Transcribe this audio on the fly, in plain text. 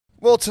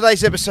Well,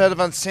 today's episode of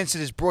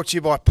Uncensored is brought to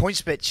you by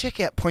PointsBet. Check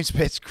out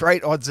PointsBet's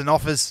great odds and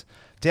offers.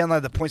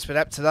 Download the PointsBet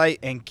app today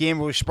and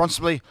gamble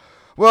responsibly.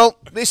 Well,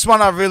 this one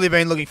I've really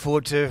been looking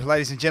forward to,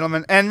 ladies and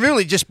gentlemen, and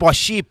really just by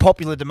sheer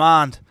popular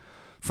demand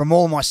from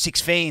all my 6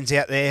 fans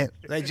out there.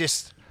 They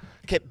just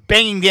kept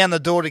banging down the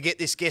door to get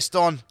this guest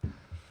on.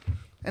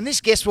 And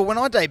this guest, well, when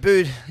I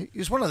debuted, he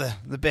was one of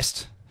the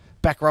best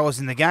back rowers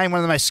in the game, one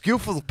of the most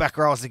skillful back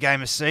rowers the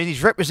game has seen.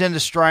 He's represented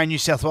Australia and New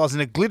South Wales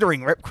in a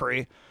glittering rep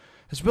career,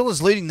 as well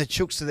as leading the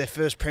Chooks to their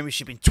first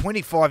premiership in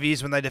 25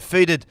 years when they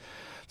defeated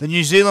the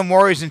New Zealand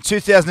Warriors in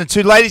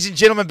 2002. Ladies and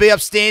gentlemen, be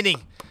upstanding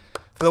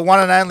for the one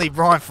and only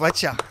Bryan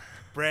Fletcher.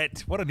 Brett,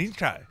 what an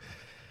intro.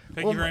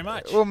 Thank you very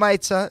much. Well,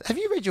 mate, have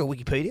you read your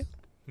Wikipedia?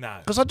 No.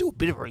 Because I do a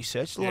bit of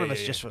research. A lot of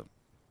it's just for...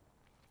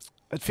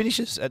 It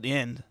finishes at the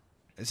end.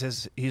 It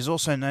says, he's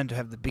also known to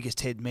have the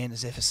biggest head man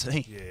has ever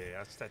seen.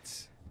 Yeah,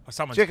 that's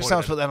Do you reckon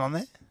someone's put that on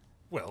there?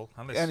 Well,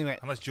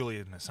 unless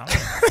Julian Assange.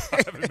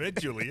 I haven't met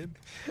Julian.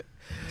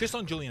 Just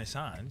on Julian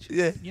Assange,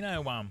 yeah. You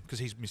know, because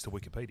he's Mr.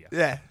 Wikipedia.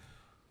 Yeah.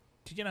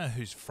 Did you know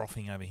who's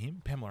frothing over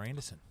him? Pamela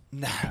Anderson.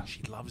 No.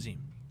 She loves him.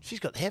 She's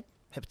got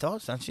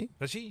hepatitis, doesn't she?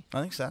 Does she?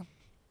 I think so.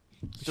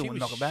 Still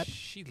wouldn't knock her back.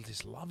 She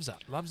just loves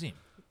him.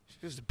 She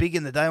was big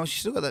in the day. Well,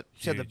 she still got that.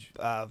 She had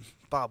the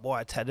barbed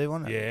wire tattoo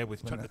on it. Yeah,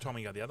 with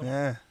Tommy got the other one.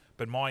 Yeah.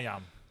 But my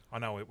I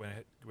know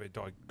we're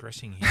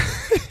digressing here.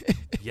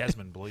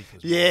 Yasmin Bleak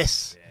as well.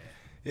 Yes.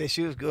 Yeah,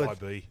 she was good.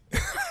 YB.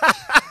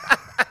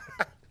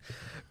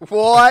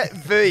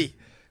 YB.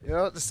 You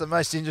know, that's the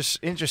most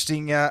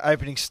interesting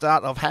opening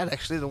start I've had,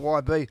 actually, the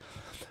YB.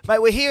 Mate,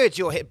 we're here at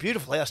your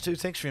beautiful house, too.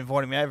 Thanks for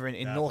inviting me over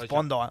in North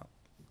Bondi.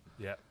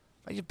 Yeah.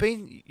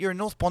 Mate, you're a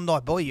North Bondi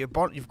boy.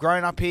 You've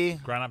grown up here.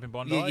 Grown up in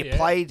Bondi, You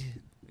played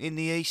in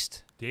the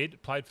East.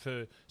 Played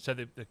for... So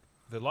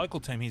the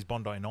local team here is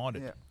Bondi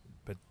United. Yeah.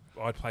 But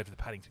I played for the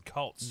Paddington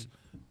Colts.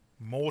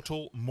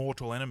 Mortal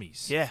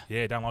enemies. Yeah.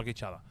 Yeah, don't like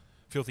each other.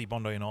 Filthy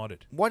Bondi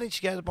United. Why didn't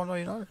you go to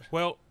Bondi United?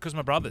 Well, because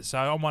my brothers. So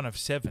I'm one of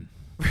 7.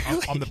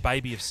 Really? I'm the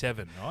baby of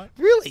 7, right?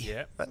 Really?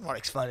 Yeah. That might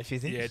explain a few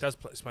things. Yeah, it does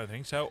explain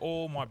things. So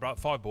all my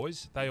 5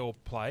 boys, they all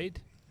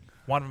played.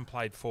 One of them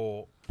played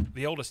for...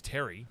 The eldest,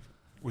 Terry,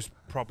 was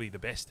probably the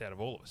best out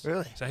of all of us.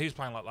 Really? So he was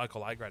playing like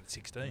local A grade at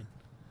 16.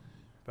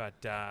 But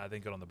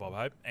then got on the Bob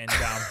Hope. And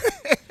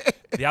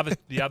the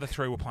other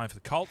 3 were playing for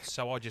the Colts,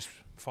 so I just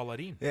followed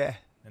in. Yeah.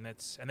 And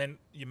then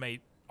you meet...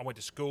 I went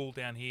to school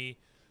down here.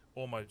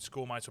 All my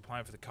schoolmates were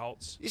playing for the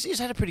Colts. You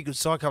had a pretty good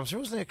side comes through.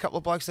 Wasn't there a couple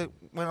of blokes that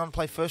went on to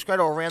play first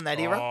grade or around that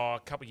era? Oh, a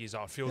couple of years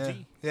old.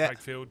 Fieldy, Yeah. Craig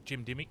Field,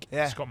 Jim Dimmick,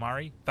 Yeah. Scott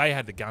Murray. They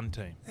had the gun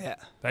team. Yeah.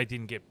 They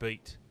didn't get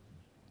beat.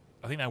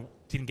 I think they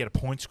didn't get a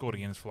point scored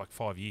against us for like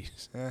 5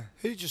 years. Yeah.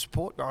 Who did you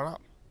support growing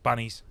up?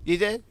 Bunnies. You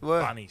did?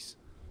 Bunnies.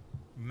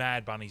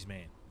 Mad Bunnies,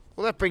 man.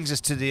 Well, that brings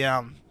us to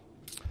the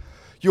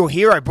your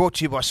hero, brought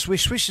to you by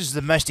Swish. Swish is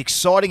the most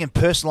exciting and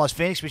personalised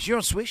fan experience. You're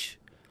on Swish?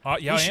 Oh,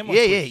 yeah, I am.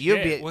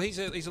 Yeah. Well, he's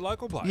a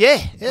local player.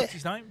 Yeah. What's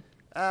his name?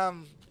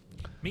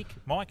 Mike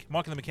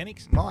and the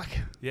Mechanics. Mike.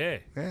 Yeah.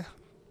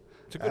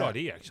 It's a good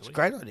idea, actually. It's a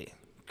great idea.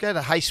 Go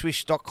to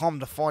heyswish.com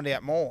to find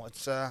out more.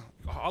 It's I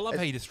love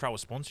how you just throw a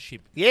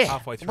sponsorship yeah.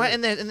 halfway through. Mate,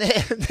 and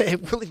they're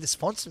willing to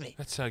sponsor me.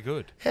 That's so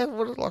good. Why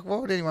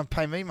would anyone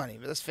pay me money?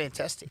 But that's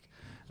fantastic.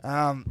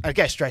 It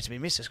goes straight to me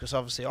missus because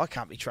obviously I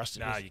can't be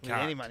trusted with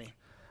any money.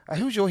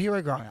 Who was your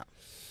hero growing up?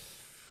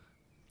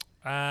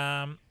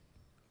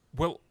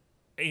 Well,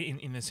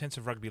 in the sense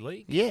of rugby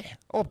league? Yeah,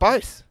 or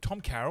both.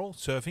 Tom Carroll,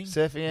 surfing.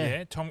 Surfing, yeah.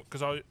 Yeah, Tom,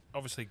 because I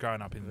obviously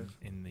growing up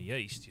in the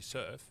East, you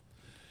surf.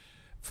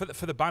 For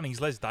the Bunnies,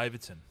 Les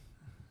Davidson.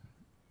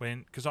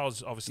 Because I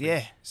was obviously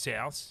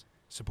Souths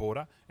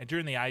supporter, and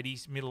during the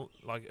 80s,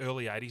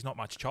 early 80s, not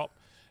much chop.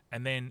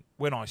 And then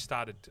when I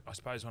started, I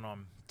suppose when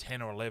I'm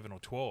 10 or 11 or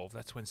 12,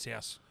 that's when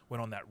Souths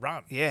went on that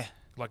run. Yeah.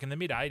 Like in the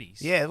mid-80s.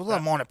 Yeah, all the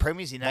minor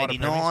premiers in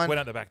 89. Went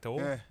out the back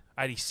door. Yeah.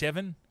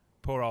 87,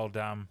 poor old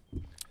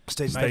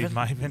Steve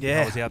Maven.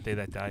 Yeah. I was out there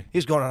that day. He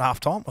was gone at half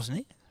time, wasn't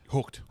he?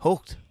 Hooked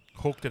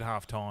at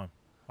half time.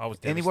 I was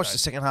devastated. And he watched the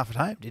second half at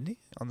home, didn't he?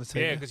 On the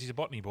TV. Yeah, because he's a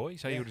botany boy,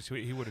 so he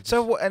would have.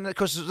 So,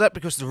 was that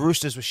because the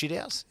Roosters were shit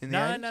house?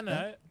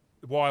 No.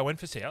 Why I went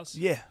for Souths?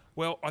 Yeah.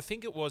 Well, I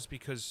think it was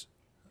because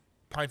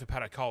playing for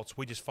Paddo Colts,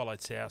 we just followed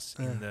Souths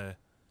in the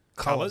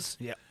Colours.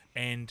 Yeah.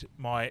 And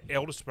my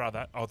eldest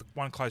brother, the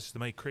one closest to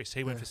me, Chris,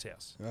 he went for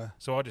Souths. Yeah.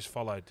 So I just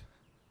followed.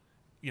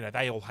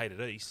 They all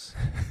hated East.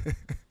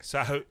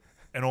 So,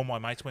 and all my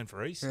mates went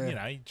for East.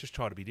 Yeah. You just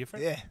try to be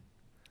different. Yeah.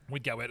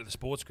 We'd go out to the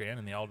sports ground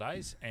in the old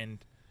days,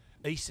 and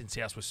East and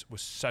South was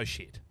so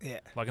shit. Yeah.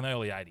 Like in the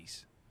early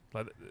 80s.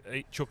 Like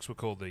Chooks were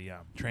called the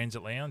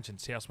Transit Lounge, and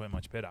Souths weren't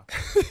much better.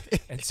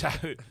 And so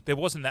there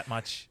wasn't that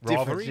much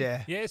rivalry.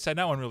 Yeah, so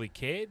no one really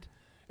cared.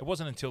 It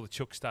wasn't until the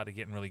Chooks started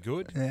getting really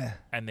good. Yeah.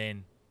 And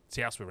then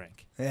Souths were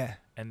rank. Yeah.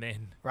 And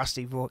then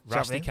Rusty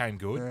came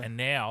good, and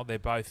now they're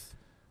both.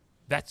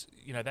 That's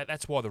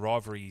why the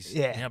rivalries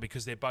now,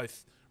 because they're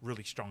both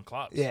really strong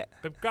clubs. Yeah.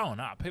 But growing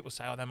up, people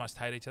say, "Oh, they must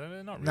hate each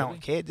other." Not really. No one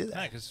cared, did they?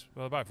 No, because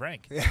they're both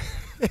rank. Yeah.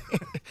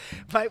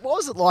 Mate, what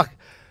was it like?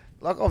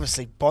 Like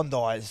obviously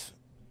Bondi is,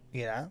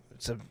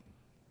 it's a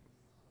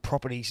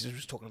properties. He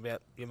was talking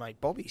about your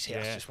mate Bobby's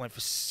house. Just went for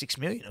 $6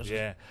 million.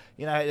 Yeah.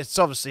 You know, it's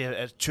obviously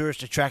a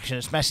tourist attraction.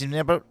 It's massive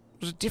now, but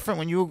was it different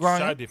when you were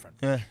growing up? So different.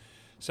 Yeah.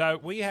 So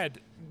we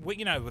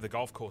you know where the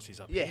golf course is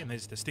up here, and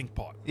there's the stink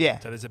pipe. Yeah.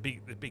 So there's a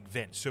big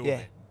vent, sewer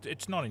vent.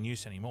 It's not in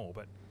use anymore,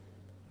 but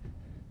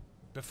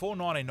before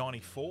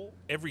 1994,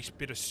 every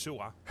bit of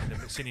sewer in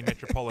the Sydney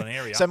metropolitan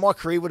area. So my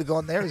career would have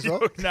gone there as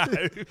well? No.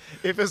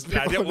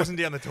 That wasn't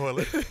down the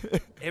toilet.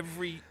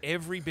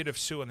 Every bit of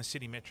sewer in the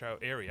Sydney metro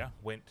area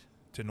went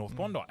to North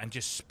Bondi and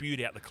just spewed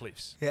out the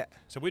cliffs. Yeah.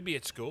 So we'd be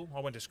at school. I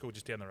went to school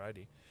just down the road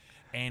here.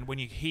 And when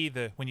you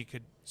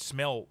could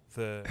smell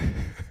the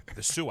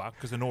sewer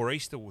because the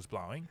nor'easter was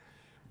blowing,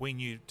 we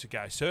knew to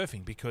go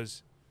surfing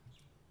because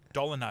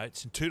 $1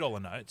 notes and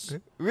 $2 notes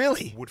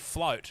really would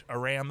float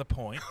around the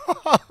point.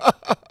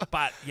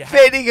 But you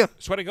Feeding them.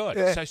 Swear to God.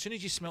 Yeah. So as soon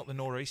as you smelt the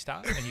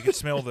nor'easter and you could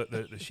smell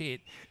the shit,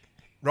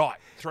 right,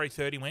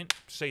 3:30 went,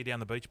 see you down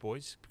the beach,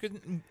 boys. Because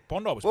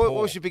Bondi was poor.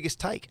 What was your biggest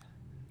take?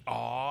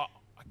 Oh,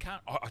 I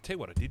can't. I tell you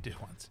what I did do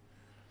once.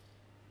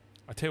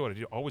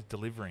 I was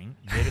delivering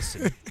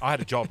medicine. I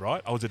had a job,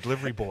 right? I was a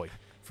delivery boy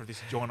for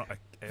this joint.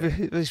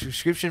 This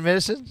prescription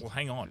medicine? Well,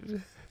 hang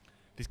on.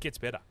 This gets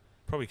better.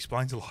 Probably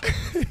explains a lot.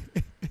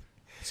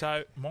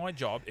 So my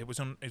job, it was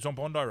on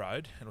Bondi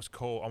Road, and it was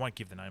called, I won't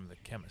give the name of the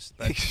chemist,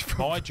 but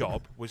my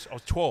job was, I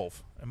was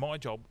 12, and my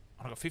job,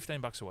 I got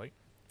 $15 a week,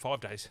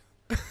 5 days.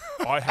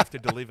 I have to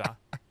deliver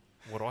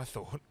what I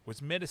thought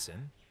was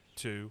medicine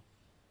to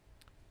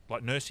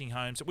like nursing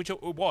homes, which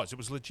it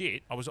was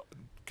legit.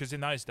 Because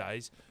in those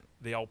days,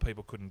 the old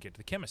people couldn't get to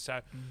the chemist.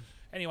 So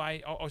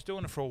anyway, I was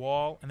doing it for a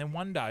while, and then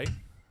one day,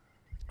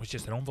 it was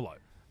just an envelope.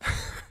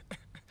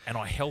 And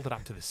I held it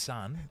up to the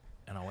sun,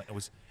 and I went, it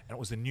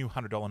was the new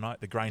 $100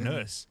 note, the grey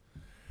nurse.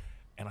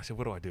 And I said,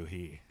 what do I do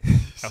here?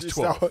 I was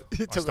 12.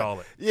 I stole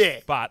it. Yeah.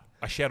 But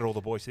I shouted all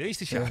the boys to the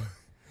Easter show.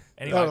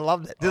 Anyway, I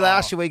loved it. Did they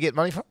ask you where you get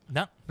money from?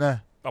 No. No.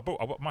 I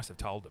must have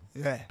told them.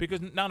 Yeah.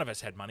 Because none of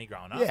us had money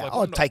growing up. Yeah, like,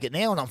 I'd take it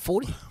now and I'm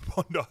 40.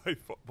 Bondi.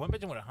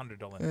 Imagine what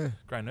 $100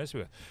 grey nurse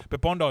was.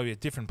 But Bondi was a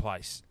different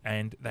place.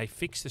 And they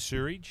fixed the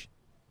sewerage.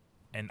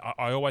 And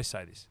I always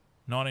say this.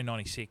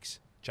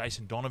 1996,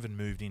 Jason Donovan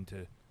moved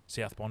into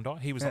South Bondi.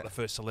 He was like the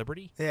first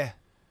celebrity. Yeah.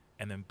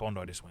 And then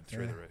Bondi just went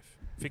through the roof.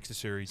 Fix the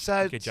series.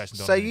 So, get Jason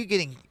so Donovan. you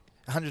getting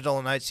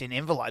 $100 notes in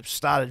envelopes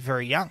started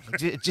very young.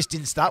 It just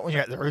didn't start when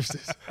you're at the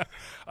Roosters.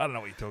 I don't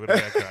know what you're talking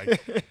about,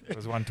 Craig. It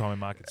was one time in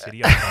Market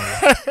City.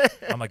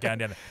 I'm not going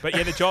down there. But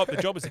yeah, the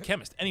job was a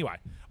chemist. Anyway,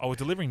 I was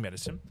delivering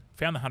medicine,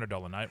 found the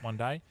 $100 note one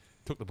day,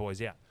 took the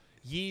boys out.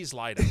 Years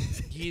later,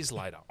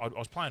 I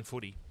was playing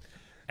footy,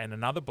 and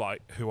another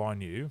bloke who I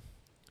knew,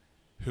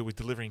 who was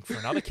delivering for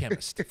another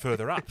chemist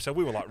further up. So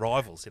we were like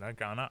rivals,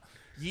 growing up.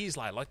 Years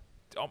later, like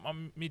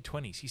I'm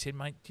mid-20s, he said,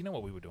 mate, do you know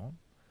what we were doing?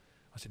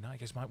 I said, no. He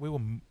goes, mate, we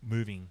were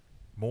moving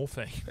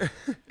morphine.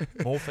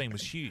 Morphine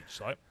was huge.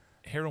 Like,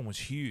 heroin was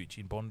huge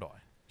in Bondi.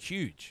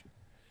 Huge.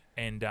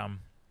 And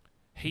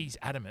he's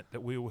adamant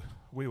that we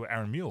were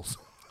Aaron Mules.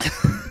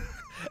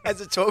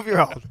 As a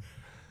 12-year-old.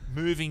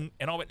 Moving.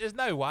 And I went, there's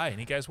no way. And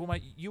he goes, well,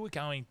 mate, you were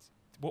going,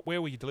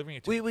 where were you delivering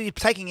it to? Were you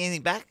taking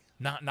anything back?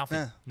 No,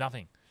 nothing.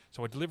 Nothing.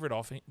 So I delivered it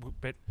off.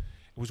 But it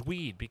was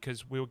weird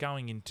because we were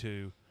going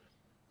into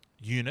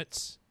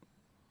units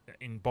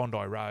in Bondi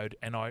Road.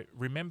 And I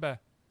remember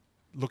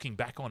looking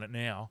back on it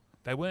now,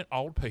 they weren't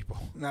old people.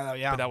 No, they were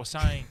young. But they were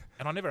saying,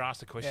 and I never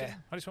asked a question. Yeah.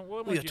 I just went,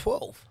 well, you're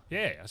 12.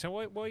 Yeah. I said,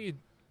 why are you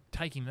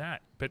taking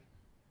that? But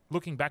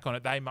looking back on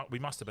it, we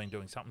must have been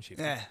doing something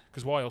shifty. Yeah.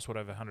 Because why else would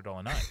I have a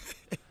 $100 note?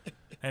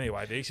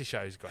 Anyway, the Easter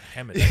show's got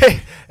hammered. Yeah.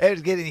 Did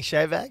you get any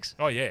show bags?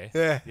 Oh, yeah.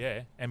 Yeah.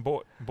 Yeah. And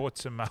bought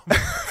some...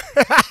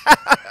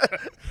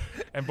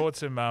 and bought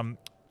some...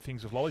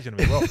 things with lollies in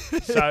them as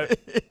well. So,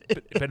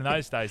 but in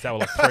those days, they were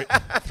like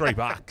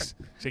 $3.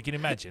 So you can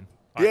imagine.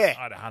 I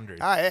had 100.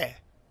 Oh, yeah.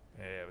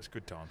 Yeah, it was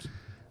good times.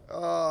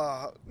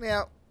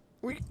 Now,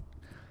 were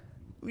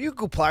you a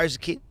good player as a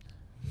kid?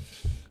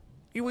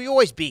 You were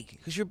always big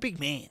because you're a big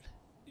man.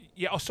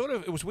 Yeah,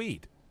 it was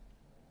weird.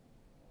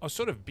 I was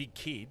sort of a big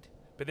kid,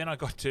 but then I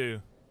got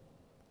to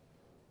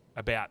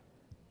about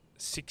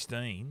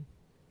 16,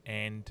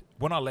 and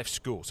when I left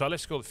school, so I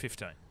left school at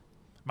 15,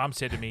 Mum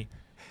said to me,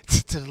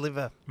 to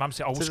deliver. Mum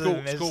said,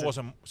 school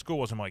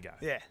wasn't my go.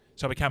 Yeah.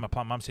 So I became a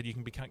plumber. Mum said, you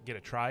can get a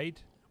trade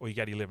or you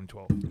go to 11,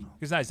 12.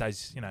 Because in those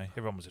days,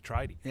 everyone was a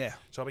tradie. Yeah.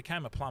 So I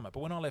became a plumber.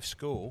 But when I left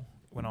school,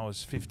 when I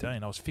was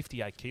 15, I was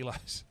 58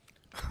 kilos.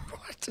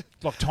 What?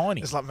 Like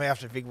tiny. It's like me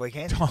after a big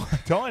weekend.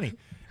 Tiny.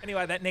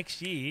 Anyway, that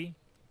next year,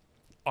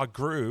 I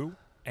grew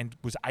and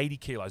was 80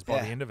 kilos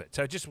by the end of it.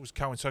 So it just was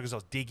coinciding because I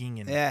was digging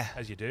and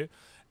as you do.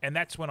 And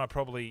that's when I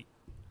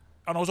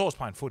was always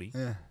playing footy.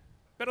 Yeah.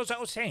 But I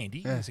was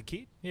handy as a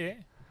kid. Yeah.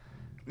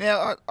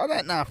 Now, I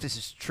don't know if this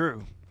is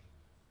true.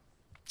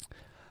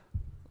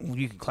 Well,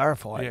 you can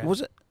clarify. Yeah.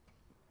 Was it?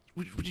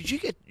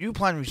 You were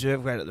playing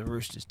reserve grade at the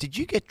Roosters. Did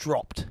you get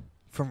dropped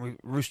from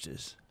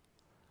Roosters?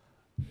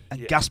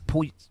 And Gus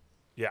Poyet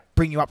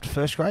bring you up to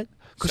first grade?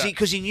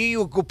 Because he knew you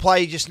were a good player,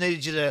 he just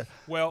needed you to...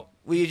 Well,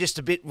 Were you just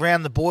a bit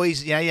round the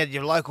boys? You know, you had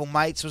your local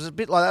mates. Was it a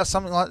bit like that?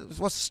 Something like,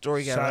 what's the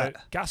story going on? So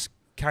Gus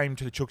came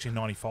to the Chooks in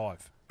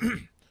 95.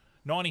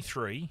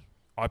 93,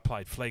 I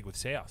played flag with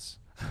South.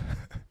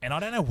 And I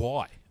don't know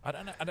why. I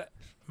don't know.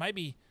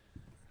 Maybe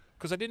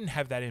because I didn't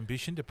have that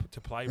ambition to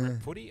play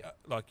rep footy.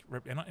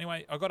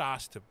 Anyway, I got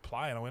asked to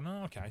play, and I went,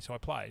 oh, okay. So I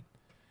played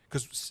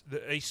because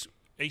the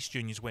East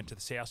Juniors went to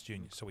the South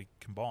Juniors, so we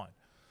combined.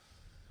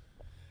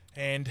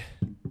 And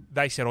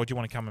they said, oh, do you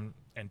want to come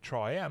and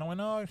try out? And I went,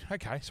 oh,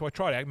 okay. So I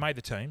tried out, made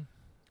the team.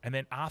 And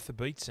then Arthur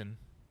Beetson,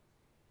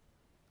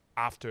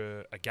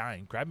 after a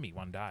game, grabbed me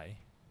one day.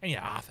 And,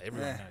 Arthur,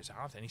 everyone knows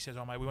Arthur. And he says,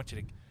 oh, mate, we want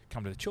you to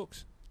come to the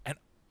Chooks. And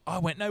I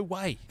went, no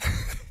way.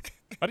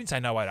 I didn't say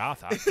no way to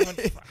Arthur. I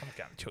went, fuck, I'm not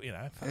going to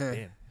Chooks, fuck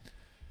them.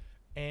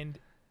 And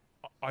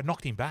I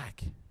knocked him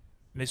back. And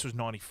this was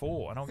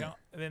 94. And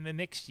and then the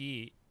next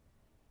year,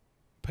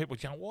 people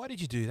were going, why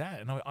did you do that?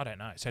 And I don't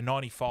know. So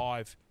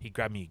 95, he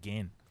grabbed me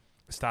again,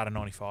 the start of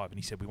 95, and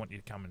he said, we want you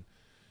to come and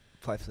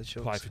play for the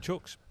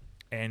Chooks.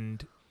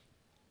 And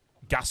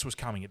Gus was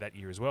coming at that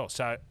year as well.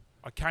 So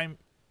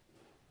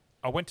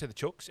I went to the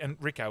Chooks, and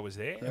Rico was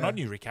there. And I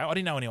knew Rico. I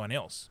didn't know anyone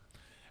else.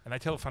 And they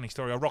tell a funny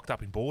story. I rocked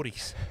up in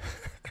boardies.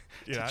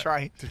 To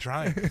train.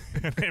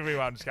 And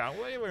everyone's going,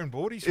 what are you wearing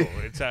boardies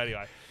for? And so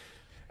anyway.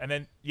 And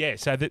then,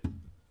 so that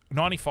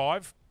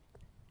 95,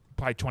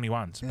 played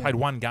 21s. Played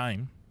one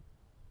game.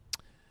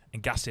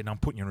 And Gus said, I'm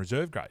putting you in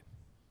reserve grade.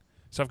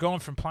 So I've gone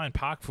from playing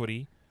park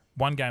footy,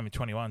 one game of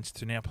 21s,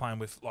 to now playing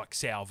with, like,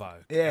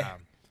 Salvo,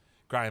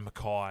 Graham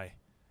Mackay.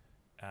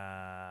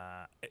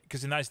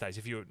 Because in those days,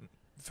 if you were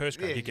first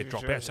grade, you get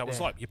dropped out. So it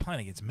was like, you're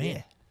playing against men.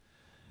 Yeah.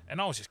 And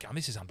I was just going,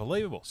 this is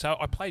unbelievable. So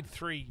I played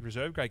 3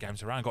 reserve grade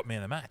games in a row and got man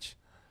of the match.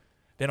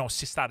 Then I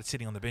started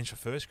sitting on the bench for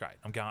first grade.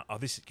 I'm going,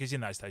 this is, because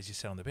in those days, you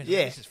sit on the bench.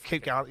 Yeah, this is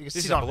keep going. This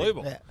is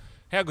unbelievable. Yeah.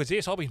 How good's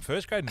this? I'll be in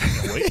first grade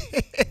in a week.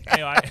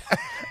 Anyway,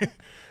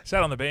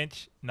 sat on the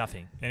bench,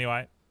 nothing.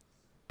 Anyway,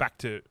 back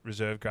to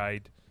reserve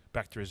grade,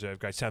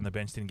 sat on the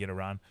bench, didn't get a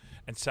run.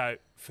 And so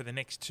for the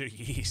next 2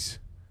 years,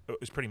 it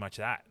was pretty much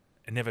that.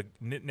 It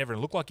never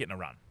looked like getting a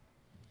run.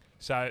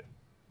 So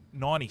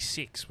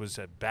 96 was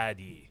a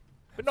bad year.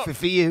 But not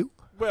for you?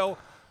 Well,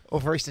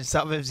 or for Eastern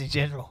Suburbs in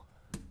general?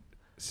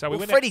 So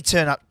Freddie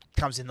Turnup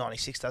comes in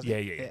 96, doesn't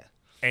he? Yeah.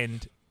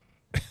 And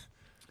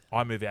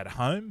I move out of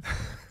home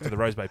to the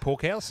Rose Bay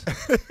Pork House.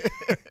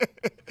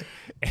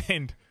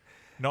 And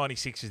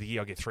 96 is the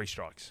year I get 3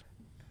 strikes.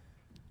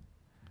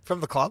 From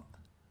the club?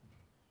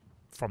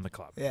 From the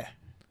club. Yeah.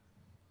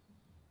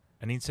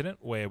 An incident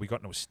where we got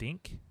into a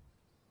stink.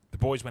 The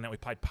boys went out, we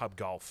played pub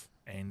golf.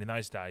 And in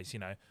those days,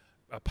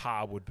 a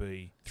par would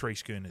be 3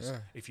 schooners. Yeah.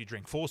 If you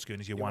drink 4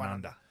 schooners, you're one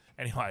under.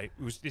 Anyway,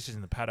 this is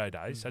in the Paddo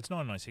days, so it's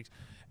 1996.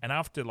 And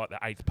after like the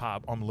 8th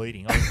pub, I'm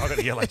leading. I got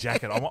the yellow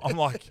jacket. I'm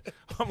like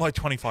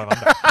 25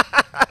 under.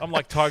 I'm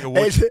like Tiger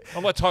Woods.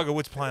 I'm like Tiger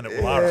Woods playing at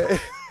Wallara.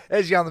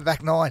 As you on the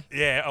back 9.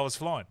 Yeah, I was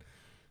flying.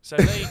 So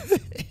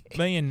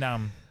me and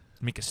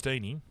Mick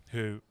Astini,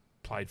 who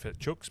played for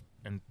Chooks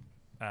and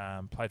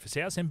played for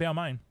South and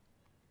Balmain,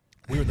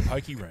 we were in the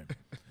pokey room.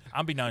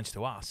 Unbeknownst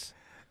to us,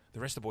 the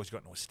rest of the boys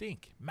got into a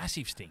stink.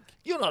 Massive stink.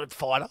 You're not a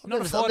fighter. I've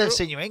never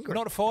seen you angry.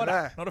 Not a fighter.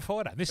 No. Not a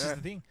fighter. This is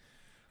the thing.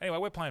 Anyway,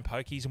 we're playing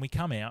pokies and we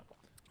come out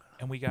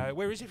and we go,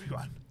 where is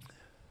everyone?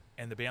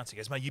 And the bouncer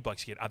goes, mate, you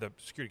blokes get... Other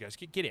security goes,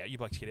 get out. You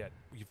blokes get out.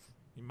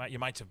 Your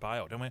mates have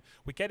bailed. And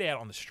we get out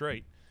on the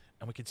street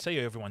and we can see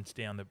everyone's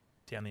down the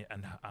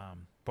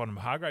bottom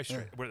of Hargrave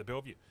Street. We're at the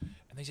Bellevue.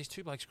 And there's these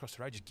 2 blokes across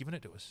the road just giving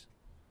it to us.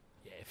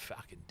 Yeah,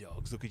 fucking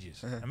dogs. Look at you.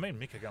 And me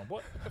and Mick are going,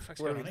 what the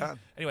fuck's going on here?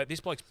 Anyway, this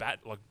bloke's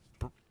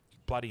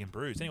bloody and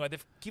bruised. Anyway,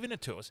 they've given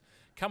it to us,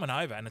 coming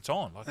over, and it's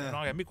on. And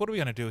I go, Mick, what are we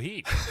going to do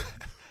here?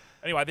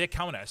 Anyway, they're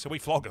coming at us, so we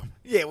flog them.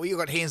 Yeah, well, you've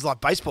got hands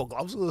like baseball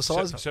gloves, all the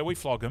size. So we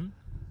flog them,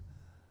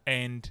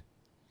 and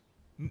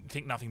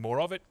think nothing more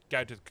of it.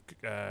 Go to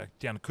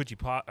down to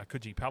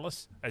Coogee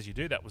Palace, as you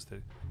do. That was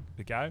the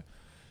go.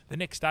 The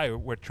next day,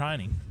 we're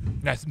training.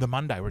 No, the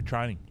Monday, we're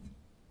training.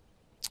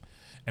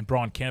 And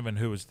Brian Canavan,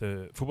 who was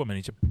the football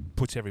manager,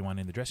 puts everyone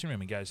in the dressing room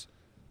and goes,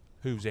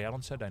 who's out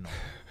on Saturday night?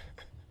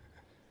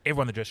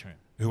 Everyone in the dressing room,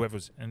 whoever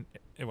was, and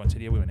everyone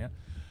said, yeah, we went out.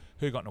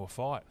 Who got into a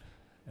fight?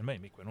 And me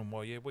and Mick went,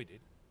 well, yeah, we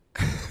did.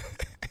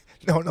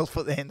 No one else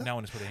put their hand up? No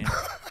one else put their hand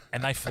up.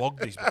 And they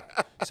flogged these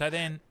blokes. So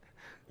then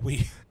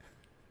we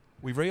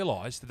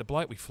realised that the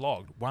bloke we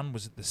flogged, one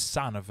was the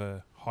son of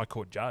a High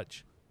Court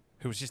judge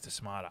who was just a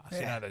smart ass.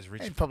 Yeah. Those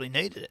rich... He probably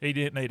needed it. He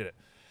needed it.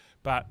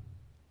 But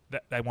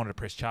they wanted to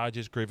press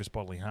charges, grievous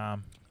bodily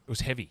harm. It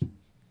was heavy.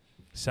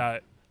 So...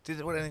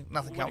 Nothing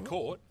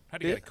come? Had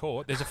to go to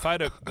court. There's a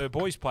photo. The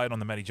boys played on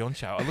the Matty John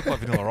show. I looked like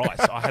Vanilla Ice.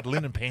 I had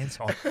linen pants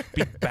on,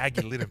 big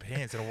baggy linen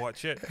pants and a white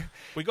shirt.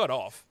 We got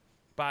off,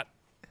 but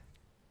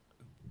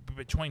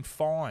between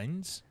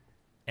fines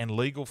and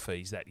legal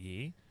fees that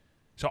year,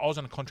 so I was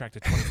on a contract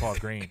of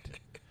 25 grand.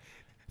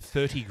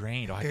 30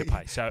 grand I had to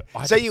pay.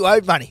 So you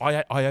owed money?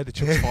 I owed the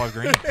Chooks 5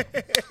 grand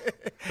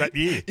that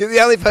year. You're the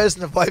only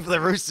person to play for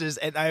the Roosters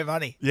and owe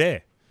money.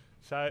 Yeah.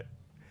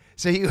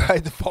 So you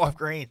owed the 5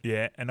 grand.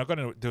 Yeah, and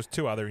there was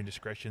 2 other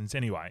indiscretions.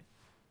 Anyway,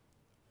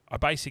 I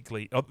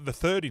basically the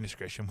third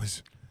indiscretion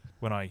was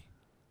when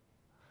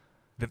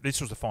this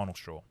was the final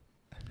straw.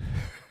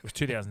 It was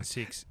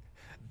 2006.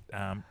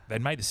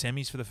 They'd made the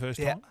semis for the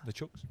first time, the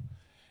Chooks.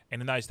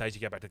 And in those days,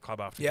 you go back to the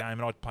club after the game,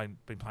 and I'd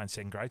been playing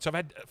second grade. So I've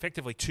had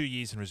effectively 2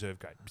 years in reserve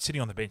grade.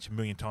 Sitting on the bench a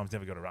million times,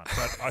 never got a run.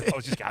 So I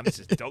was just going, this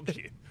is dog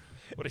shit.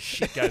 What a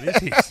shit go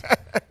this is.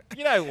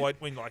 You know,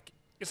 when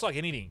it's like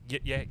anything. You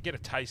get a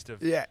taste of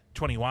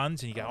 21s,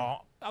 and you go,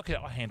 oh, okay,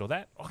 I handle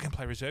that. I can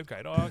play reserve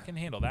grade. Oh, I can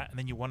handle that. And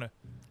then you want to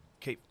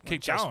keep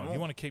going. You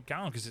want to keep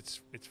going because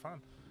it's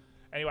fun.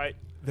 Anyway,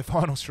 the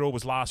final straw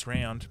was last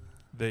round.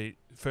 The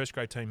first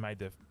grade team made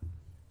the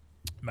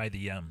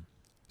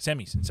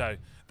semis, and so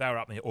they were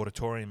up in the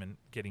auditorium and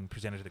getting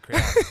presented to the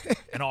crowd.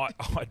 And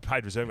I'd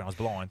played reserve and I was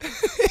blind,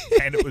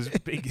 and it was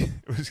big.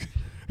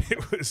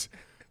 It was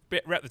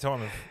at the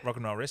time of rock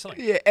and roll wrestling.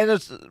 Yeah, and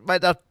it's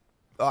made up.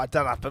 I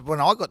don't know, but when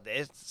I got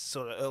there,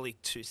 sort of early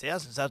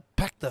 2000s, they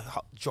packed the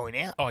joint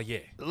out. Oh yeah,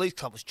 the league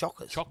club was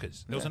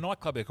Chockers. There was a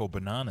nightclub there called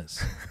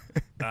Bananas,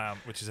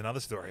 which is another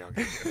story. I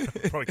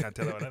probably can't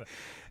tell that one either.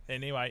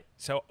 Anyway,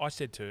 so I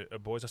said to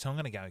boys, I said I'm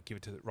going to go give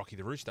it to Rocky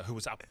the Rooster, who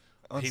was up.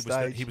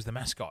 He was the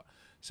mascot.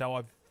 So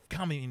I've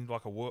come in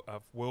like a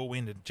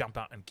whirlwind and jump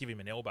up and give him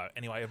an elbow.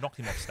 Anyway, I've knocked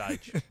him off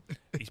stage.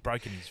 He's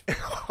broken his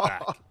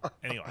back.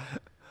 Anyway,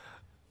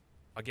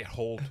 I get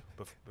hauled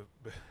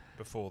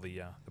before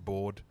the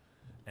board,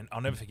 and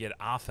I'll never forget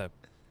Arthur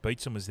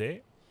Beetson was there,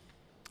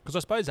 because I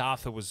suppose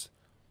Arthur was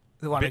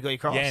the one who got you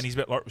crossed. Yeah, and he's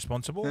a bit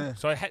responsible. Yeah.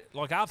 So I had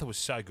Arthur was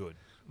so good,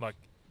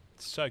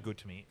 so good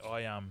to me.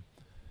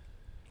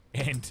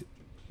 And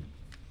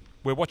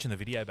we're watching the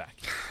video back.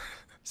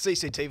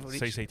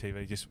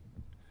 CCTV just,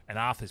 and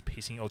Arthur's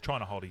pissing or trying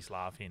to hold his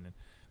laugh in, and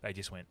they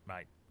just went,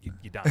 mate,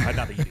 you're done. I had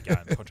another year to go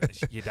in the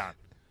contract. You're done.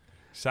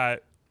 So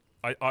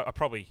I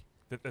probably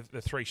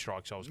the 3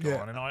 strikes I was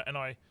gone, and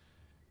I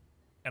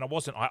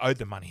wasn't. I owed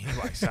the money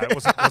anyway, so it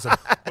wasn't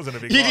a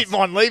big. You didn't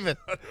mind leaving.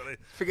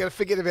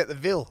 Forget about the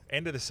bill.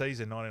 End of the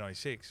season,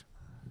 1996.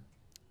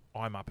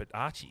 I'm up at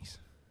Archie's,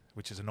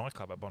 which is a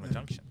nightclub at Bonner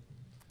Junction.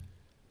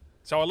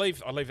 So I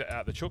leave it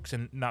out the Chooks,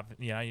 and nothing.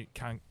 You know, you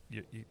can't.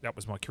 That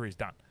was my career's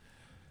done.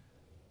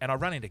 And I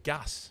run into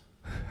Gus,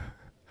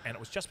 and it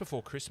was just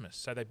before Christmas.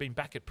 So they'd been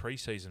back at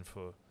pre-season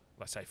for,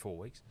 let's say, 4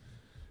 weeks.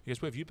 He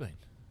goes, "Where have you been?"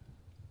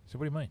 I said,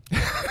 "What do you mean?"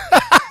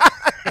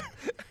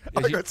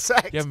 I got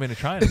sacked. You haven't been to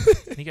training?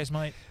 And he goes,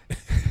 "Mate."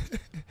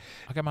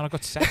 I go, "Man, I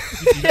got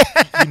sacked.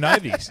 You know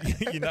this.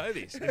 You know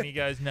this." And he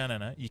goes,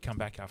 No. You come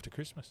back after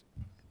Christmas.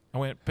 I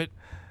went, "But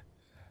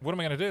what am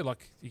I going to do?"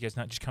 He goes,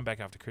 "No, just come back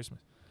after Christmas."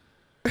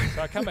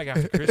 So I come back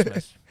after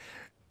Christmas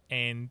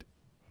and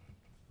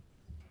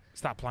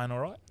start playing all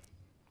right,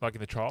 like in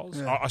the trials.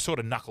 Yeah. I sort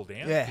of knuckle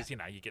down because you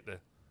get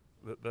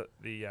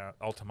the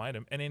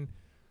ultimatum, and then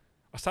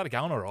I started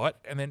going all right,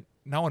 and then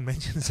no one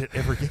mentions it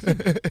ever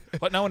again.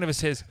 Like no one ever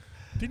says,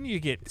 "Didn't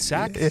you get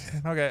sacked?" Yeah.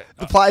 And I go,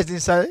 the players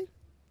didn't say that?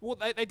 Well,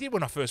 they did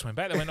when I first went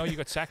back. They went, "Oh, you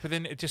got sacked," but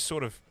then it just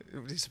sort of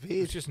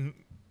disappeared.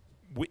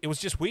 It was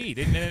just weird,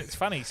 and it's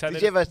funny. So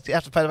did you ever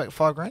have to pay them back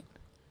 $5,000?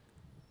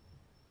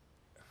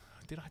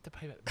 Did I have to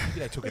pay that? Maybe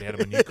they took it out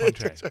of my new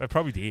contract. They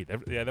probably did.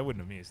 Yeah, they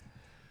wouldn't have missed.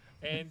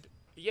 And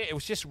yeah, it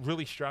was just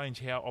really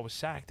strange how I was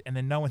sacked, and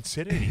then no one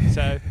said anything.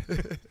 So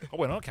I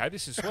went, "Okay,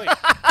 this is sweet."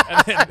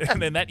 And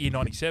then that year,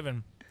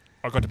 97,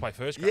 I got to play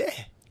first grade.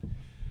 Yeah.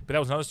 But that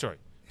was another story.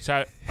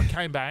 So I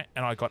came back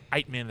and I got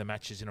 8 man of the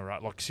matches in a row,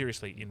 like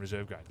seriously in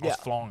reserve grade. I was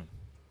flying.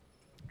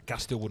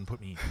 Gus still wouldn't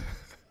put me in.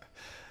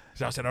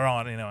 So I said, "All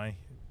right," anyway.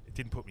 It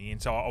didn't put me in.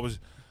 So I was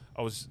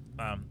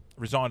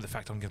resigned to the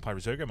fact I'm going to play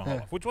reserve grade my whole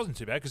life, which wasn't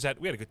too bad because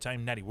we had a good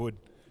team. Natty Wood,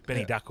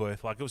 Benny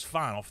Duckworth, it was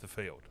fun off the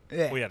field.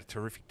 Yeah. We had a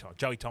terrific time.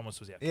 Joey Thomas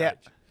was our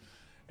coach.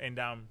 And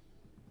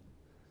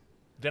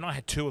then I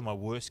had 2 of my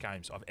worst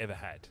games I've ever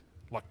had,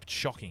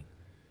 shocking.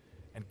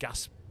 And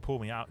Gus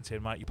pulled me out and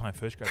said, "Mate, you're playing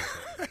first grade."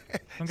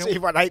 So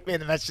you won 8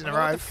 men a match in a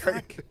row.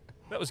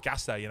 That was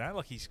Gus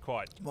though, he's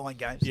quite mind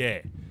games.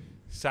 Yeah.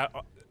 So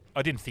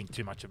I didn't think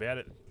too much about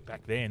it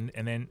back then,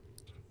 and then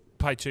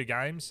played 2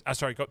 games.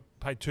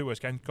 Played 2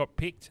 worst games, got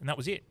picked, and that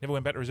was it. Never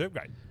went back to reserve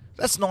grade.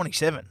 That's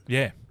 97.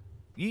 Yeah.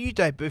 You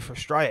debuted for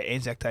Australia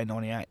Anzac Day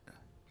 98.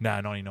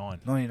 No,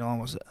 99. 99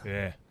 was it?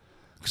 Yeah.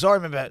 Because I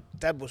remember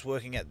Dad was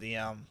working at the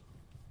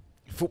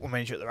football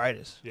manager at the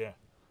Raiders. Yeah.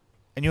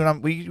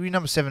 And were you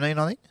number 17,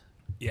 I think?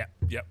 Yeah.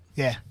 Yep.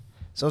 Yeah.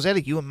 So I was out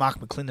of you and Mark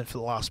McClendon for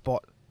the last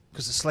spot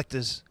because the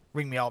selectors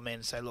ring me old man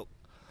and say, "Look,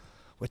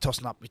 we're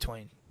tossing up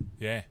between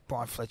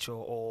Bryan Fletcher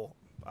or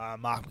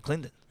Mark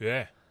McClendon."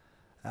 Yeah.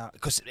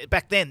 Because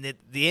back then,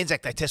 the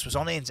Anzac Day test was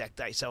on Anzac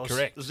Day, so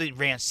it was in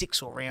round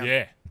 6 or round...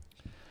 Yeah.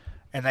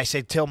 And they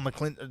said, tell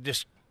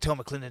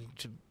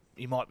McClendon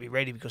he might be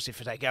ready because if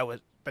they go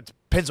with... But it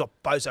depends what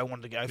Bozo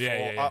wanted to go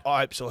for,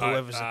 Opes or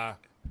whoever's...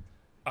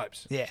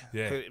 Opes. Yeah.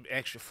 An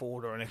extra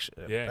forward or an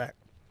extra back.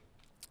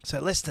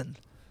 So less than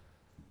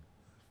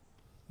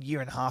a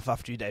year and a half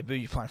after you debut,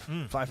 you playing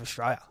for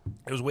Australia.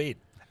 It was weird.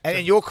 And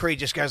then your career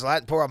just goes like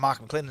that. Poor old Mark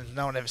McClendon,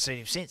 no one ever seen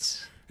him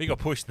since. He got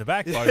pushed in the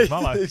back by his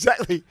mullo.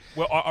 Exactly.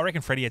 Well, I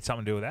reckon Freddie had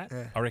something to do with that.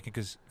 Yeah. I reckon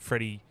because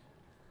Freddie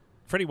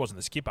Freddie wasn't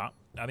the skipper.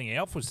 I think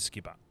Alf was the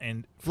skipper.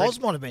 And Loz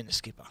might have been the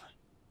skipper.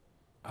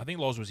 I think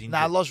Loz was injured.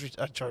 No, Loz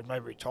maybe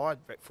retired.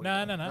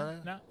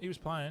 No. He was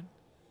playing.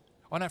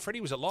 Oh, no,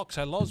 Freddie was at lock,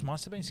 so Loz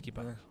must have been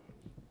skipper. Yeah.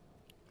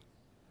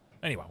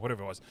 Anyway,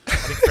 whatever it was. I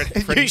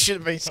think Freddie You should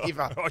have been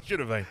skipper. I should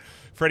have been.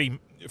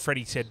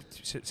 Freddie said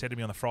to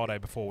me on the Friday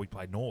before we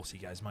played North, he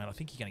goes, mate, I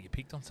think you're going to get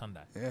picked on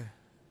Sunday. Yeah.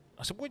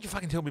 I said, what'd you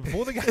fucking tell me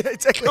before the game?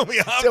 Exactly. Tell me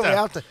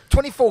after.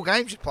 24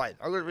 games you played.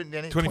 I got it written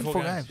down here.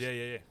 24 games.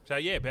 Yeah. So,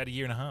 about a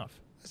year and a half.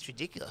 That's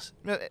ridiculous.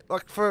 Like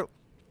you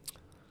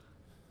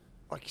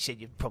said,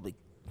 you probably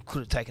could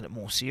have taken it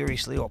more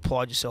seriously or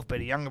applied yourself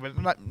better younger,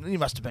 but you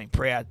must have been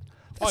proud.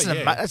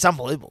 That's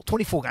unbelievable.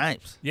 24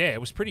 games. Yeah, it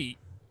was pretty.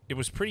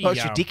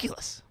 It's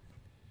ridiculous.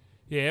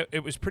 Yeah,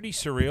 it was pretty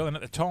surreal, and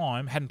at the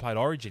time, hadn't played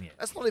Origin yet.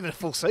 That's not even a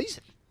full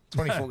season.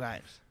 24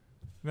 games.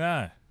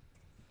 No.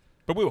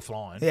 But we were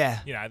flying. Yeah.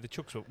 You know, the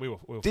Chooks we were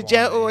Did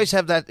flying. you always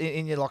have that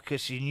in your like,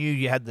 because you knew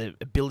you had the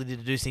ability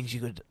to do things,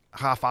 you could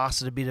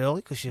half-ass it a bit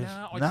early?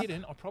 No, I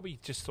didn't. I probably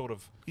just sort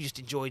of... You just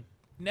enjoyed...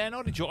 No,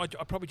 not enjoyed.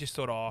 I probably just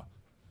thought,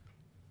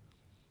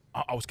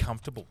 I was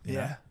comfortable. You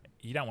know?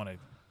 You don't want to...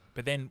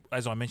 But then,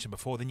 as I mentioned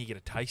before, then you get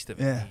a taste of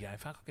it. Yeah. And you go,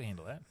 fuck, I can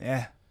handle that.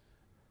 Yeah.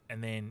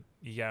 And then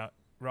you go,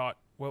 right,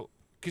 well...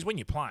 Because when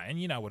you're playing,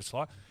 you know what it's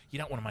like. You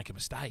don't want to make a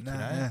mistake, you know?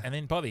 Yeah. And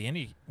then by the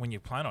end, when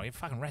you're playing, you're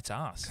fucking rat's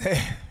ass.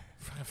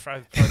 Fucking throw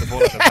the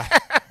ball at the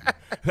back.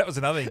 That was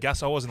another thing,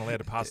 Gus. I wasn't allowed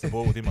to pass the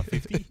ball within my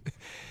 50.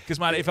 Because,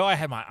 mate, if I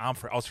had my arm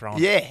for it, I was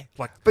throwing it.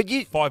 Like, but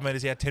 5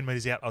 metres out, 10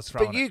 metres out, I was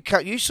throwing it.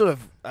 But you sort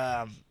of...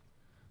 I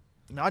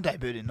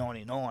debuted in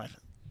 99.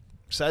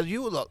 So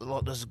you were like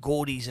those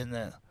Gordies and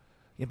the...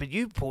 Yeah, but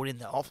you pulled in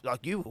the off...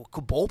 Like, you were a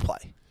good ball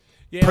play.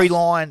 Yeah,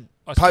 Pre-line,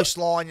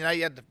 post-line, you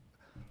had the...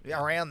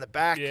 around the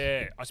back.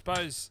 Yeah, I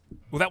suppose...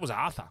 Well, that was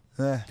Arthur.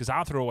 Yeah. Because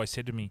Arthur always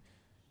said to me,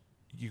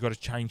 you got to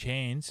change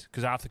hands.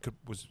 Because Arthur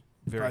was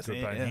very good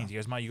at both hands. He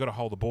goes, mate, you got to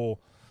hold the ball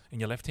in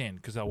your left hand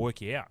because they'll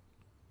work you out.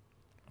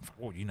 I'm like,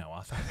 well, you know,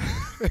 Arthur.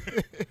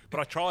 But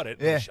I tried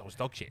it. Yeah. I was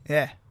dog shit.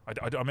 Yeah.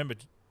 I remember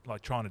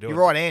like trying to do it. Your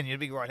right hand, you're a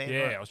big right hand.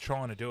 Yeah, right? I was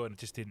trying to do it and it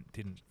just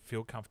didn't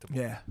feel comfortable.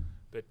 Yeah.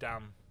 But,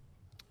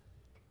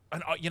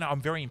 and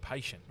I'm very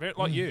impatient,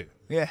 like you.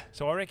 Yeah.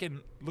 So I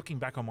reckon, looking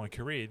back on my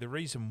career, the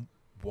reason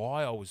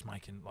why I was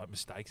making like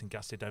mistakes and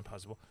Gus said don't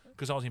pass the ball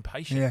because I was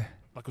impatient. Yeah.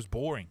 Like it was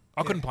boring.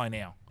 I couldn't play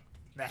now.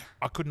 Nah.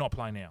 I could not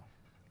play now.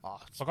 Oh,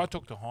 like I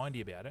talked to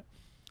Hindy about it.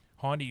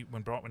 Hindy,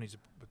 when he's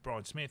with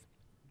Brian Smith,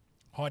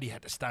 Hindy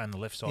had to stay on the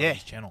left side of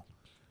his channel,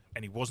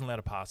 and he wasn't allowed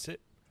to pass it.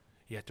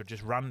 He had to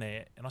just run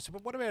there. And I said,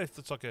 "But what about if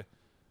it's like a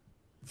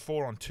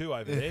 4-on-2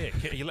 over there?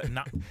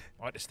 No,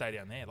 I had to stay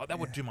down there. Like that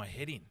would do my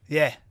head in."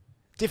 Yeah.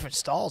 Different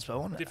styles, but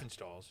wasn't it? Different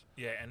styles.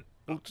 Yeah, and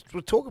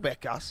we'll talk about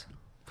Gus.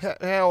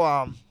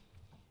 How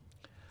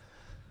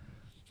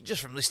just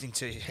from listening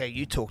to how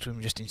you talk to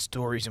him, just in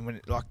stories, and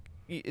when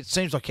it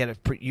seems like you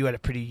had a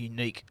pretty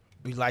unique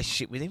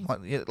relationship with him.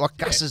 Like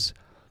Gus's,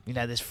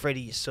 there's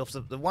Freddie yourself.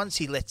 The ones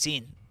he lets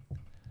in,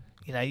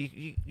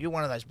 you're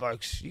one of those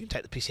blokes. You can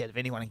take the piss out of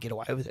anyone and get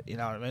away with it. You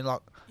know what I mean?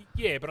 Like,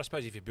 yeah, but I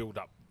suppose if you build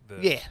up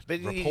the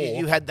but rapport,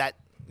 you had that.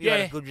 You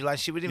had a good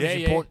relationship with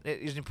him.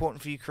 It was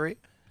important for your career.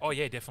 Oh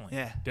yeah, definitely.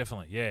 Yeah,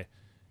 definitely. Yeah,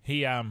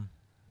 he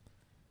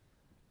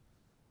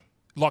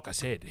like I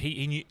said,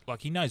 he knew,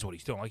 like he knows what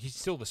he's doing. Like he's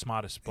still the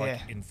smartest bloke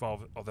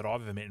that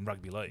I've ever met in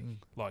rugby league.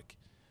 Like,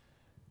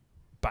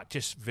 but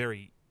just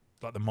very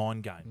like the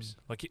mind games.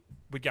 Like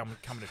we'd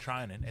come to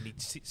training and he'd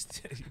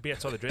be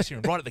outside the dressing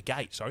room, right at the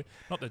gate. Sorry,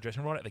 not the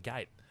dressing room, right at the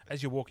gate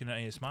as you're walking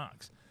into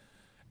Marks,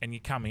 and you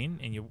come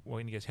in and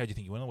he goes, "How do you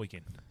think you went on the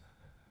weekend?"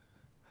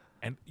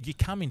 And you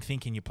come in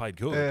thinking you played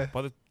good.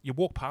 You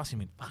walk past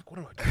him and, fuck, what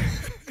did I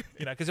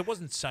do? Because it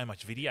wasn't so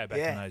much video back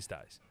in those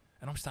days.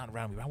 And I'm starting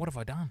around with, what have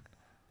I done?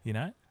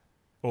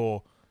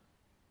 Or,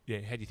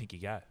 how do you think you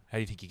go? How do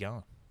you think you're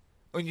going?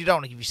 Well, you don't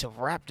want to give yourself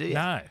a rap, do you?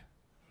 No.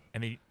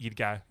 And then you'd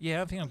go,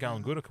 I think I'm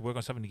going good. I could work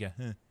on something to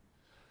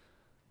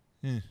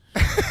go,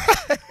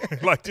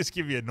 like, just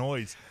give you a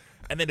noise.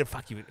 And then it'd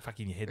fuck you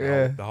in your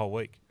head the whole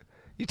week.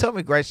 You told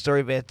me a great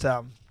story about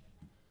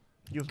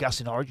you and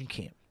Gus in Origin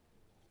camp.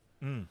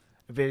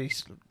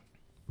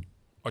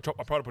 I tried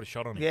to put a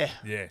shot on him.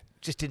 Yeah.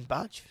 Just didn't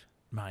budge.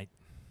 Mate.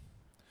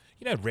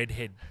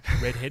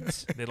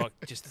 Redheads, they're like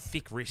just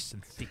thick wrists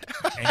and thick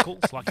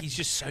ankles. Like he's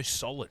just so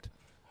solid.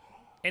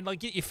 And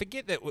like you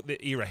forget that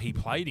the era he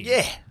played in.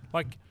 Yeah.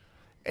 Like,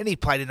 and he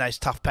played in those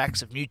tough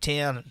packs of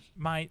Newtown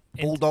and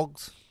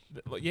Bulldogs.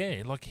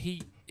 Like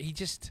he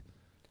just...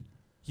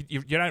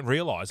 You don't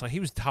realise, like, he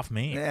was a tough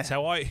man. Yeah.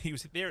 So he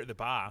was there at the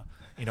bar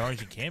in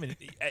Origin Camp, and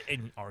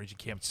in Origin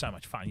Camp, it's so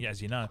much fun. Yeah,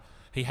 as you know,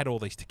 he had all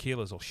these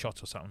tequilas or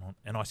shots or something on,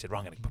 and I said,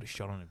 I'm going to put a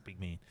shot on a big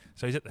man.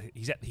 So he's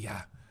at the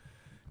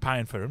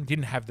paying for him.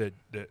 Didn't have the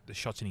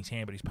shots in his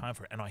hand, but he's paying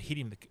for it. And I hit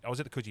him. I was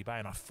at the Coogee Bay,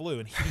 and I flew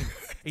and hit him.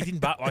 He didn't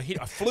budge.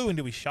 I flew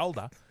into his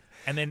shoulder,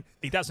 and then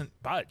he doesn't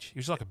budge. He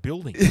was like a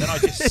building. And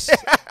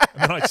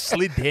then I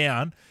slid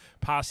down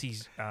past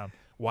his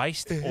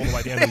waist all the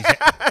way down to his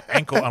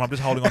ankle, and I'm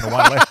just holding on to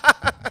one leg.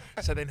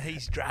 So then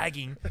he's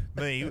dragging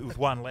me with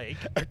one leg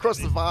across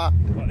the bar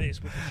like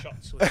this with the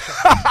shots.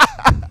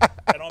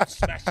 And I'm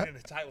smashing in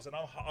the tables, and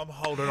I'm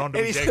holding on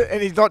to his leg.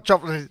 And he's not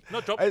dropping his...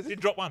 Not dropping,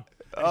 didn't drop one.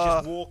 And he's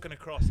just walking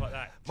across like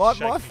that.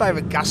 My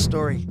favourite Gus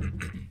story,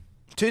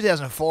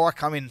 2004, I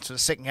come into the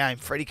second game,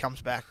 Freddie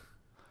comes back,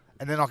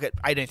 and then I get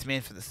 18th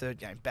man for the third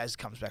game. Baz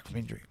comes back from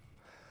injury.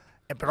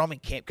 But I'm in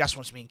camp. Gus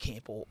wants me in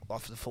camp for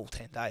the full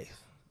 10 days.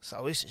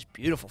 So this is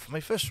beautiful for me.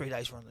 First 3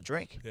 days were on the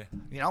drink. Yeah.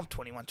 You know, I'm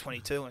 21,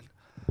 22 and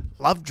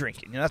love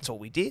drinking. You know, that's all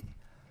we did.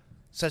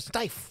 So it's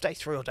day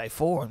 3 or day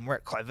 4 and we're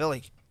at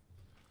Clovelly.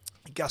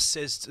 Gus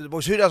says to the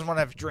boys, who doesn't want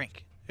to have a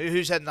drink?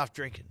 Who's had enough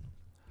drinking?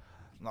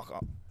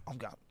 I'm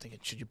going thinking,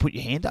 should you put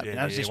your hand up?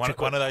 Yeah, you know,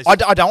 one of those. I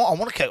don't. I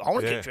want to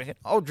keep drinking.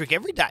 I'll drink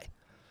every day.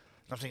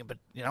 I'm thinking, but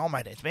you know, I'm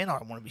 18th man. I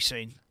don't want to be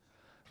seen.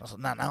 I was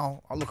like,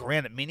 no. I look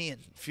around at Minnie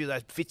and a few of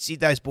those Fitzy,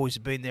 those boys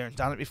have been there and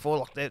done it before.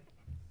 Like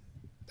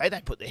they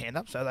don't put their hand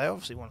up, so they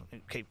obviously want to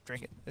keep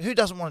drinking. Who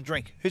doesn't want to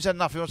drink? Who's had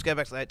enough? Who wants to go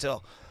back to the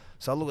hotel?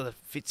 So I look at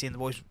the Fitzy and the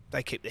boys.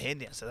 They keep their hand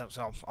down.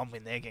 So I'm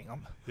in their gang.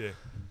 A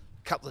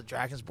couple of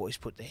Dragons boys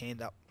put their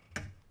hand up.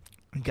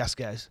 And Gus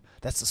goes,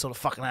 that's the sort of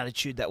fucking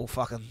attitude that will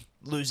fucking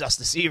lose us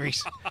the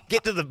series.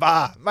 Get to the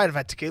bar. Made him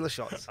have tequila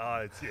shots.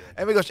 And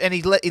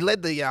he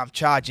led the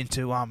charge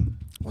into,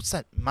 what's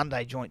that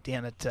Monday joint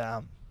down at,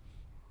 down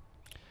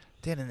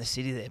in the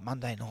city there,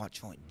 Monday night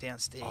joint,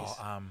 downstairs.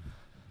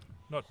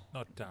 Not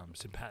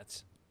St.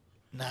 Pat's.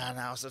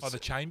 No. So the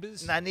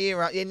Chambers? No,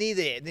 near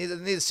there, near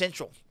the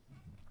Central.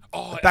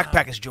 The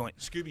backpackers joint.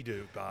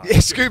 Scooby-Doo bar. Yeah,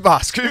 Scuba.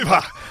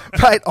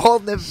 Mate, I'll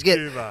never forget.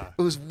 Scuba.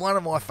 It was one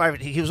of my favourite.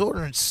 He was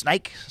ordering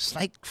snake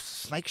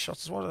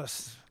shots. What are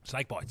those?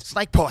 Snake bites.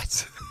 Snake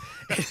bites.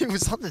 And he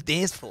was on the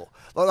dance floor.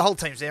 Like the whole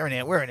team's there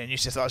and we're in our New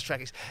South Wales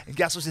trackies. And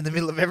Gus was in the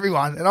middle of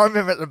everyone. And I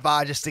remember at the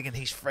bar just thinking,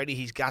 he's Freddie,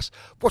 he's Gus.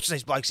 Watching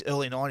these blokes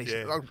early 90s.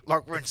 Yeah.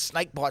 Like we're in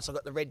snake bites. I've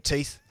got the red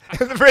teeth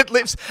and the red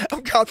lips.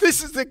 I'm going,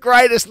 this is the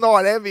greatest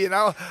night ever, you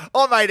know.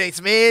 I'm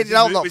 18th man, you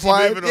know, I'm not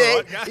playing.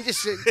 Yeah, he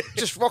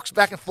just rocks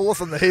back and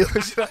forth on the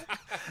heels, you know.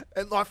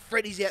 And like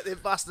Freddie's out there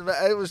busting.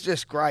 It was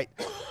just great.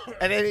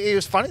 And then he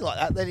was funny like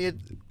that. Then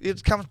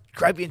he'd come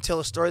grab you and tell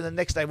a story. Then the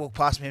next day walk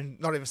past me and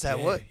not even say a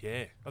word.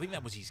 Yeah, I think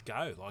that was his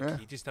go. Like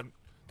he just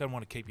don't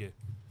want to keep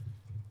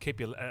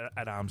you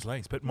at arm's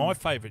length. But my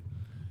favourite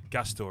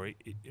Gus story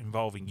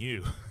involving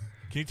you.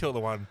 Can you tell the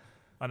one?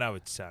 I know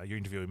it's you're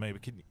interviewing me,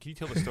 but can you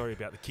tell the story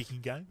about the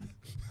kicking game?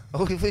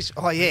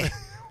 Oh yeah.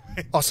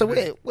 So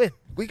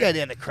we go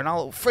down to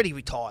Cronulla. Freddie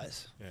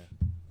retires. Yeah.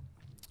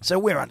 So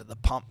we're under the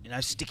pump. You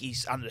know,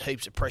 Sticky's under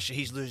heaps of pressure.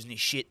 He's losing his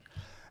shit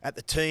at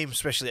the team,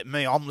 especially at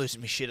me. I'm losing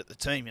my shit at the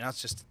team. You know,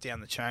 it's just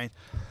down the chain.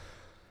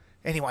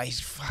 Anyway,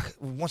 he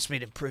wants me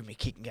to improve my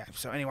kicking game.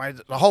 So anyway,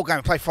 the whole game,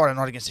 we play Friday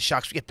night against the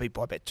Sharks. We get beat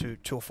by about 2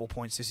 or 4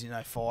 points. This is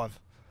 5.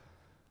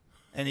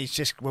 And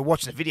we're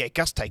watching the video.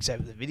 Gus takes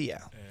over the video.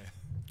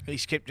 Yeah.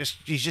 He's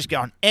just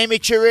going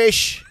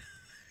amateurish,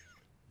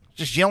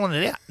 just yelling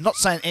it out, not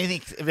saying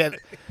anything about it.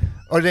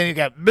 Or then he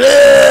go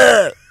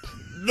bleh,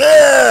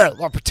 bleh,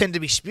 like pretend to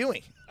be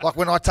spewing, like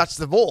when I touch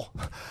the ball.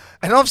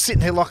 And I'm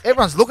sitting here like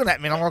everyone's looking at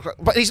me, and I'm like,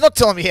 but he's not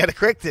telling me how to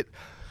correct it.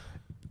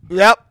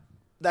 Yep.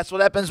 That's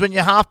what happens when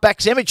your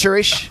halfback's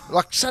amateurish.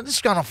 Like, so this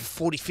is going on for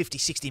 40, 50,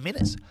 60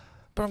 minutes.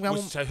 But I'm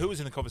going... So who was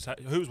in the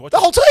conversation? Who was watching?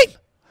 The whole team.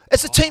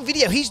 It's a team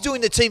video. He's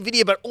doing the team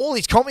video, but all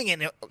he's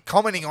commenting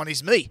on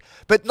is me.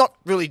 But not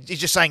really, he's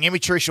just saying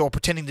amateurish or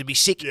pretending to be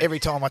sick every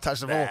time I touch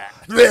the ball.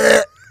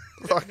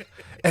 Like,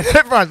 and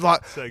everyone's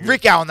like, so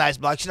Rico and those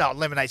blokes, you know,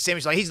 Lemonade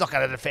Sammy's like, he's not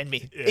going to defend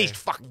me. Yeah. He's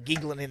fucking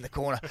giggling in the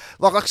corner.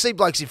 Like, I see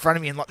blokes in front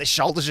of me and like their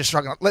shoulders are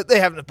shrugging. Like,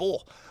 they're having the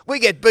ball. We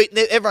get beaten.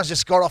 Everyone's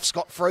just got off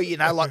scot-free, you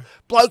know. Like,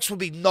 blokes will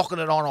be knocking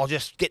it on or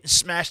just getting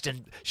smashed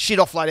and shit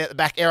offload out the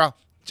back. Error.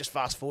 Just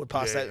fast forward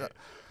past that. Yeah.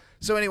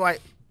 So anyway,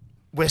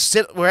 we've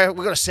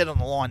got a set on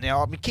the line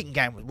now. I mean, kicking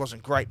game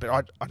wasn't great, but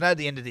I know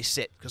the end of this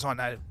set because I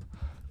know,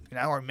 you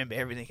know, I remember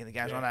everything in the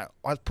game. Yeah. I know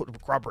I put the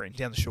grubber in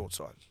down the short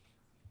side.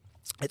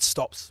 It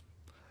stops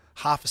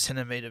half a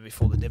centimetre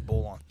before the dead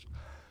ball line.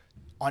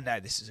 I know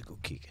this is a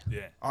good kick.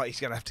 Yeah. Oh, he's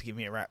going to have to give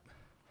me a rap.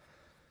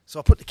 So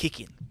I put the kick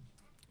in.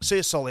 See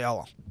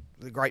Soliola,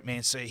 the great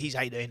man. See, he's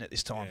 18 at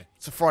this time. Yeah.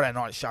 It's a Friday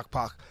night at Shark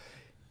Park.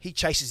 He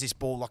chases this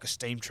ball like a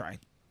steam train.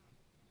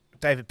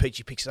 David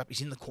Peachy picks it up.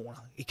 He's in the corner.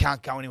 He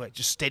can't go anywhere.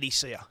 Just steady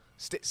Sia.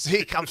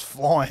 Sia comes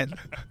flying.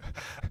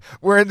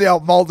 Wearing the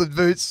old moulded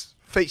boots.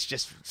 Finch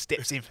just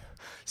steps in.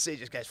 Sia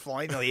just goes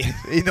flying.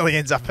 He nearly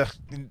ends up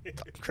in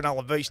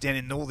Cronulla Beach down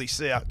in Northey.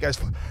 Sia goes,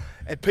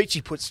 and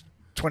Peachy puts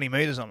 20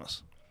 metres on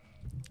us.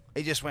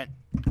 He just went,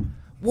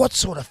 "What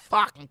sort of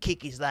fucking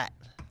kick is that?"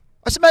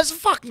 I said, "Man, it's a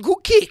fucking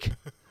good kick.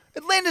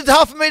 It landed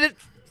half a metre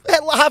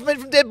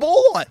from dead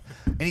ball line."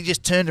 And he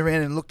just turned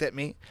around and looked at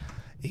me.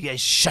 He goes,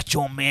 "Shut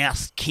your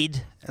mouth,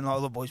 kid." And all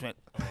the boys went,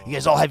 he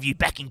goes, "I'll have you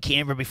back in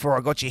Canberra before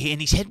I got you here."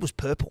 And his head was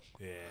purple.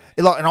 Yeah.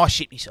 And I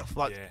shit myself.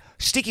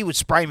 Sticky would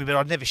spray me, but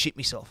I'd never shit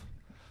myself.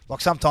 Like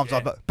sometimes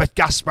but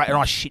Gus sprayed and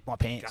I shit my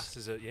pants.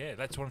 Gus is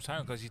that's what I'm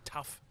saying, because he's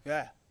tough.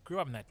 Yeah. Grew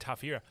up in that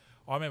tough era.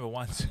 I remember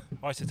once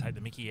I used to take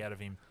the mickey out of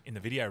him in the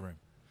video room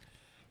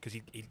because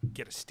he'd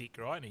get a stick,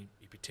 right, and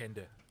he'd pretend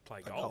to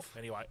play golf.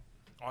 Anyway,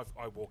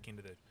 I walk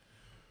into the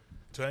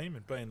team,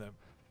 and being the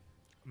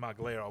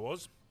mugler I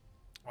was,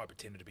 I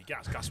pretended to be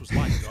Gus. Gus was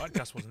late, right?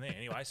 Gus wasn't there.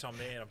 Anyway, so I'm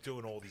there, and I'm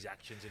doing all these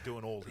actions and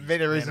doing all these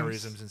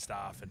mannerisms and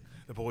stuff, and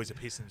the boys are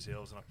pissing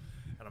themselves,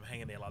 and I'm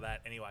hanging there like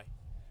that. Anyway,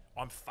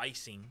 I'm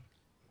facing...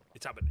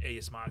 It's up at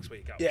ES Marks where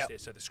you go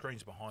upstairs, so the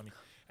screen's behind me.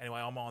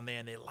 Anyway, I'm on there,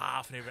 and they're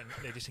laughing, and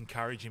they're just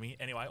encouraging me.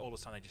 Anyway, all of a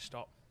sudden, they just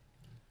stop.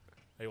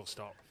 They all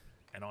stop.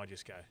 And I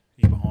just go,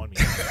 he's behind me.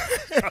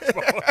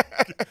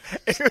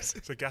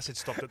 So Gus had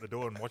stopped at the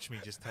door and watched me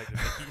just take the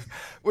mickey.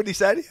 What did he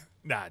say to you?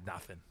 Nah,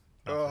 nothing.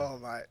 Oh,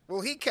 mate.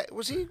 Well,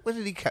 when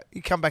did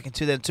he come back in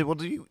 2002?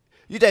 Well, you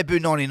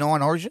debuted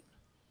 99 Origin?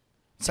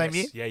 Same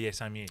year? Yeah,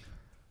 same year.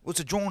 Well,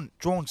 it's a drawn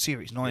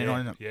series,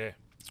 99. Yeah.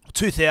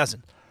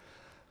 2000.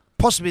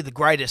 Possibly one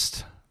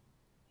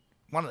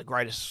of the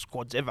greatest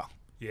squads ever.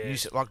 Yeah.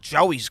 Like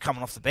Joey's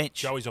coming off the bench.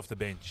 Joey's off the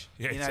bench.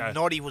 Yeah,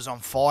 Noddy was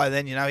on fire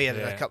then. He had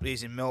a couple of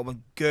years in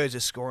Melbourne.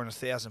 Gerza scoring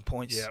 1,000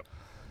 points. Yeah.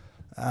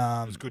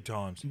 It was good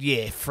times.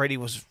 Yeah, Freddie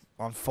was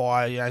on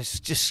fire.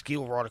 It's just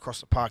skill right across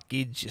the park.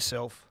 Gids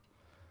yourself.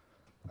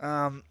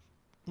 What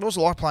was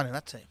it like playing in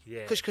that team?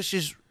 Yeah.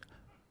 Because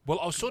well,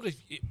 I was sort of,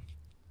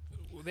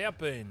 without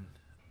being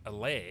a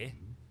lair,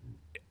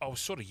 I was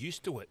sort of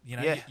used to it.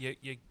 You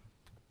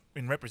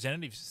in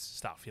representative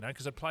stuff,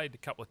 because I played a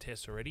couple of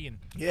tests already, and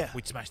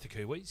we'd smashed the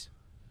Kiwis.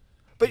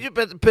 But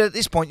at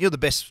this point, you're the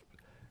best,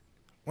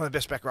 one of the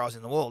best back rowers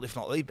in the world, if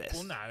not the best.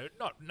 Well, no, I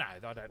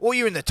don't. Well,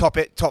 you're in the top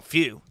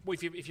few. Well,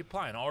 if you're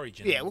playing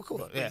Origin, we'll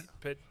call it. Yeah,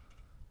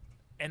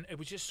 and it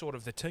was just sort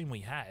of the team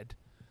we had.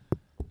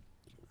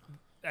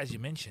 As you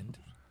mentioned,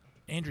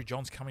 Andrew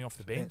Johns coming off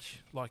the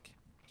bench,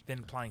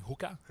 then playing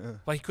hooker,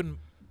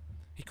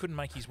 he couldn't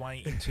make his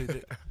way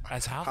into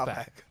as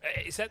halfback.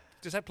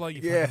 Does that blow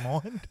your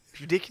mind?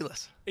 It's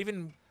ridiculous.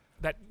 Even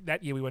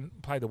that year we went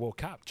and played the World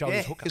Cup. Joe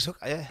was hooker.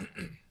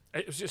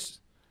 It was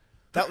just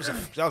that was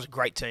a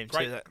great team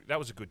too. That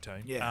was a good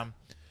team.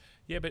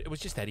 Yeah, but it was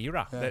just that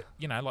era that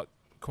like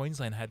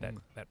Queensland had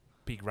that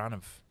big run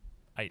of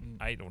eight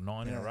or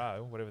nine in a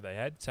row, whatever they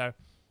had. So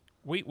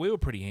we were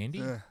pretty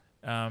handy.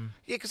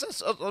 Because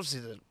that's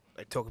obviously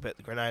they talk about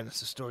the Grenade.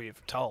 That's the story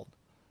you've told.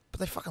 But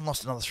they fucking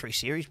lost another 3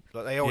 series.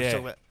 Like they always talk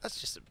about. That's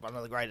just one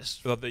of the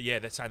greatest. Well,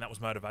 they're saying that was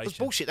motivation. It was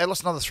bullshit. They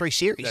lost another 3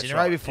 series in a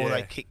row before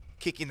they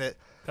kick in the.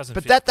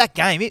 But that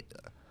game, you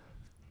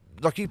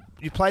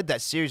played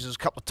that series. There was a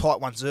couple of tight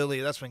ones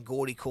earlier. That's when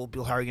Gordy called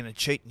Bill Harrigan a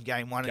cheat in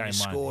game 1 and you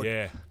scored.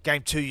 Yeah.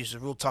 Game 2, you was a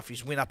real tough.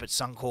 You win up at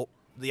Suncorp,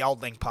 the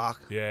Old Lang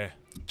Park. Yeah.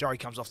 Joey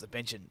comes off the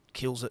bench and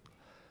kills it.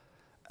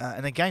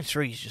 And then game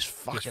 3 is just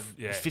fucking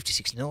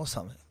 56-0 or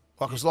something.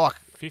 It was like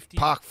 50?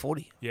 Park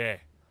 40. Yeah.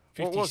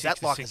 What was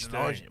that like as an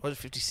Origin?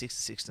 Was it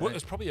 56-16? Well, it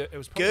was probably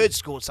Gerd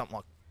scored something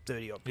like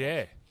 30 odd.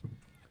 Yeah,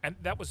 and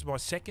that was my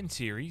second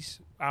series.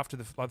 After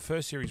the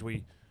first series,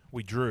 we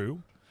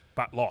drew,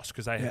 but lost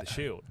because they had the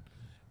Shield,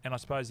 and I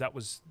suppose that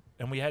was.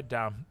 And we had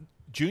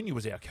Junior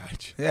was our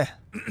coach. Yeah,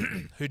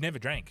 who never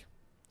drank,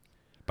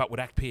 but would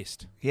act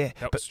pissed. Yeah,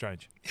 that was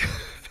strange.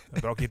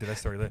 But I'll get to that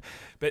story later.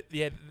 But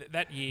yeah,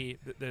 that year,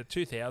 the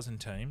 2000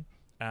 team,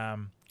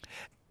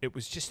 it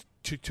was just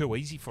too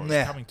easy for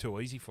us. Coming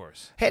too easy for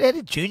us. How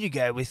did Junior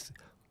go with?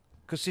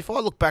 Because if I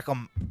look back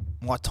on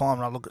my time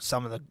and I look at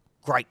some of the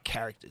great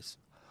characters,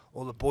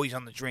 or the boys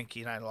on the drink,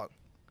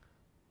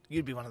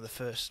 you'd be one of the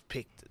first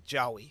picked.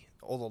 Joey,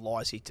 all the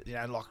lies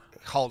like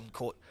Holden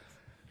Court.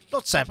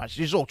 Not so much.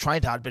 He was all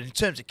trained hard, but in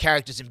terms of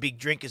characters and big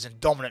drinkers and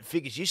dominant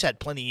figures, you had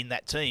plenty in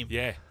that team.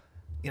 Yeah.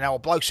 Or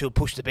blokes who would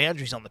push the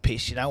boundaries on the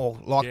piss, or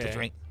like to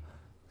drink.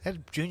 How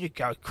did Junior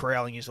go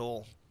corralling us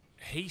all?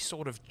 He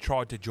sort of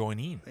tried to join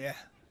in. Yeah.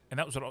 And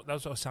that was what I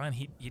was saying.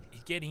 He'd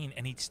get in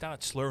and he'd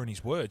start slurring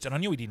his words. And I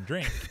knew he didn't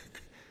drink,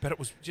 but it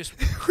was just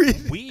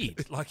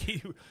weird.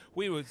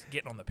 We were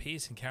getting on the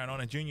piss and carrying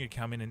on, and Junior would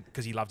come in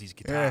because he loved his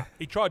guitar. Yeah.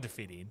 He tried to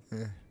fit in,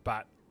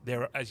 but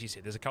there, as you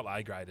said, there's a couple of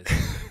A-graders.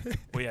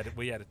 we had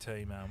a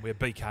team. We had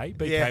BK.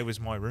 BK was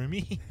my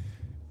roomie,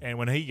 and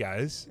when he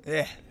goes,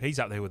 he's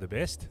up there with the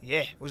best.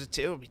 Yeah, it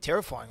would be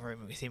terrifying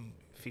rooming with him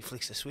if he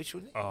flicks the switch,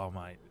 wouldn't it? Oh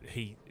mate,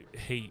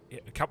 a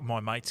couple of my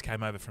mates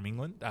came over from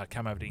England,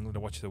 to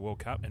watch the World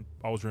Cup, and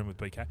I was rooming with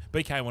BK.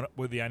 BK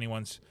were the only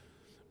ones.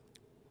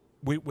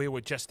 We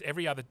were just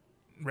every other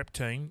rep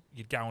team.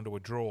 You'd go into a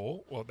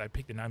draw, or they'd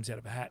pick the names out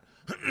of a hat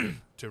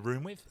to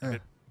room with.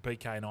 But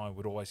BK and I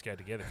would always go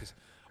together because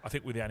I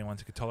think we're the only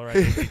ones who could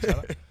tolerate each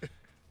other.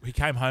 We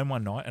came home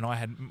one night, and I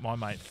had my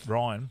mate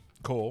Ryan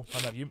call.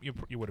 I know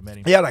you would have met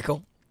him. Yeah, they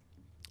cool.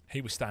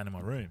 He was staying in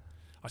my room.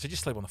 I said,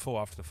 just sleep on the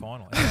floor after the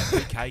final. And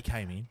BK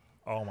came in.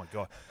 Oh my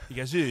God! He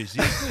goes, "Who's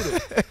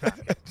this?"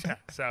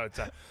 So it's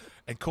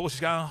and Cor's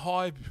going,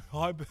 "Hi,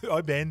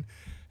 Ben."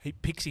 He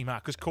picks him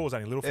up because Cor's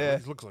only little. He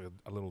looks like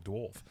a little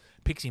dwarf.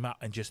 Picks him up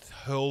and just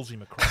hurls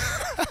him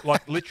across,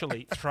 like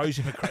literally throws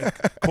him across.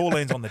 Cor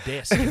lands on the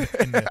desk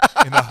in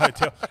the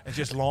hotel and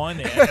just lying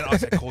there. And I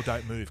said, "Cor,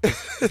 don't move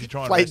because if you're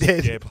trying play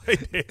to dead." Play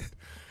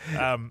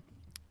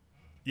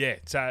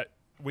dead. So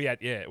we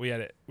had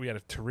a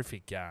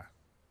terrific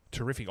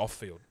terrific off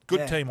field.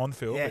 Good team on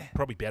field, but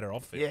probably better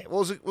off field. Yeah,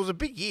 well, it was a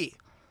big year.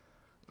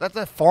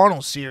 That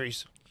final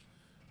series.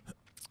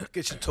 I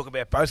guess you talk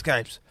about both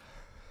games.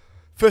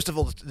 First of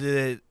all,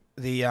 you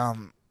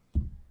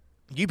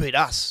beat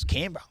us,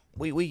 Canberra.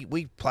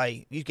 We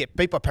play. You get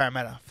beat by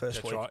Parramatta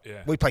first week. That's right.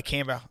 Yeah. We play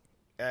Canberra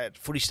at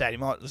Footy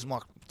Stadium. It was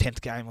my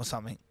 10th game or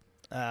something,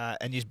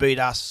 and you beat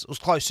us. It was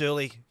close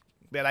early,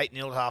 about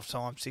 8-0 at half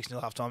time, 6-0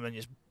 at half time, and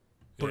you just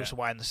put us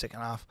away in the second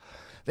half.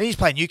 Then you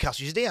play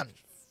Newcastle. You're down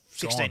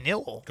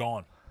 16-0.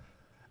 Gone.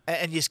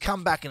 And you just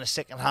come back in the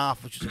second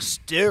half, which was a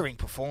stirring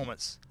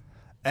performance.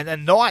 And the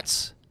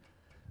Knights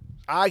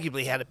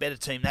arguably had a better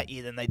team that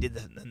year than they did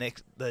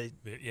the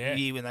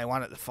year when they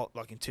won it,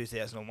 like in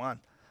 2001.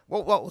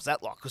 What was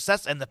that like?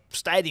 And the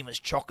stadium was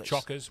chockers.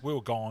 Chockers. We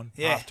were gone.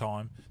 Half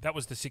time. That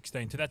was the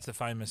 16-2. That's the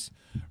famous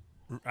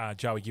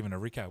Joey giving a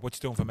Rico. What's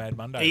doing for Mad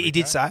Monday? He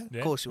did say.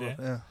 Of course he will.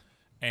 Yeah.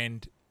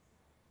 And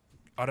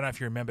I don't know if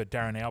you remember,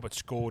 Darren Albert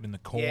scored in the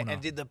corner. Yeah,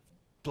 and did the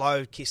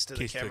blow kiss to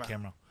the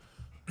camera.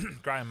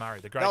 Graham Murray,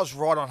 the great. That was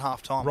right on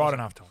half time. Right on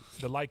half time.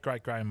 The late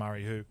great Graham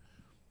Murray, who,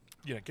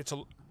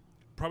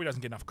 probably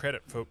doesn't get enough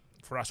credit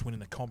for us winning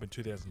the comp in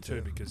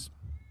 2002 because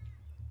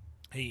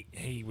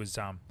he was.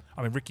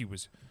 Ricky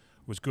was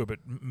good, but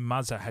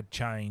Muzza had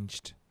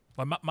changed.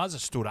 Like Muzza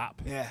stood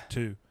up.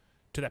 To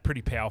that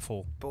pretty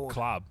powerful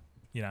club.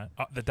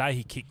 The day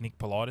he kicked Nick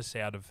Politis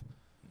out of.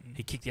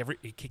 He kicked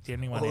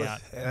anyone out.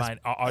 Yeah, mate,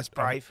 that's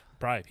brave.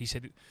 Brave. He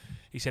said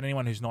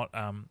anyone who's not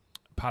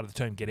part of the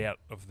team, get out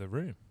of the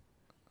room.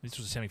 This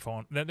was a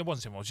semi-final. No, it wasn't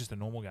a semi-final. It was just a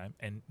normal game.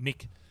 And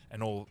Nick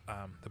and all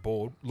the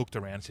board looked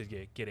around and said,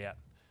 "Yeah, get out."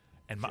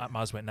 And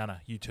Muzz went, "No,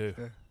 you too."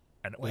 Yeah.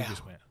 And we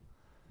just went,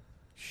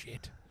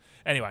 "Shit."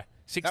 Anyway,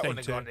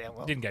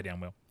 16-2 didn't go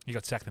down well. He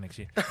got sacked the next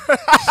year.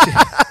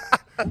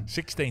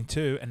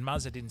 16-2, and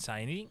Muzza didn't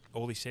say anything.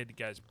 All he said, he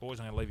goes, "Boys,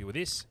 I'm going to leave you with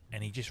this,"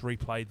 and he just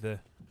replayed the.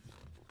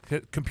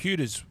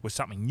 Computers was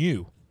something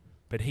new,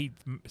 but he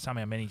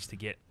somehow managed to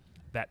get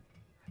that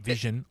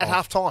vision at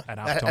half time. At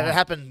half time, and it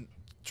happened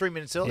 3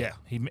 minutes earlier.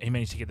 Yeah, he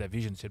managed to get that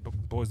vision. Said,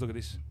 "Boys, look at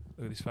this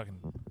fucking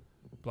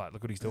bloke.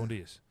 Look what he's doing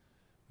to us."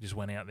 Just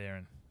went out there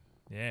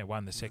and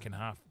won the second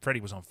half. Freddie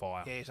was on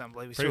fire. Yeah, he's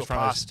unbelievable. He threw a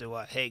pass to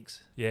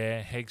Heggs.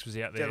 Yeah, Heggs was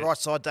out there. The right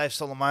side, Dave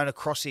Solomona,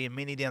 Crossy and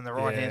Minnie down the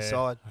right hand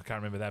side. I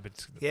can't remember that,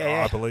 but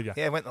I believe you.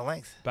 Yeah, went the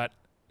length. But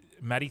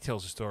Matty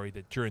tells a story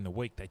that during the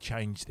week they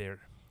changed their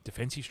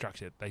defensive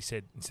structure. They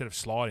said instead of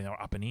sliding, they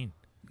were up and in.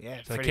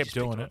 Yeah, so they kept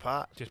doing it.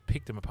 Just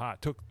picked them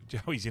apart. Took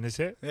Joey's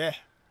intercept. Yeah,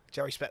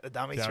 Joey spat the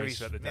dummy through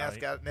his mouth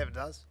guard. Never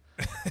does.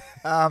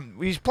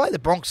 We played the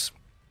Broncos.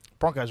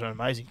 Broncos were an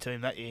amazing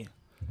team that year.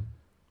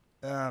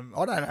 I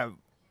don't know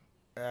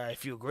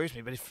if you agree with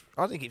me, but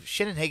I think if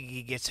Shannon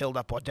Heggie gets held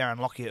up by Darren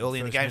Lockyer early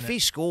in the game, if he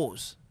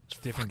scores, it's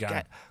a different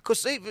game.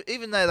 Because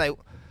even though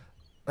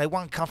they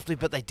won comfortably,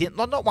 but they didn't.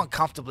 Not won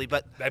comfortably,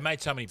 but they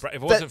made so many. If it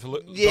wasn't for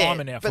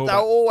Diamond now, but they were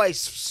always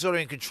sort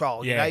of in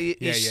control. You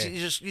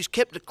just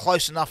kept it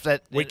close enough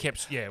that we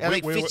kept. Yeah, I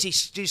think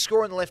Fitzy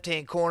score in the left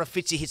hand corner.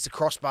 Fitzy hits the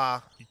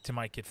crossbar to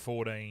make it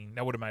 14.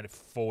 That would have made it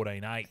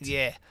 14-8.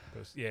 Yeah,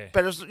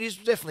 but it was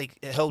definitely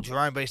held your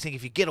own. But I think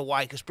if you get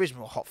away, because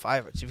Brisbane were hot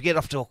favourites. If you get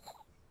off to,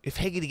 if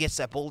Hegarty gets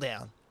that ball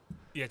down,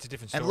 it's a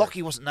different story. And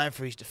Lockie wasn't known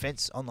for his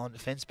online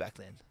defence back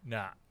then.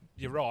 Nah.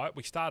 You're right.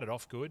 We started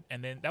off good,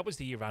 and then that was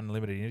the year of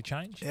unlimited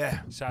interchange.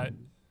 Yeah. So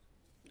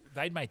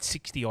they'd made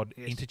 60-odd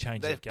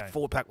interchange that game. The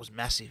forward pack was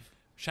massive.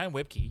 Shane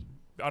Webke,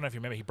 I don't know if you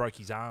remember, he broke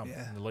his arm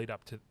in the lead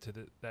up to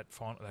that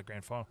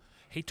grand final.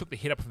 He took the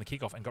hit up from the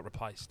kickoff and got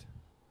replaced.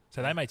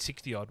 So they made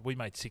 60-odd. We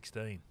made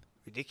 16.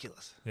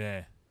 Ridiculous.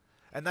 Yeah.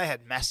 And they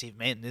had massive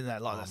men, didn't they?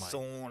 Like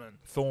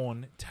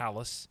Thorne,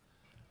 Tallis,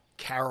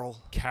 Carroll,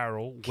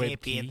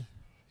 Webke,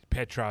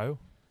 Petro,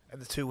 and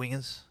the two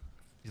wingers.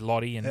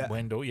 Lottie and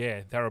Wendell,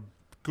 they're a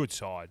good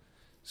side.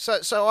 So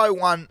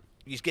 0-1,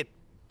 you get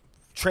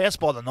trounced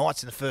by the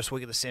Knights in the first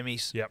week of the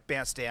semis. Yep.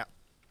 Bounced out.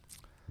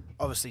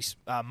 Obviously,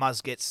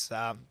 Muzz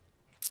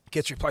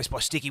gets replaced by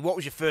Sticky. What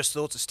was your first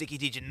thoughts of Sticky?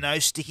 Did you know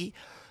Sticky?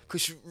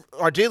 Because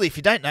ideally, if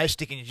you don't know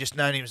Sticky and you just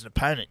known him as an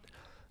opponent,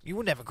 you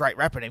wouldn't have a great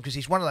rap at him because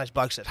he's one of those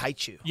blokes that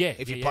hates you. Yeah.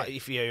 If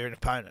you're an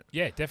opponent.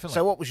 Yeah, definitely.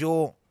 So what was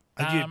your?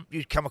 Had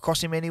you come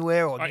across him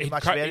anywhere or knew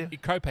much about him? He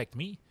crow-pecked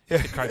me. In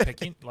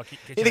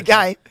a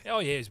game? Oh,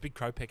 yeah, he was a big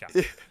crow-pecker.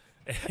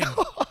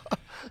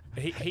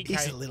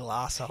 He's a little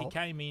arsehole. He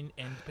came in,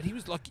 but he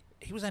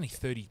was only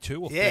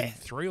 32 or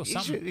 33 or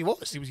something. He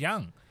was. He was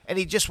young. And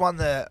he just won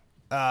the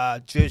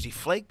Jersey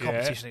Fleet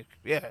competition.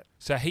 Yeah.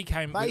 So he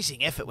came...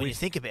 Amazing effort when you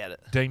think about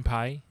it. Dean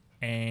Pay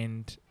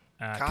and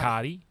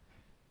Cardi.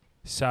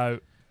 So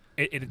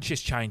it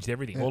just changed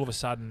everything. Yeah. All of a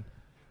sudden...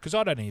 Because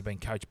I'd only been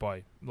coached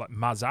by like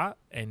Muzza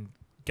and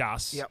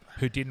Gus,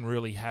 who didn't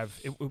really have...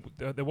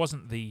 there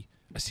wasn't the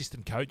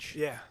assistant coach.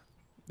 Yeah.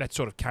 That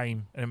sort of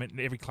came... I mean,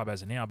 every club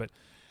has it now, but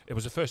it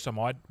was the first time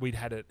we'd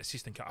had an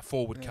assistant a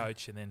forward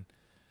coach. And then...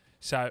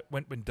 So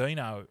when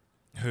Dino,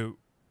 who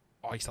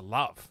I used to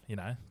love,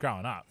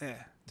 growing up...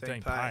 Yeah.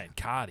 Dean Pay and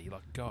Cardi,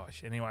 like,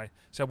 gosh. Anyway,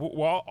 so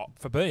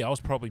for me, I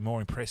was probably more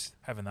impressed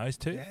having those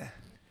two. Yeah.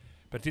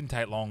 But it didn't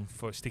take long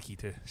for Sticky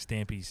to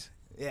stamp his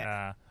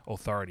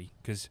authority,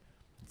 because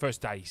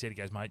first day he said, he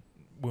goes, mate,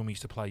 when we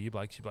used to play you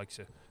blokes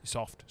are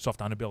soft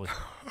underbelly.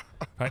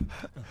 Right?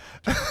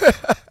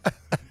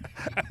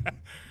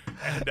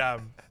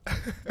 And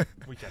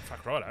we go,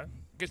 fuck righto.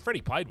 Because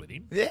Freddie played with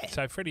him. Yeah.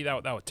 So Freddie, they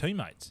were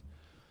teammates.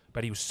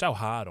 But he was so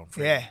hard on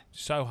Freddie. Yeah.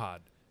 So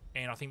hard.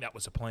 And I think that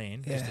was a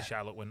plan, just to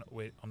show,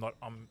 look,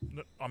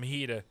 I'm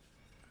here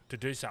to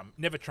do something.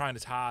 Never trained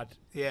as hard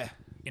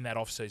in that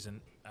off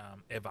season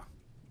ever.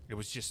 It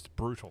was just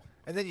brutal.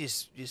 And then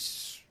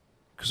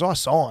because I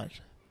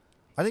signed,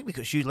 I think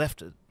because you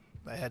left it,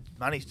 they had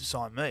money to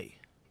sign me.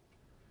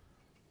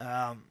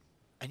 And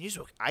you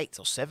were 8th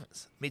or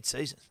 7th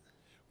mid-season.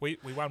 We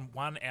won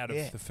one out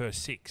of the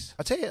first 6.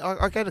 I tell you,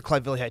 I go to Clay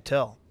Valley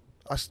Hotel.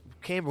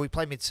 Canberra, we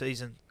play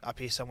mid-season up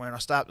here somewhere, and I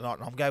start the night,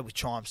 and I'm going with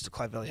Chimes to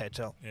Clay Valley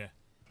Hotel. Yeah.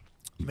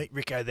 Meet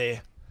Rico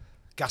there.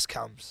 Gus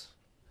comes.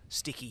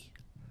 Sticky.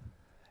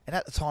 And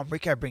at the time,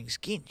 Rico brings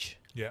Ginge.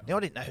 Yeah. Now,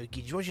 I didn't know who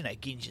Ginge was. You know,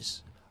 Ginge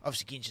is...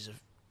 Obviously, Ginge is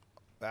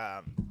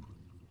a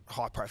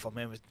high-profile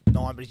man with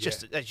 9, but he's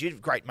just... As you,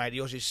 great mate.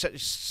 He's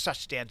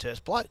such a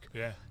down-to-earth bloke.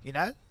 Yeah. You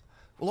know?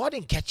 Well, I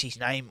didn't catch his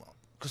name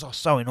because I was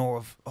so in awe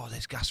of,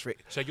 there's Gus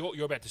Rick. So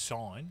you're about to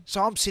sign.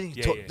 So I'm sitting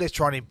there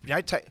trying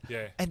to, take...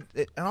 Yeah. And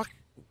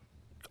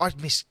I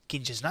miss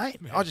Ginge's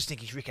name. Yeah. I just think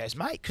he's Rico's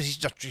mate because he's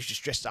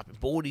just dressed up in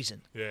boardies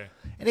and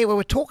anyway,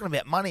 we're talking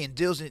about money and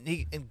deals, and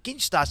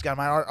Ginge starts going,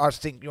 mate, I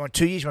think you're on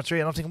 2 years, you're on 3,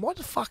 and I'm thinking, what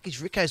the fuck is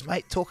Rico's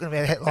mate talking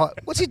about? Like,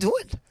 what's he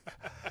doing?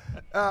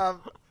 But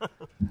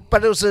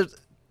it was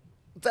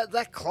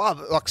that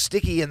club, like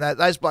Sticky and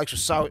those blokes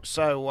were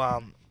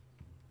so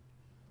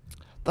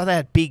they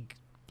had big,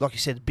 like you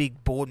said,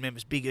 big board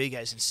members, big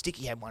egos, and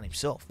Sticky had one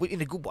himself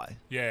in a good way.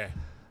 Yeah.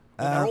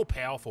 Well, they're all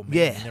powerful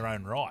men in their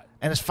own right.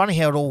 And it's funny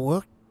how it all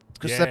worked.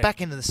 Because the back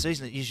end of the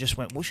season, it just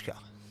went whooshka.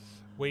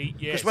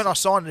 Because when I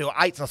signed, they were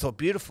 8th, and I thought,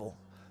 beautiful.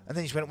 And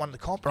then he went and won the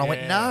comp, and I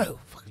went, no,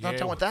 I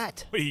don't want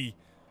that. We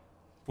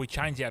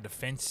changed our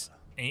defence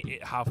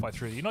halfway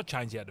through. You're not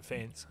changing our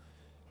defence.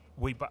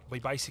 We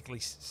basically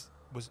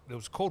it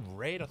was called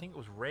red. I think it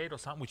was red or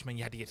something, which meant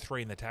you had to get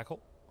 3 in the tackle.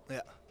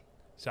 Yeah.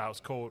 So it was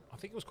called. I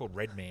think it was called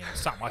Red Man or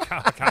something.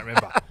 I can't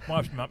remember.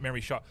 My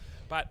memory shot.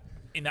 But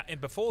and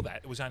before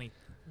that, it was only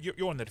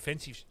you're on the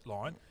defensive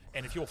line.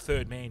 And if you're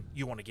third man,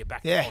 you want to get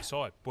back to the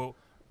side. Well,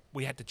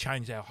 we had to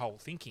change our whole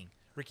thinking.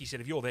 Ricky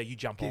said, if you're there, you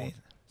jump on.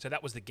 So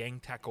that was the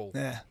gang tackle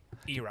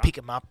era. Pick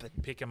him up.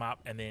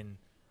 And then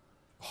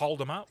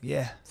hold him up.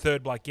 Yeah.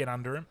 Third bloke, get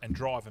under him and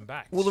drive him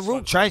back. Well, the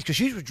rule changed because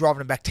you were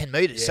driving him back 10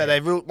 metres. So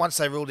once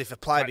they ruled if a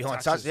player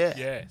behind touch.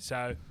 Yeah.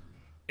 So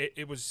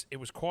it was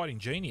quite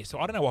ingenious. So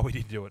I don't know why we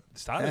didn't do it at the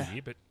start of the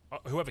year, but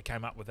whoever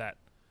came up with that,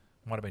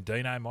 might have been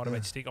Dino, might have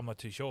been Stick, I'm not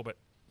too sure, but...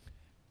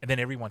 And then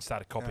everyone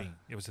started copying.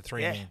 It was a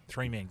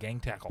three-man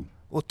gang tackle.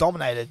 Well, it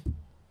dominated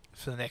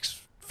for the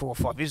next 4 or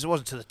 5 years. It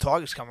wasn't until the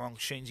Tigers come along.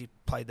 Sheensy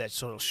played that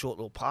sort of short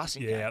little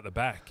passing game. Out the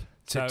back.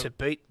 To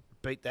beat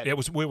that.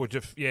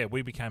 Yeah,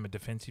 we became a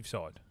defensive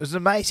side. It was an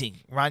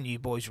amazing run you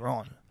boys were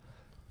on.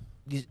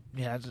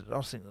 I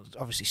was thinking,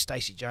 obviously,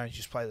 Stacey Jones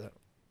just played the...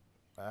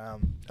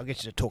 I'll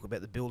get you to talk about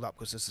the build-up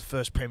because it's the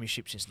first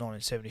premiership since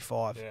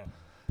 1975. Yeah.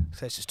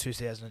 So this is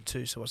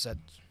 2002, so what's that?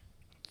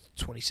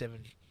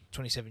 27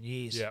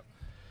 years. Yeah.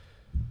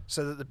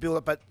 So that the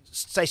build-up, but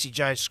Stacey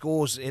Jones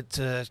scores it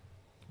to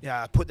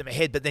put them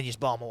ahead, but then you just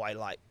blow them away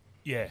late.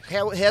 Yeah.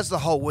 How's the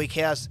whole week?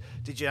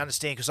 Did you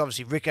understand? Because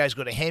obviously Rico's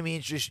got a hammy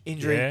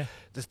injury. Yeah.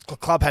 The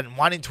club hadn't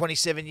won in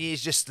 27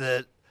 years. Just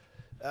the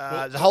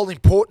whole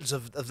importance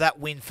of that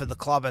win for the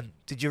club. And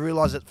did you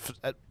realise it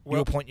at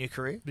your point in your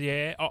career?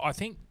 Yeah, I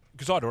think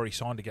because I'd already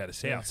signed to go to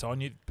South, so I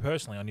knew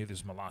this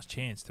was my last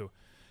chance to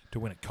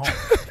win a comp.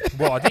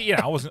 Well, I did.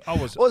 I was.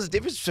 What was the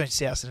difference between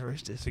South and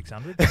Roosters?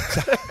 600.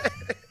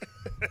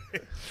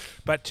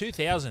 But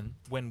 2000,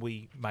 when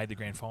we made the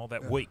grand final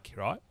that week,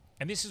 right?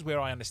 And this is where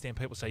I understand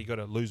people say you got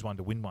to lose one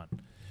to win one,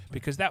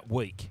 because that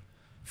week,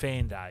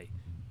 fan day,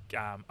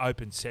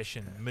 open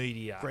session,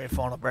 media, grand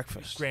final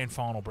breakfast,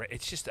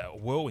 it's just a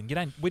whirlwind.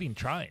 We didn't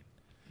train,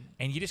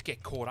 and you just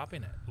get caught up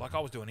in it. Like I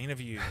was doing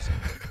interviews,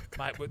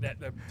 mate. With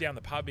down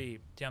the pub here,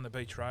 down the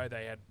beach road,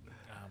 they had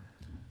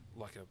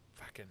like a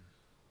fucking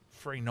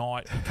free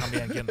night. Come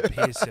down, get on the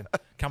piss, and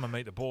come and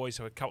meet the boys.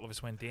 So a couple of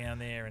us went down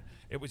there, and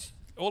it was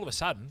all of a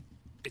sudden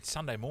it's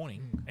Sunday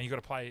morning, and you got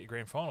to play a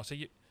grand final. So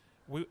you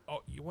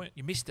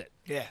missed it.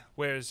 Yeah.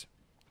 Whereas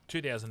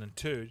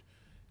 2002,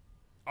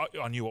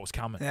 I knew what was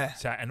coming. Yeah.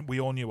 So and we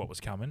all knew what was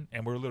coming,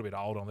 and we're a little bit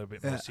older, and a little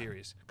bit more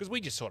serious because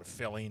we just sort of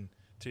fell in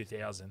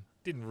 2000.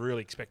 Didn't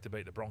really expect to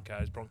beat the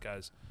Broncos.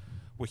 Broncos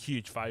were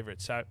huge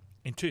favourites. So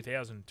in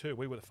 2002,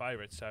 we were the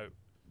favourites. So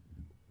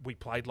we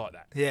played like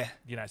that. Yeah.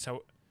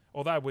 So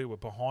although we were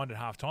behind at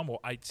half time or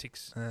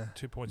 8-6,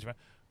 2 points,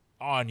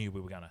 I knew we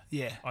were gonna.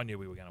 Yeah. I knew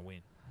we were gonna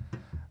win.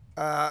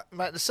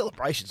 Mate, the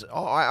celebrations.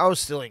 I was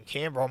still in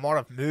Canberra. I might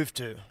have moved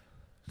to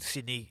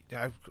Sydney,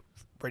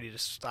 ready to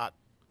start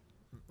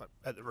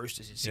at the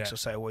Roosters in 6 or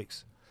so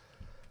weeks.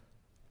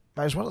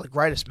 Mate, it was one of the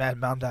greatest Mad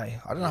Monday.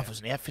 I don't know if it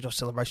was an outfit or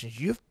celebrations.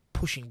 You're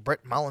pushing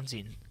Brett Mullins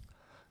in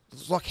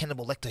was like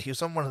Hannibal Lecter. He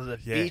was on one of the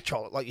beer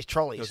trolley, like your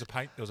trolleys. There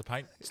was a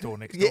paint store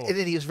next Yeah, door. and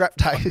then he was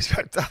wrapped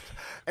up.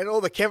 And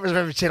all the cameras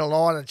were from Channel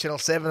 9 and Channel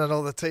 7 and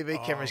all the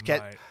TV cameras.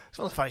 It's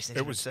one of the funniest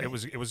things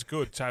it was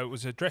good. So it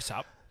was a dress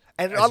up.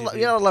 And you know what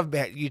I love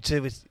about you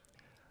too is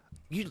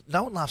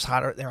no one laughs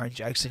harder at their own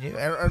jokes than you.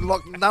 And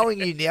like knowing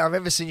you now, I've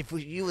ever seen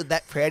you were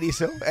that proud of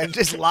yourself and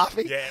just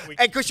laughing. Yeah,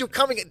 and because you're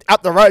coming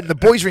up the road and the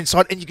boys are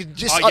inside, and you can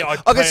just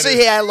I can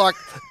see how like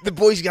the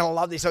boys are gonna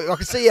love this. I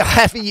can see how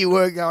happy you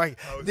were going.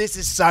 This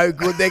is so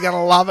good. They're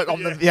gonna love it.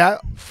 On the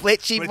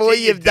Fletchy boy,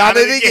 you've done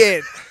it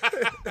again.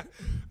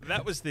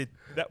 That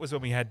was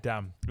when we had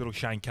little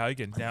Shane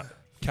Cogan. Now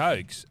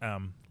Cogs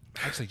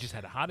actually just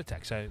had a heart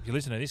attack. So if you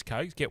listen to this,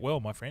 Cogs, get well,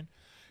 my friend.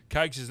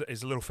 Cogs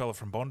is a little fella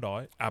from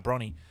Bondi,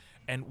 Bronny.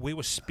 And we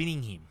were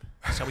spinning him.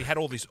 So we had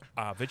all this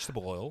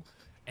vegetable oil.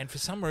 And for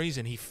some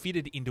reason, he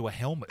fitted into a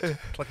helmet.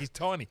 Like he's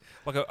tiny.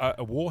 Like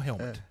a war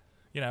helmet.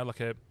 You know,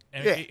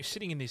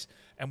 sitting in this.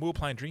 And we were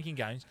playing drinking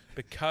games.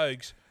 But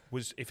Cogs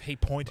was, if he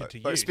pointed to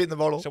you. Spin the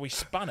bottle. So we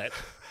spun it.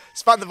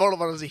 Spun the bottle,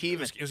 but it was a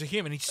human. It was a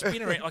human. He'd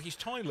spin around, like he's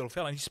tiny little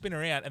fella. And he'd spin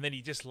around. And then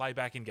he'd just lay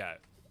back and go.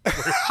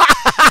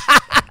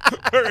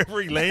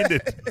 Wherever he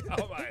landed.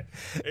 Oh, mate.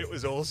 It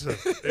was awesome.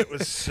 It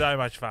was so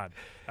much fun.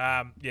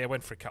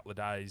 Went for a couple of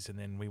days, and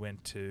then we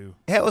went to...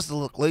 How was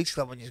the Leagues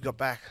Club when you got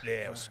back?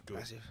 Yeah, it was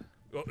good.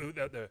 Well,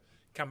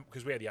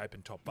 because we had the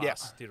open top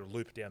bus, did a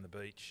loop down the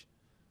beach,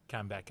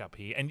 come back up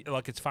here. And,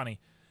 like, it's funny,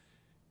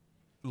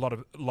 a lot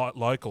of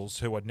locals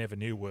who I never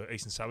knew were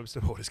Eastern Suburbs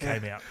supporters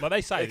came out. Like,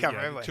 they say that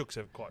Chooks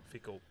are quite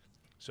fickle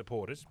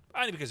supporters,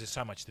 only because there's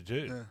so much to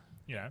do,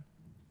 you know.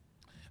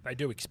 They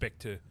do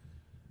expect to...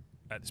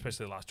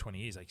 especially the last 20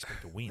 years, they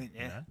expect to win,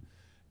 you know.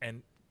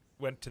 And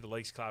went to the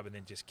Leagues Club and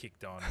then just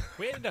kicked on.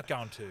 We ended up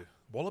going to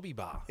Wallaby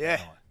Bar that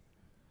night.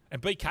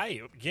 And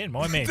BK, again,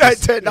 my man,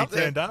 turned up.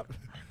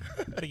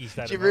 I think he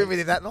stayed Did you room with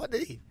him that night,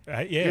 did he?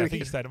 I think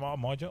he stayed at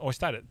my job. Or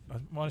I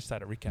might have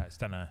stayed at Rico's,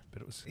 don't know.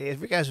 But it was... Yeah,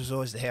 Rico's was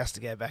always the house to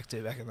go back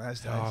to back in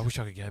those days. Oh, I wish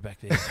I could go back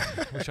there.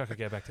 I wish I could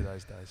go back to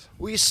those days.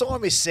 Well, you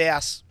signed with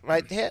South,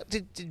 mate.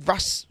 Did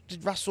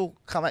Russell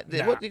come out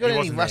there? Nah, you got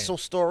any there. Russell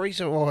stories,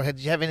 or did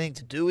you have anything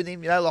to do with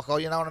him? You know, like,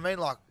 you know what I mean?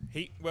 Like,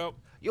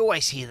 you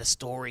always hear the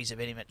stories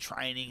about him at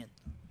training.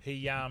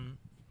 And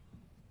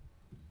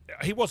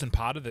he wasn't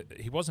part of the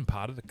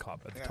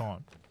club at the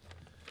time.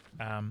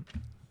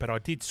 But I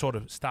did sort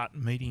of start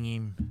meeting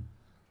him.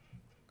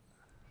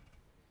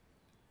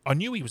 I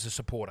knew he was a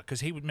supporter because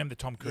he would remember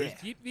Tom Cruise.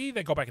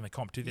 They got back in the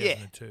comp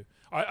 2002.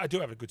 I do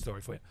have a good story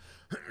for you.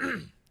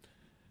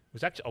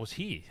 I was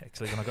here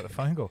actually when I got the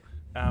phone call.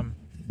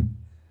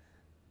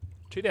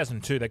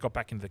 2002 they got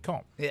back into the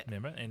comp. Yeah.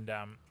 Remember, and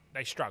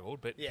they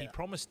struggled, but he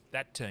promised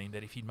that team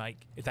that if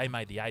they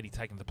made the 80,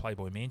 take them to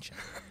Playboy Mansion.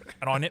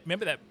 And I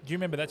remember that. Do you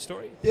remember that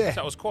story? Yeah.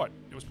 So it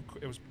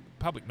was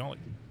public knowledge.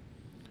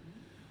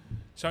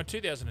 So in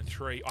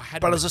 2003, I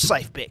had. But it was a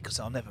safe bet because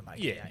I'll never make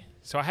it. Yeah.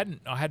 So I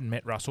hadn't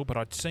met Russell, but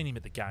I'd seen him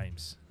at the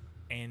games,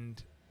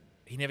 and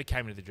he never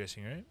came into the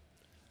dressing room.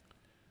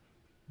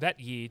 That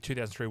year,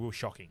 2003, we were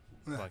shocking.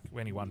 Like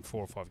when he won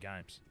 4 or 5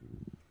 games,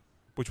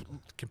 which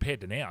compared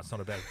to now, it's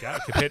not a bad game.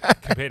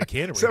 Compared to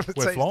Canterbury,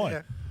 we're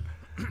flying.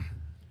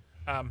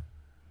 Yeah.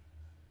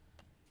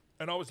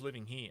 And I was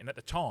living here, and at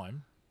the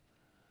time,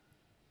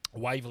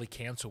 Waverley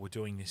Council were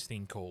doing this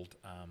thing called.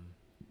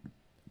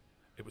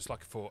 It was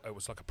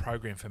like a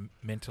program for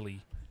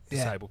mentally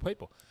disabled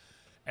people,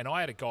 and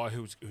I had a guy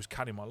who was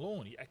cutting my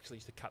lawn. He actually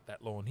used to cut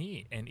that lawn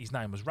here, and his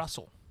name was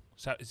Russell.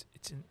 So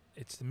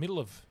it's the middle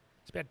of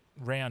about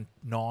round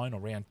 9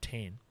 or round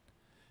 10,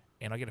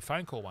 and I get a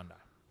phone call one day,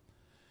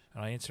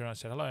 and I answer and I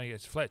said hello. He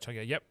goes, Fletch. I go,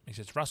 yep. He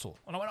says Russell,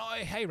 and I went, oh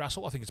hey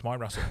Russell. I think it's my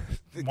Russell.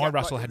 My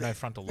Russell had no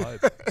frontal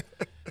lobe,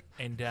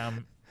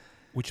 and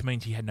which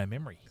means he had no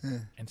memory.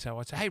 And so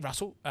I said, hey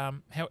Russell,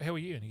 how are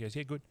you? And he goes,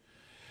 yeah, good.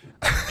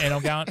 And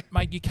I'm going,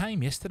 mate, you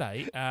came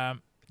yesterday.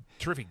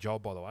 Terrific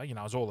job, by the way. You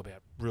know, I was all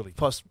about really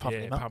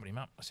pumping him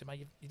up. I said,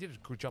 mate, you did a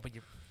good job, but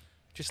you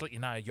just let you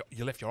know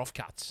you left your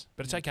offcuts.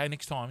 But it's okay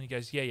next time. And he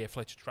goes, yeah,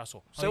 Fletcher, it's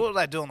Russell. So what are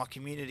they doing, like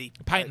community?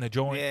 Painting the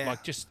joint,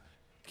 like just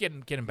get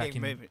him back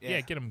in.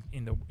 Get him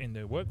in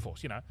the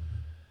workforce, you know.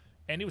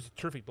 And he was a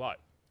terrific bloke.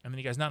 And then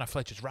he goes, no,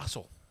 Fletcher's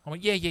Russell. I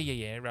went,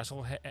 yeah,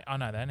 Russell. I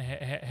know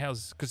that.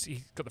 How's because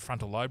he's got the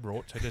frontal lobe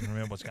rot, so he doesn't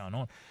remember what's going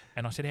on.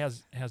 And I said,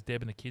 how's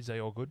Deb and the kids? Are they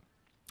all good?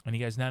 And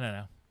he goes,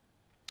 no.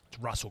 It's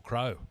Russell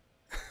Crowe.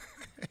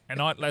 And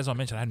as I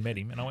mentioned, I hadn't met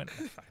him. And I went,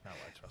 fuck, no way,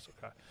 it's Russell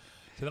Crowe.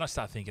 So then I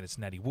started thinking it's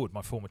Natty Wood,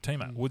 my former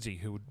teammate, Woodsy,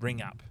 who would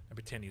ring up and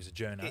pretend he was a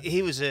journo.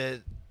 He was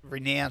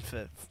renowned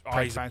for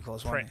prank phone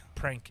calls, wasn't he?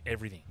 Prank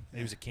everything. Yeah.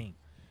 He was a king.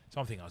 So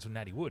I'm thinking I was with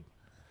Natty Wood.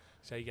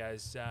 So he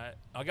goes,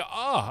 I go,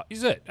 oh,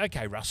 is it?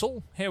 Okay,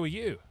 Russell, how are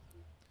you?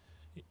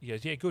 He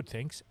goes, yeah, good,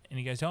 thanks. And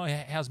he goes, oh,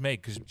 how's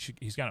Meg? Because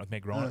he's going out with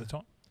Meg Ryan at the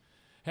time.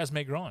 How's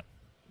Meg Ryan?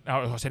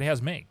 I said,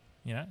 how's Meg?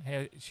 You know,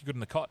 is she good in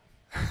the cot?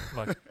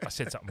 Like, I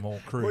said something more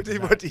crude.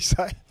 What did he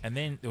say? And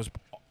then there was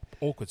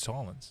awkward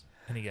silence.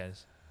 And he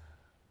goes,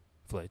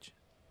 Fledge,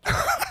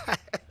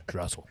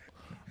 Russell.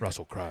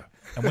 Russell Crowe.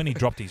 And when he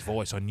dropped his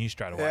voice, I knew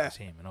straight away it was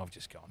him. And I've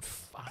just gone,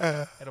 fuck,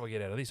 how do I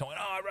get out of this? I went,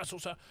 oh, Russell,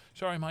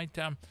 sorry, mate.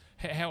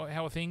 How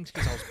are things?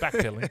 Because I was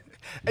backpedaling.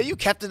 Are you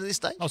captain at this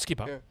stage? I'll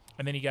skip up. Yeah.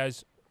 And then he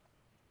goes,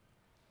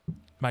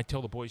 mate,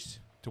 tell the boys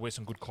to wear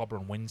some good clobber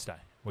on Wednesday.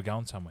 We're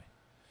going somewhere.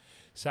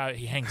 So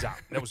he hangs up.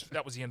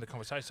 That was the end of the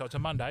conversation. So it's a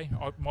Monday.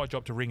 My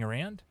job to ring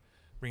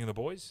the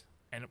boys.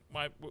 And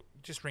we're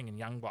just ringing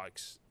young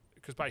blokes.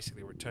 Because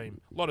basically we're a team.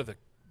 A lot of the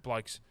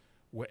blokes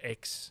were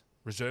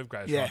ex-reserve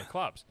grades from the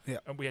clubs. Yeah.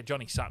 And we had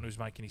Johnny Sutton who was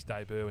making his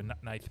debut and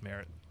Nath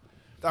Merritt.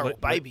 They were all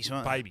babies,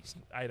 weren't they? Babies,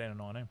 18 and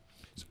 19.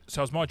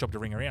 So it was my job to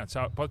ring around.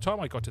 So by the time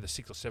I got to the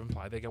 6 or 7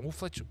 play, they're going, well,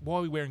 Fletcher, why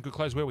are we wearing good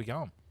clothes? Where are we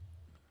going?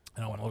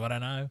 And I went, look, I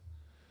don't know.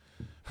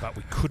 But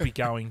we could be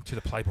going to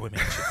the Playboy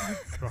Mansion,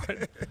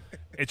 right?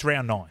 It's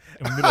round 9,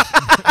 in the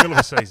middle of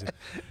the season.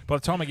 By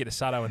the time I get to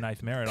Sutto and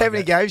Nath Merritt, how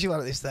many games you won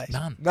at this stage?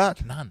 None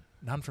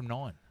from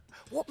 9.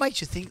 What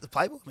makes you think the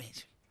Playboy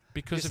Mansion?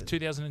 Because of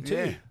 2002.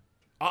 Yeah.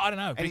 I don't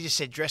know. And he just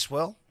said, dress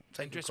well.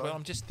 Dress well.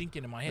 I'm just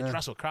thinking in my head,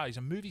 Russell Crowe, he's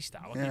a movie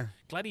star, like a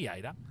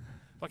gladiator.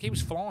 Like, he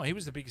was flying. He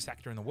was the biggest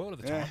actor in the world at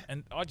the time.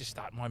 And I just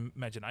my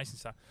imagination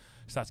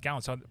starts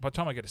going. So by the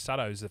time I get to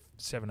Sutto, who's the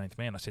 17th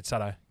man, I said,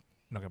 Sutto,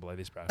 you're not going to believe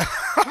this, bro.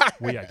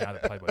 We are going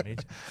to Playboy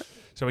Mansion.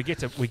 So we get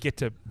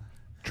to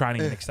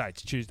training the next day.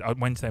 It's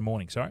Wednesday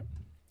morning, sorry.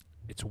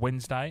 It's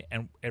Wednesday,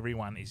 and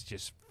everyone is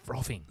just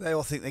frothing. They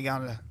all think they're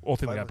going to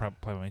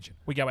Playboy Mansion.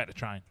 We go out to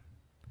train.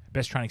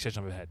 Best training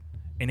session I've ever had.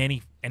 In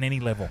any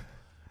level.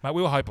 Mate,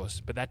 we were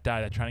hopeless, but that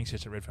day, that training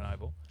session at Redfern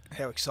Oval.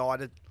 How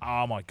excited.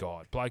 Oh, my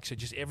God. Blokes said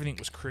just everything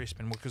was crisp,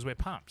 and because we're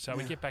pumped. So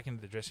we get back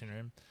into the dressing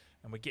room,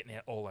 and we're getting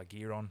out all our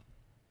gear on.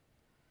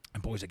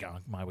 And boys are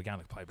going, mate, we're going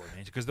to Playboy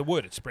Mansion. Because the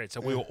word had spread, so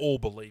we were all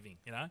believing,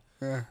 you know?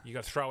 Yeah. You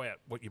got to throw out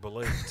what you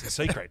believe. It's a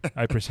secret,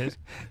 Oprah says.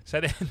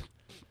 So then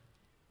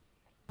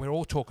we're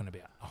all talking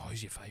about,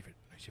 who's your favourite?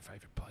 Who's your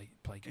favourite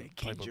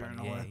Playboy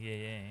Bunny?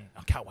 Yeah.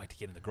 I can't wait to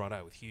get in the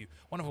grotto with Hugh.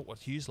 Wonder what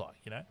Hugh's like,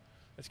 you know?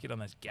 Let's get on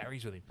those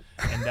Garys with him.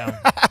 And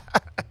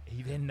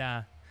he then,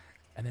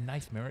 and then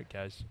Nath Merritt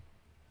goes,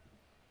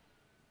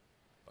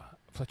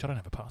 Fletch, I don't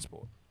have a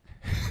passport.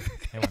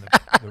 And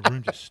when the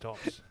room just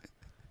stops.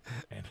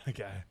 And I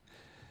go,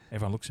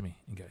 everyone looks at me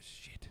and goes,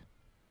 shit.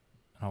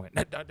 And I went,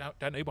 no,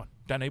 don't need one.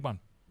 Don't need one.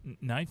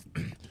 Nath,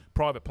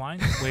 private plane.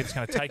 We're just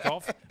going to take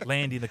off,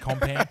 land in the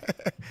compound.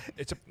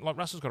 It's like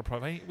Russell's got a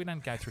private. We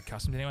don't go through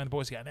customs anyway. And the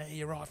boys go, no,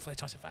 you're right,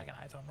 Fletch. I said, fucking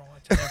Nath, I'm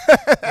right.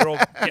 So we're all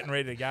getting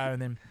ready to go.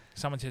 And then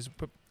someone says,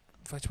 but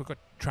Fletch, we've got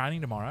training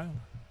tomorrow.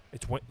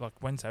 It's like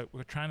Wednesday. We've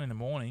got training in the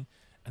morning.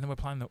 And then we're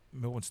playing the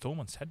Melbourne Storm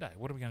on Saturday.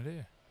 What are we going to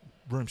do?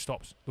 Room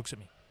stops, looks at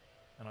me.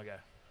 And I go,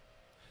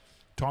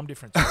 time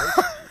difference.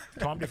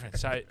 Time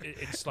difference. So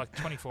it's like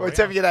 24 hours.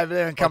 We'll have you get over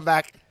there and come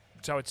back.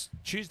 So it's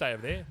Tuesday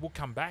over there. We'll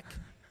come back,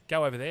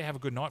 go over there, have a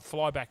good night,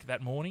 fly back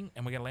that morning,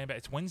 and we're going to land back.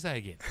 It's Wednesday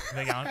again. And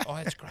they're going, oh,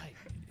 that's great.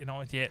 You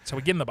know, yeah. So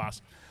we get in the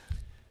bus,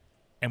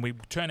 and we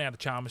turn out of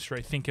Chalmers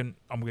Street thinking,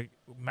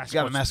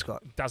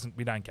 mascot.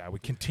 We don't go. We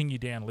continue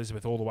down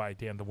Elizabeth all the way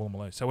down to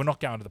Woolloomooloo. So we're not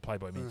going to the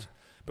Playboy Mansion.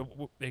 But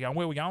they're going,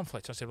 where are we going,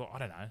 Fletch? I said, well, I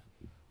don't know.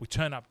 We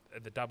turn up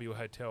at the W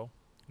Hotel,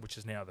 which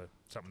is now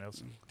something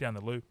else, down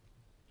the loop.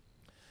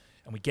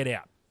 And we get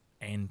out,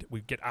 and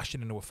we get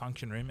ushered into a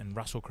function room, and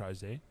Russell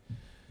Crowe's there.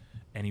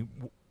 And he,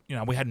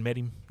 we hadn't met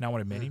him. No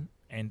one had met him,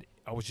 and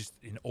I was just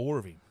in awe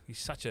of him. He's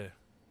such a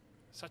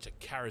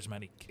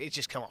charismatic. He's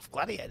just come off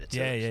Gladiator too.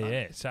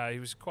 Yeah. So he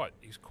was quite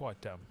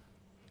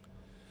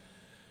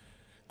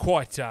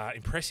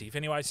impressive.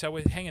 Anyway, so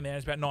we're hanging there.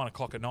 It's about 9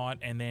 o'clock at night,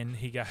 and then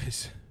he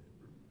goes.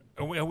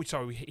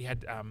 He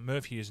had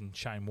Merv Hughes and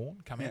Shane Warne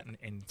come out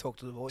and talk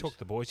to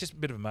the boys. Just a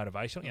bit of a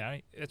motivation. You know,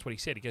 that's what he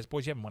said. He goes,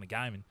 boys, you haven't won a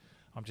game, and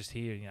I'm just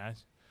here,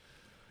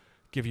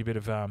 give you a bit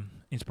of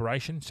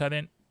inspiration. So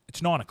then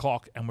it's 9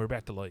 o'clock, and we're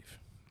about to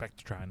leave, back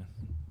to training.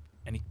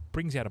 And he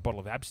brings out a bottle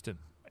of absinthe,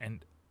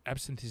 and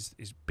absinthe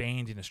is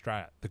banned in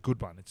Australia, the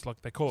good one. It's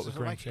like they call it the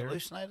green cherry.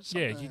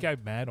 Yeah, you go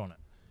mad on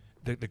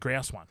it. The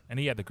grouse one, and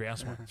he had the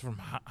grouse one. It's from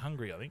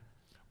Hungary, I think.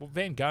 Well,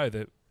 Van Gogh,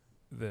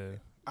 the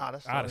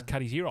artist,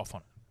 cut his ear off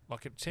on it.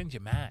 Like, it sends you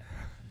mad.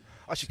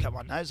 I should cut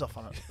my nose off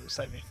on it. It would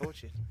save me a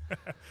fortune.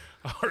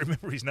 I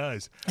remember his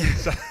nose.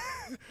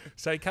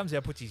 So he comes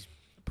out, puts his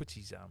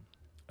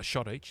a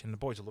shot each, and the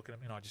boys are looking at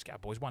me, and I just go,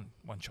 boys, one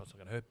shot's not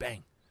going to hurt.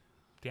 Bang.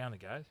 Down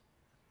it goes.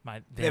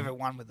 Mate, never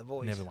won with the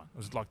boys. Never won. It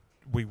was like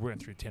we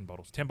went through 10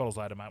 bottles. 10 bottles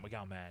later, mate, we're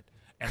going mad.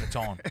 And it's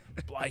on.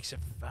 Blakes are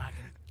fucking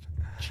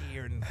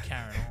cheering and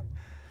carrying on.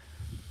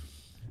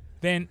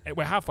 Then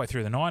we're halfway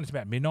through the night. It's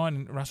about midnight,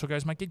 and Russell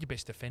goes, mate, get your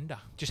best defender.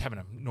 Just having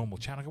a normal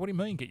chat. I go, what do you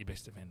mean, get your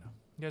best defender?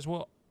 He goes,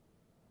 well,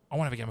 I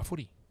want to have a game of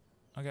footy.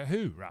 I go,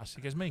 who, Russ?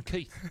 He goes, me and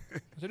Keith.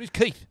 I said, who's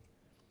Keith?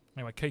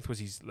 Anyway, Keith was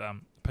his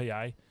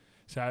PA.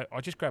 So I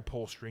just grabbed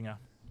Paul Stringer,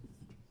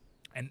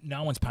 and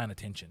no one's paying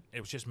attention.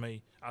 It was just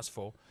me, us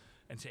four.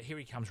 And so here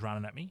he comes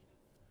running at me.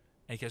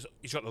 And he goes,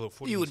 he's got the little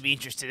footy. You wouldn't be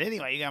interested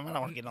anyway. You go, I don't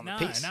want to get on the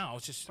piss. No,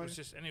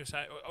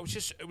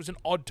 it was an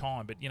odd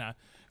time, but,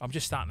 I'm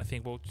just starting to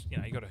think, well,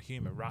 you got to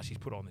humour Russ. He's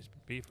put on this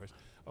beer for us.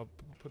 I'll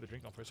put the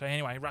drink on for us. So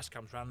anyway, Russ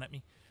comes running at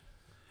me.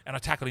 And I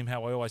tackled him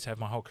how I always have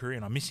my whole career,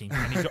 and I miss him.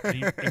 And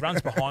he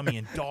runs behind me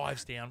and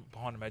dives down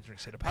behind an imaginary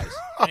set of posts.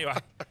 Anyway,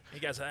 he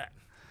goes like that.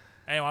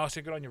 Anyway, I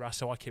said, good on you, Russ,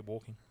 so I kept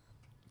walking.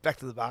 Back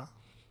to the bar.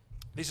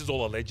 This is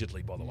all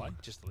allegedly, by the way,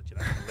 just to let you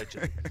know,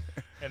 allegedly.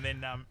 And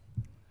then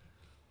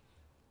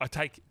I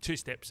take 2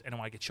 steps and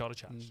I get shoulder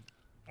charged.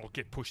 I'll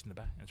get pushed in the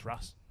back, and it's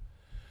Russ.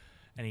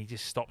 And he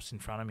just stops in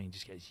front of me and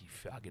just goes, you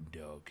fucking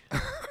dog.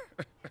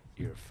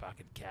 You're a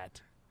fucking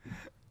cat.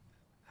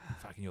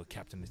 Fucking, you're a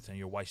captain this team.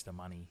 You're a waste of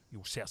money.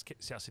 You're South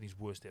City's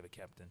worst ever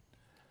captain.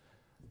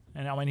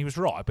 And I mean, he was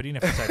right, but he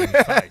didn't have to say it in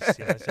his face.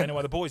 You know? So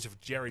anyway, the boys have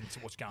jerried into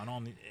what's going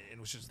on. It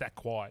was just that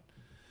quiet.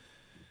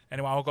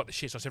 Anyway, I got the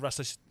shit. So I said,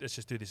 Russ, let's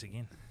just do this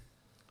again.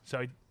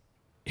 So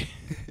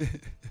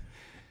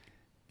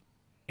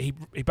he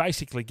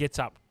basically gets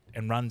up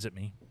and runs at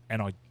me,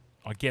 and I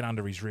get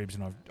under his ribs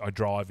and I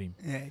drive him.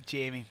 Yeah,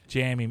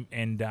 Jam him,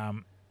 and I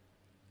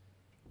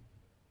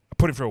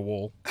put him through a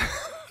wall.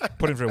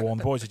 And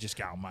the boys are just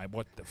going, mate,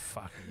 what the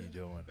fuck are you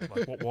doing?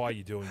 Like, why are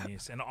you doing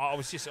this? And I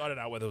was just, I don't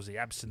know whether it was the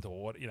absinthe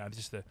or what,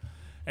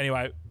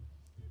 anyway,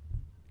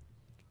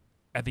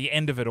 at the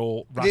end of it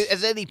all, Russ...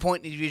 At any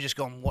point, have you just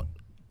gone,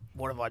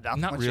 what have I done?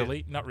 Not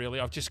really.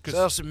 I've just... So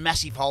there's a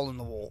massive hole in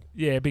the wall.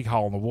 Yeah, a big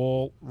hole in the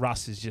wall.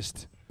 Russ is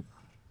just...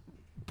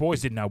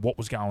 Boys didn't know what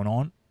was going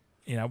on.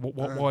 You know,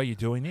 why are you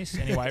doing this?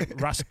 Anyway,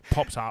 Russ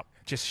pops up,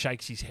 just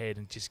shakes his head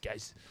and just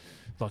goes,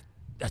 like,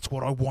 that's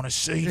what I want to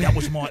see. That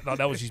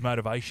was his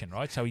motivation,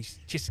 right? So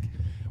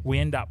we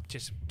end up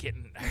just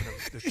having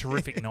a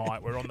terrific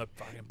night. We're on the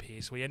fucking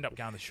piss. We end up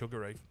going to Sugar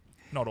Reef.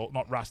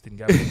 Not Russ didn't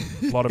go.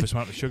 A lot of us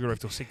went to Sugar Reef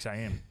till 6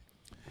 a.m.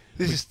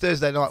 This is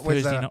Thursday night.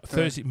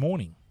 Thursday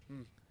morning.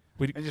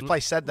 We just play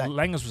Saturday.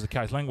 Langers was the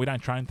case. We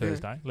don't train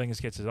Thursday.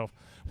 Langers gets us off.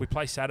 We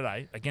play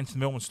Saturday against the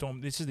Melbourne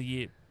Storm. This is the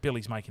year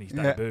Billy's making his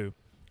debut.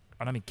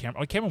 I don't think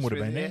Cameron would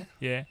have been there.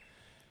 Yeah.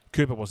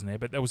 Cooper wasn't there,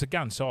 but there was a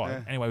gun side.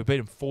 Yeah. Anyway, we beat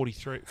him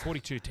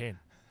 42-10,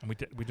 and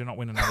we do not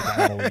win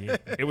another game all year.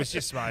 It was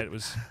just, mate, it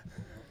was...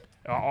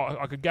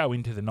 I could go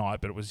into the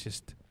night, but it was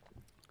just...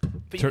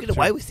 But you get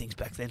away with things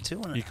back then too,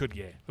 wasn't it? You could,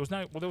 yeah.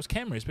 There was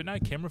cameras, but no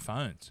camera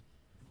phones.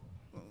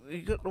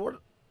 It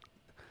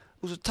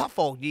was a tough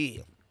old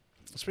year,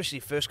 especially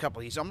the first couple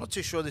of years. I'm not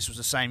too sure this was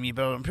the same year,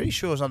 but I'm pretty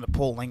sure it was under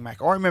Paul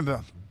Langmack. I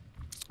remember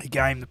a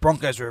game, the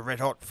Broncos were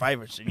red-hot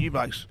favourites, and you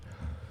blokes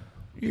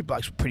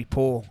were pretty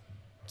poor, to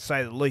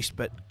say the least,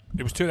 but...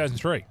 It was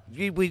 2003.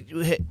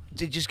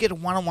 Did you just get a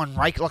one-on-one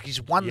rake, like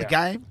he's won the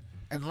game,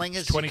 and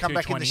Langers come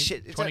back in the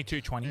shit?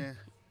 22-20. Yeah.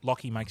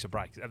 Lockie makes a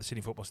break at the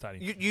Sydney Football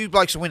Stadium. You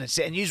blokes are winning,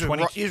 and you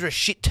were a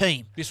shit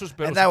team.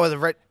 They were the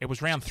red... It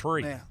was round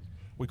 3. Yeah.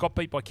 We got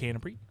beat by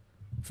Canterbury,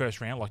 first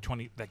round,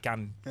 that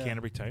gun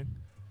Canterbury team.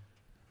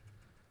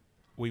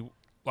 We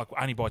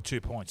only by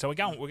 2 points. So we're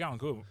going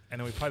good. And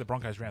then we play the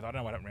Broncos round. I don't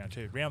know what happened round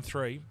 2. Round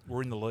 3,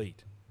 we're in the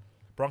lead.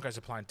 Broncos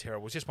are playing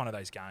terrible. It's just one of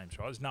those games,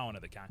 right? There's no one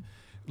at the game.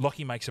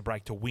 Lockie makes a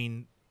break to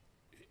win.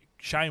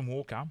 Shane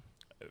Walker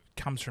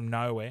comes from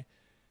nowhere,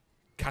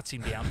 cuts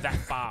him down that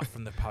far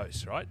from the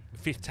post, right?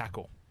 5th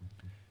tackle.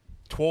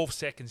 12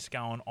 seconds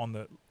going on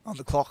the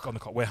clock.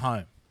 We're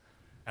home.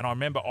 And I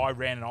remember I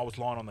ran and I was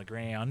lying on the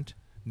ground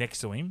next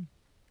to him,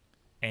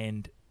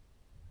 and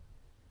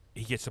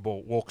he gets the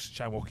ball,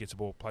 Shane Walker gets the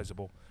ball, plays the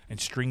ball, and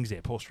String's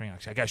there, Paul String.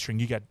 I go, String,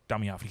 you go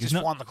dummy off. He goes,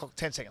 just won the clock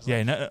 10 seconds.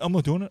 Yeah, no, I'm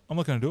not doing it. I'm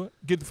not going to do it.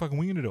 Get the fucking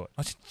winger to do it.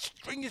 I said,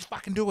 String, just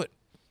fucking do it.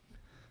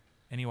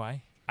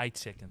 Anyway, 8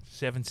 seconds,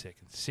 7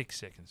 seconds, 6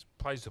 seconds,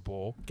 plays the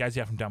ball, goes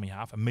out from dummy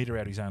half, a metre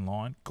out of his own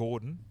line.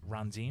 Gordon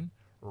runs in,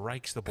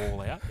 rakes the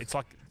ball out. It's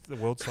like the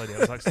world slowed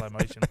down. It's like slow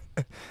motion.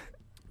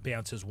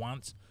 Bounces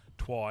once,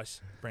 twice.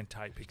 Brent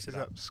Tate picks it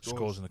up,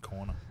 scores in the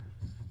corner.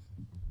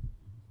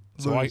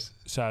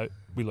 So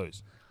we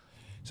lose.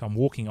 So I'm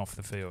walking off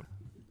the field.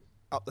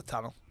 Up the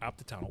tunnel.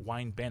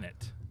 Wayne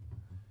Bennett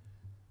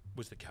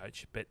was the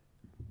coach, but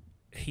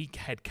he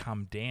had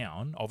come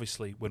down,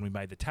 obviously, when we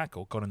made the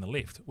tackle, got in the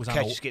lift.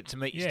 Coaches get to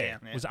meet you down.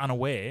 Yeah. Was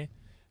unaware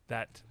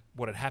that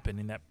what had happened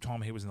in that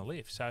time he was in the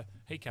lift. So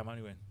he came on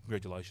and went,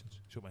 congratulations,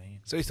 shook my hand.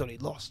 So he thought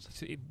he'd lost.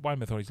 So Wayne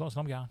Bennett thought he's lost.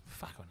 And I'm going,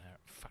 fuck on that.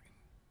 Fucking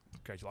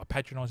congratulations.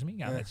 Patronising me.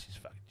 Going, that's just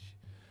fucking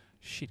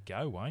shit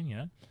go, Wayne, you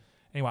know.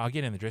 Anyway, I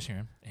get in the dressing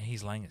room, and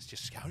he's Langers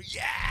just going,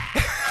 yeah!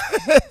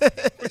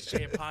 With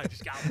champagne,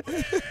 just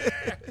going,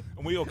 yeah!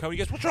 And we all come, he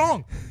goes, what's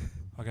wrong?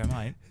 I go,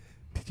 mate,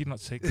 did you not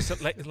see?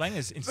 Langers,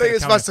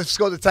 Langers must have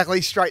scored the tackle.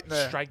 He's straight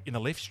in the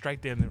lift,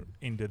 straight down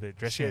into the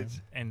dressing room,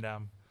 and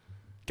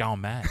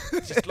going mad.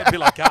 Just a bit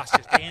like us,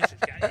 just dancing,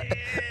 going,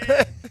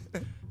 yeah!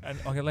 And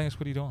I go, Langers,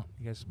 what are you doing?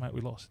 He goes, mate,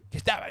 we lost. He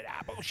goes,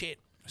 no, bullshit.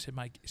 I said,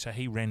 mate, so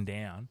he ran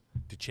down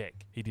to check.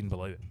 He didn't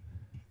believe it.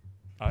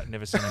 I've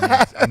never seen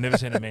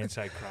a man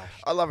say crush.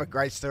 I love a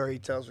great story he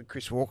tells when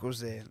Chris Walker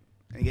was there.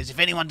 And he goes, if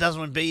anyone doesn't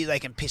want to be, they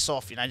can piss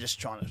off, you know, just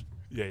trying to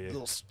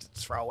little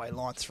throwaway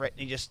line threat.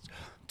 And he just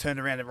turned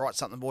around and write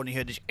something on the board, and he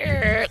heard this,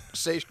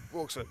 Steve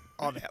Walks it.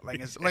 I'm out,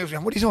 Langers. Langers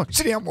going, what are you doing?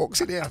 Sit down, Walk,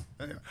 sit down.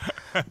 Anyway.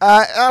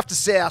 After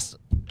South,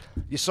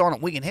 you signed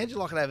at Wigan. How'd you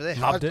like it over there?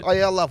 Loved it.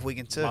 I love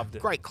Wigan too. Loved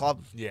it. Great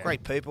club,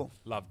 great people.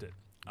 Loved it.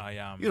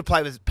 You would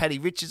play with Paddy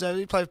Richards over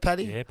there. You play with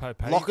Paddy? Yeah, play with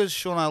Paddy. Lockers,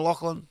 Sean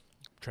O'Loughlin.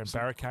 Trent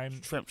Barrett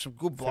came. Some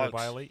good blokes.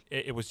 Bailey.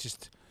 It was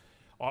just...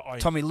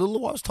 Tommy Little,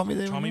 was Tommy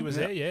there? Tommy was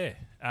there, yeah.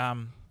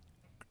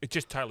 It's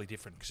just totally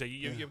different. So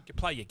you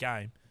play your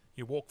game,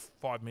 you walk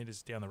 5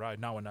 metres down the road,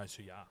 no one knows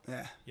who you are.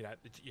 Yeah. You know,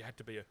 you have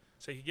to be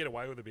so you get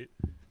away with a bit.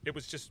 It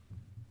was just...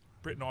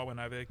 Britt and I went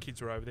over there, kids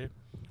were over there.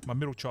 My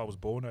middle child was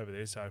born over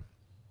there, so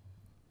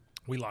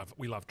we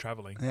love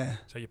travelling. Yeah.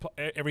 So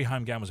every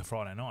home game was a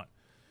Friday night.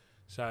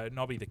 So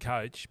Nobby, the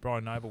coach,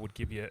 Brian Noble, would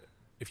give you,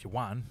 if you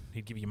won,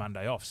 he'd give you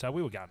Monday off. So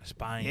we were going to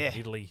Spain,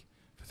 Italy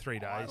for 3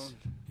 days. Ireland.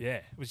 Yeah,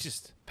 it was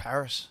just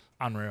Paris.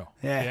 Unreal.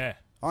 Yeah.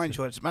 I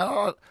enjoyed it. Man,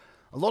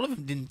 a lot of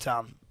them didn't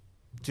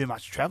do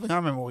much travelling. I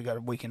remember we got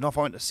a weekend off.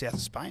 I went to south of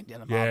Spain, down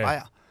to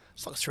Marbella.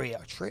 It's like a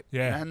 3-hour trip.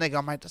 Yeah. You know? And they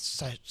go, mate,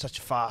 that's such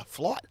a far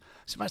flight.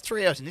 So, mate,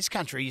 3 hours in this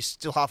country, you're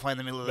still halfway in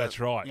the middle of That's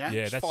right. You know,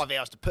 yeah, it's 5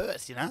 hours to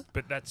Perth, you know.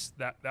 But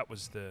that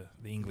was the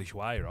English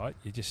way, right?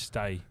 You just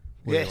stay.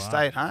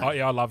 Stay at home. Oh,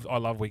 yeah, I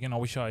love Wigan. I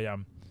wish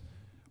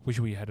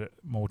we had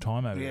more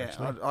time over there.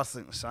 Yeah, I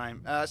think the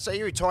same. So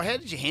you retired. How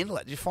did you handle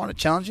it? Did you find it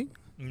challenging?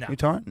 No.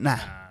 Retiring? Nah.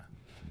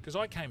 Because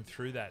I came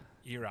through that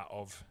era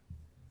of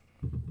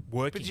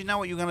working. But did you know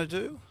what you were going to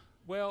do?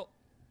 Well,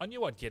 I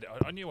knew I'd get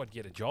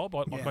a job.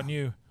 I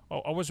knew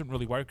I wasn't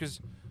really worried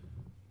because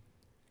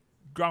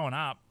growing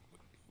up,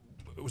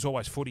 it was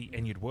always footy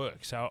and you'd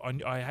work. So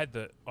I had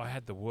the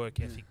work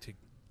ethic to,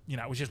 you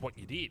know, it was just what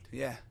you did.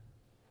 Yeah.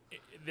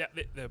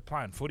 The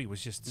playing footy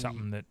was just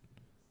something that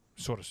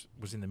sort of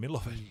was in the middle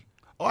of it.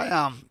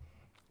 I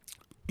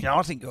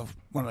think of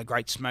one of the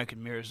great smoke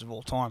and mirrors of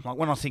all time. Like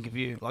when I think of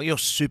you, like you're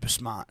super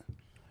smart.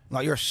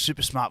 Like you're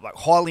super smart, like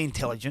highly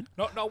intelligent.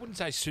 No, I wouldn't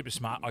say super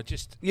smart.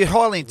 You're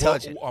highly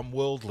intelligent. I'm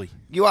worldly.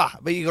 You are,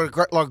 but you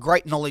got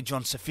great knowledge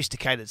on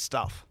sophisticated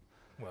stuff.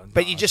 Well,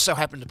 but you just so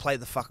happen to play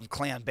the fucking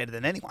clown better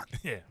than anyone.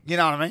 Yeah. You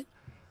know what I mean?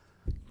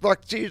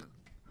 Like, dude,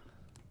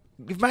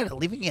 you've made a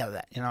living out of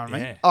that. You know what I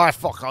mean? Yeah. Oh,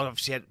 fuck, I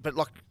obviously had, but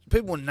like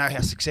people wouldn't know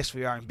how successful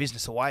you are in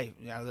business away.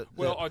 You know.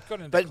 I've got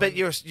into. But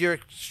you're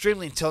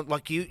extremely intelligent.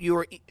 Like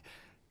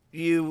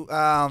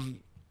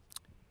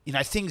you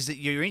know, things that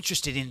you're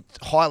interested in,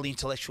 highly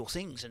intellectual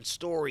things and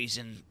stories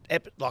and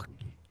like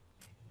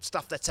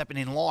stuff that's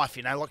happening in life.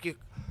 You know, like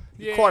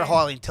you're quite a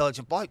highly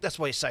intelligent bloke. That's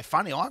why you're so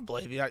funny. I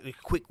believe you're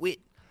quick wit.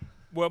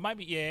 Well,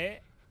 maybe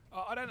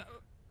I don't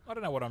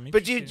know what I'm.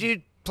 But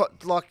you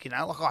like, you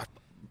know, like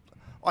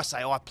I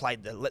say I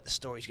played let the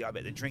stories go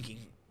about the drinking.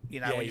 You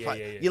know, when you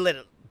play, you let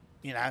it.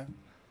 You know,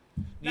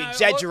 you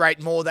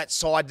exaggerate more that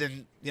side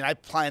than, you know,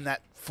 playing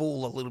that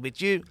fool a little bit.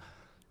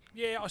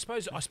 Yeah, I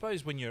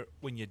suppose when you're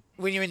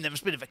in them,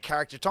 it's a bit of a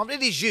character time.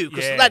 It is you,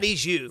 because that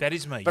is you. That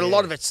is me. But a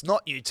lot of it's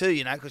not you too,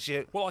 you know, because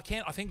you. Well, I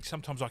think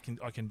sometimes I can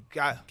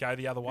go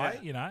the other way.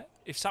 Yeah. You know,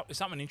 if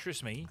something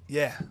interests me.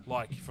 Yeah.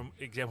 Like, for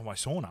example, my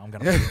sauna, I'm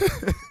going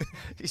to.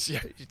 You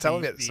tell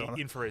me about the sauna.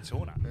 Infrared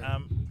sauna. Yeah.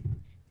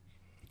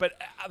 But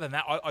other than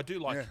that, I do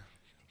like.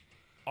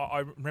 Yeah.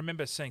 I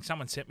remember seeing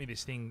someone sent me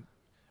this thing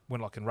when,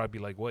 like, in rugby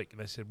league week,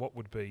 and they said, "What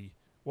would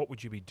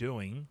you be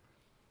doing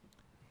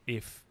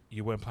if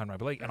you weren't playing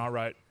rugby league?" And I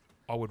wrote,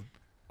 I would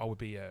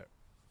be a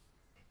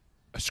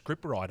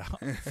script writer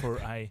for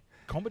a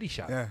comedy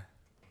show. Yeah.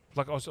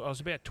 Like I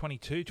was about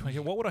 22.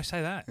 What would I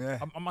say that? Yeah.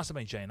 I must have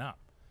been G'ing up.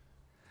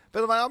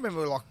 But I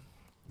remember, like,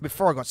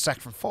 before I got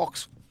sacked from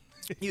Fox,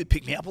 you'd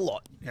pick me up a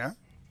lot, you know.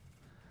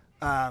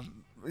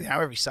 You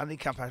know, every Sunday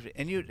come past me,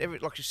 and you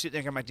sit there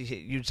and go, mate,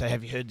 you'd say,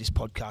 "Have you heard this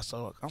podcast?"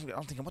 I'm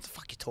thinking, what the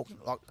fuck are you talking?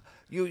 Like,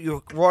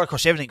 you're right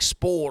across everything,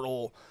 sport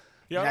or.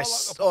 Yeah, you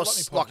know,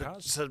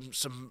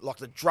 some like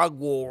the drug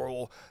war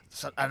or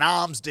an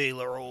arms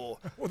dealer or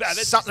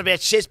something about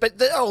chess, but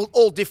they're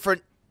all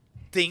different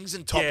things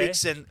and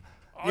topics, and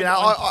you know,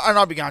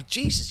 I'd be going,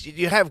 Jesus,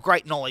 you have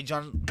great knowledge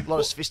on a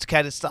lot of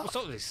sophisticated stuff. It's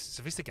not really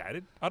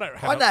sophisticated. I don't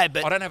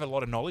have a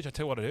lot of knowledge. I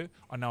tell you what I do.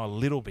 I know a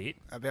little bit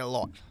about a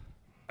lot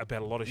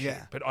of shit,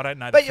 but I don't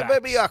know.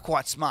 But you are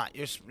quite smart.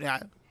 You're, you know,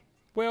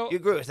 well, you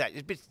agree with that?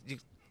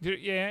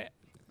 Yeah,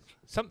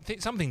 some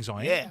things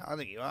I am. Yeah, I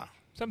think you are.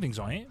 Some things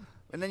I am.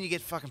 And then you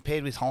get fucking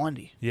paired with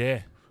Hindy.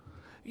 Yeah.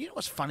 You know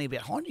what's funny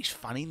about Hindy's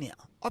funny now?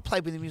 I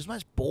played with him. He was the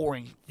most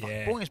boring.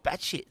 Yeah. Boring as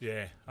batshit.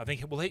 Yeah. I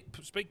think,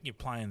 speaking of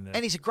playing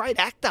and he's a great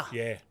actor.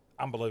 Yeah.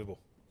 Unbelievable.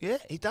 Yeah,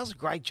 he does a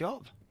great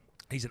job.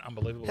 He's an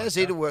unbelievable actor. How's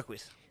he to work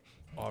with?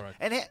 All right.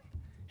 And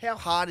how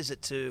hard is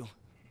it to...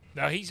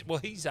 No, he's How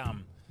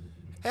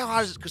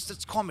hard is it? Because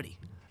it's comedy.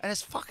 And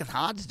it's fucking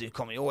hard to do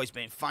comedy. Always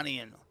being funny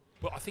and...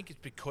 Well, I think it's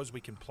because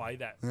we can play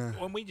that. Yeah.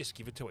 When we just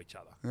give it to each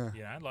other. Yeah.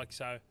 You know, like,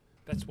 so...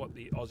 That's what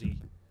the Aussie.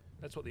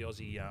 What's that?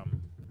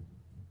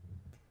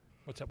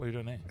 What are you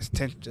doing there? It's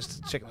 10.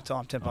 Just checking the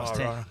time. 10 past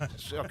 10. Right. I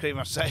couldn't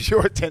even say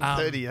you're at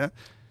 10:30. Yeah.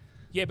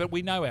 Yeah, but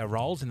we know our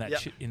roles in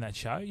that in that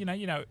show. You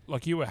know,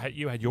 like you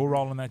had your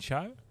role in that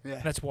show. Yeah.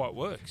 That's why it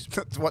works.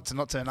 What to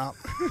not turn up?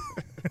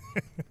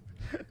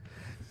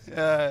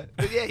 But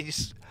yeah,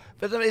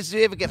 But do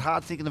you ever get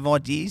hard thinking of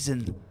ideas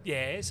and?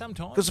 Yeah,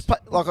 sometimes. Because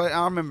like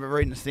I remember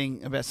reading a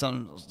thing about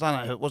something. I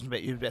don't know. It wasn't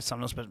about you. About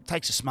something else. But it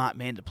takes a smart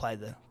man to play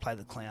the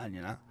clown.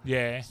 You know.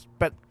 Yeah.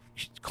 But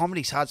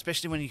comedy's hard,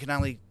 especially when you can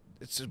only.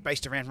 It's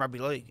based around rugby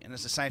league, and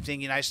it's the same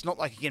thing. You know, it's not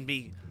like you can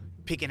be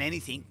picking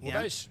anything.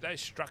 Well, those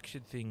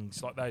structured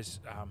things, like those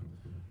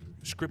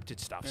scripted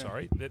stuff. Yeah.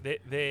 Sorry,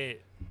 they're.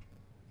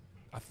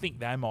 I think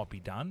they might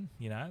be done.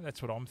 You know,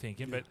 that's what I'm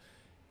thinking. Yeah. But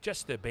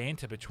just the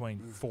banter between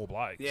four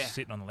blokes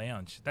sitting on the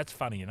lounge, that's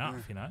funny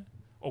enough. You know,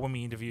 or when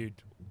we interviewed,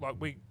 like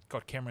we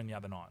got Cameron the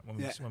other night when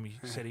we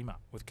set him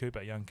up with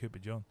Cooper, young Cooper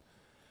John.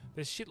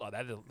 There's shit like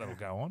that that'll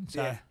go on.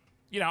 So,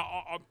 you know,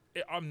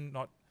 I'm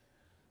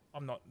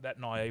not that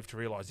naive to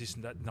realise this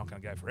and that not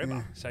going to go forever.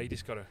 Yeah. So you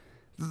just got to.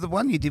 The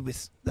one you did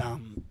with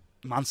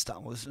Munster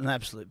was an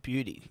absolute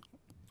beauty.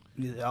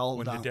 The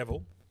old the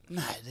devil.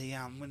 No,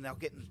 when they were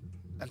getting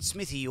and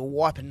Smithy, you were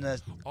wiping the.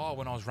 Oh,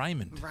 when I was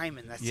Raymond.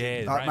 Raymond, that's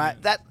it. Like,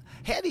 Raymond. Mate,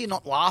 how do you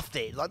not laugh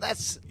there? Like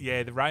that's.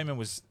 Yeah, the Raymond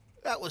was.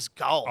 That was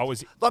gold. I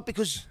was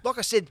because, like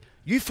I said,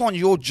 you find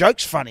your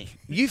jokes funny.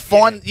 You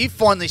find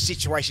these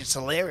situations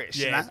hilarious.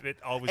 Yeah, you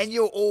know? And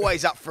you're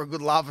always up for a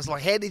good laugh. It's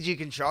like, how did you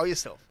control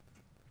yourself?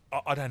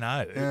 I don't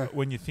know.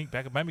 When you think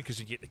back, maybe because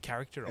you get the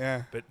character on.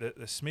 Yeah. But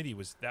the Smithy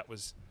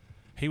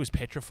he was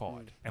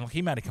petrified, and like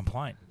he made a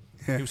complaint.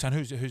 Yeah. He was saying,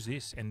 "Who's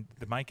this?" And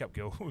the makeup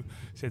girl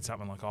said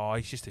something like, "Oh,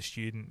 he's just a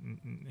student."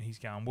 And he's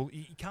going, "Well,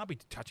 he can't be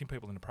touching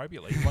people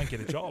inappropriately. He won't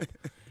get a job."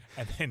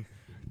 And then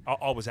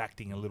I was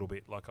acting a little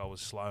bit like I was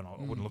slow, and I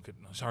wouldn't look at.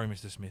 Sorry,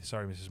 Mr. Smith.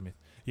 Sorry, Mrs. Smith.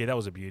 Yeah, that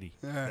was a beauty.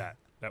 Yeah.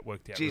 That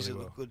worked out really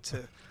well. It looked good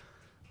too.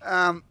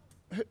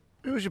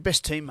 Who was your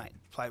best teammate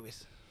to play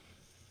with?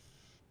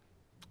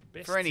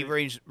 For any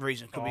reason,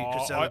 could be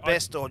because they're the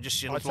best, or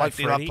just you like the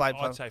I played.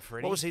 I'd say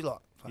Freddie. What was he like?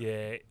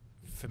 Yeah,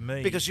 for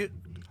me, because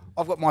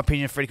I've got my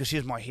opinion of Freddie because he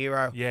was my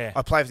hero. Yeah,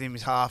 I played with him in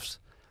his halves.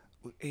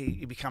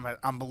 He became an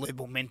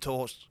unbelievable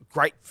mentor,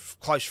 great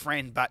close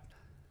friend, but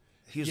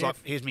he was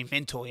he was my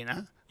mentor. You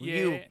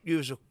know, you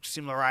was a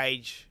similar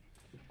age.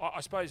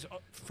 I suppose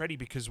Freddie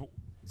because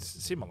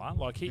similar.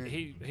 Like he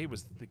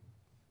was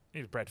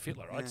Brad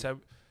Fittler, right? Yeah.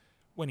 So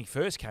when he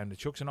first came to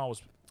Chooks, and I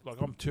was. Like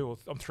I'm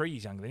 3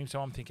 years younger than him, so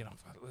I'm thinking, oh,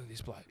 look at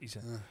this bloke.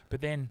 But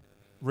then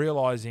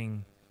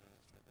realising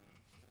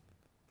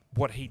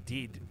what he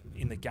did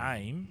in the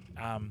game,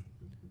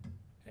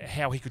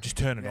 how he could just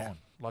turn it on.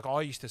 Like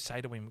I used to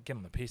say to him, get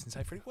on the piss and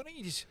say, Freddie, why don't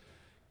you just...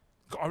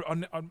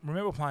 I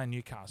remember playing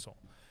Newcastle,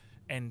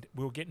 and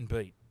we were getting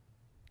beat,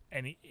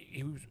 and it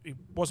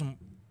was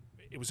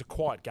a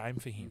quiet game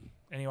for him.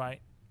 Anyway,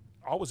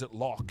 I was at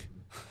lock,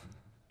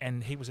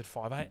 and he was at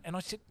 5'8", and I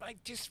said, mate,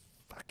 just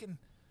fucking...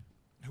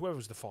 Whoever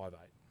was the 5'8",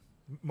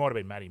 might have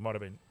been Matty, might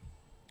have been,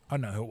 I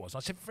don't know who it was.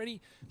 I said,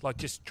 Freddie, like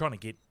just trying to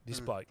get this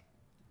bloke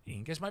in.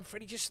 He goes, mate,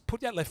 Freddie, just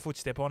put that left foot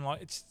step on.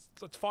 Like it's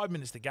 5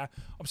 minutes to go.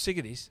 I'm sick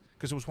of this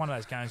because it was one of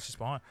those games just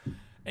behind.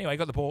 Anyway, he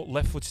got the ball,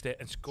 left foot step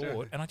and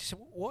scored. And I just said,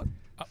 what?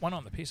 I went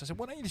on the piss. I said,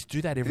 why don't you just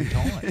do that every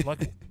time?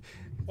 Like,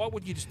 why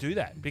wouldn't you just do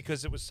that?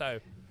 Because it was so,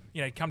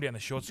 he'd come down the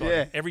short side.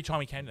 Yeah. Every time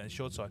he came down the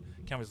short side,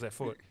 came with his left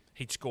foot,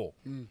 he'd score.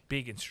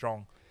 Big and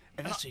strong.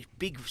 And that's a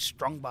big,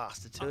 strong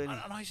bastard too. And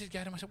I used to go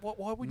to him, I said,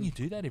 why wouldn't you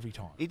do that every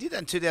time? He did that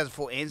in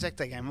 2004 Anzac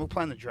Day game. We were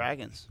playing the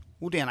Dragons.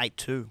 We were down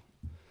 8-2.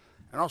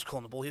 And I was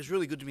calling the ball. He was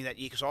really good to me that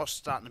year because I was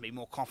starting to be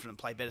more confident and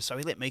play better. So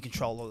he let me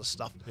control all the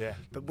stuff. Yeah.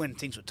 But when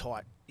things were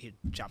tight, he'd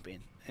jump in.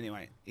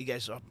 Anyway, he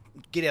goes,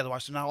 get out of the way.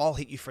 So, no, I'll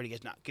hit you, Freddie. He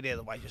goes, no, get out of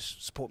the way.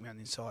 Just support me on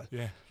the inside.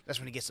 Yeah. That's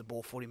when he gets the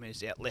ball 40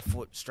 metres out. Left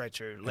foot, straight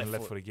through.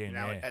 Left foot again,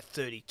 At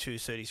 32,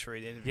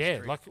 33.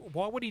 Yeah, like,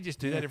 why would he just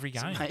do that every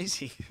game? It's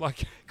amazing. Like,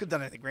 could have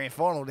done it at the grand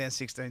final down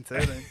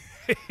 16-13.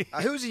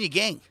 Who was in your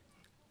gang?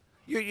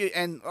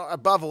 And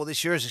above all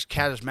this, you're as a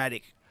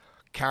charismatic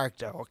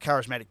character or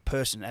charismatic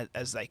person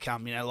as they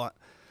come, like...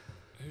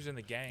 Who's in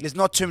the gang? There's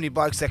not too many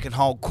blokes that can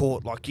hold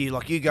court like you.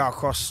 Like, you go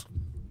across,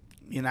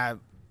 when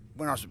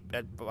I was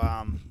at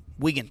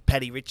Wigan,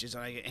 Paddy Richards,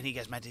 and he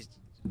goes, mate,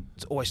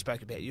 it's always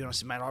spoke about you. And I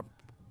said, mate,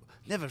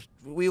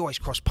 we always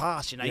cross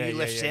paths, you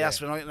left South,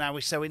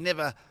 so we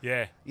never,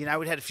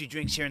 we'd had a few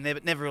drinks here and there,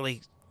 but never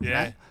really, you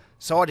know.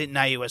 So I didn't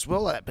know you as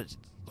well, but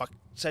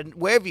so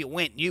wherever you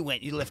went, you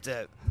left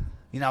a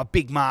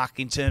big mark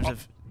in terms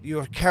of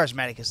you're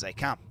charismatic as they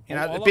come.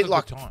 A bit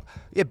like,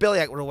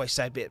 Bellyache would always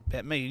say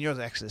about me, and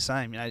you're actually the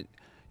same,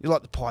 You're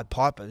like the Pied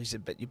Piper. He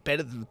said, but you're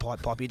better than the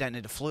Pied Piper. You don't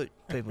need a flute.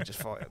 People just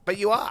follow you. But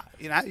you are,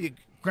 people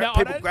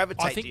gravitate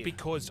to you. I think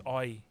because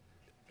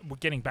we're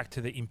getting back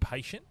to the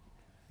impatient,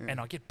 and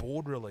I get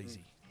bored real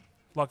easy.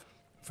 Like,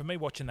 for me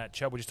watching that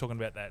show, we're just talking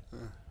about that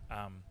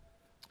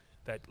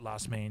that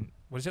Last Man,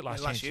 what is it,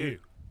 Last Chance You?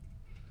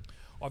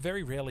 I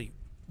very rarely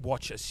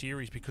watch a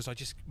series because I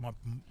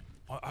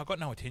got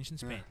no attention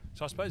span.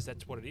 So I suppose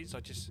that's what it is.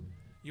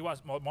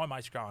 My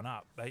mates growing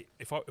up,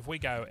 if we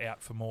go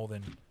out for more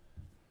than...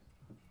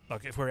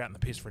 Like, if we're out in the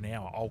piss for an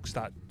hour, I'll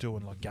start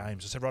doing, like,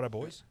 games. I said, righto,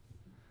 boys,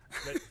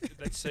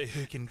 let's see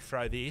who can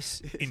throw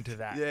this into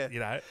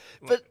that,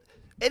 But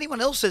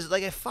anyone else says it,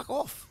 they go, fuck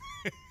off.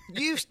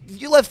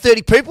 You'll have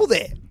 30 people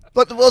there.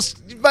 Like,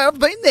 I've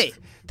been there.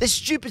 There's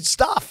stupid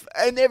stuff,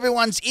 and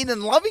everyone's in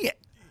and loving it.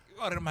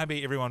 I don't know,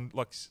 maybe everyone's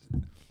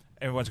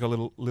got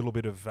a little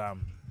bit of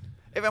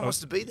Everyone wants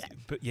to be that.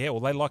 But yeah, well,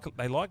 they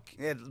like.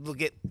 Yeah, they'll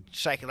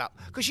shake it up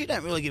because you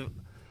don't really give.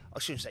 I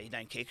shouldn't say you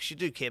don't care because you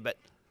do care, but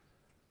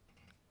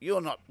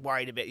you're not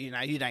worried about. You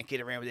don't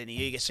get around with any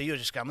ego, so you're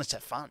just going, let's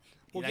have fun.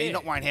 Well, You're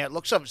not worrying how it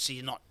looks. Obviously,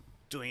 you're not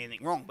doing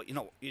anything wrong, but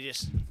you're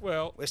just.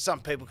 Well, where some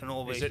people can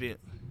always be.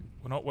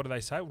 What do they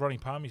say? Ronnie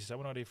Palmer used to say,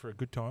 "We're not here for a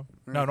good time."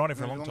 No, not here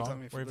for a long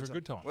time. We're here for a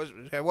good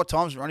time. What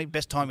time's Ronnie?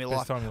 Best time of your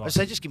life. I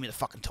say, just give me the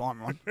fucking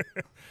time, Ron.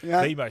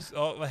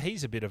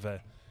 He's a bit of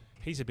a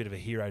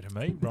hero to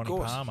me, Ronnie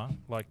Palmer.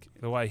 Like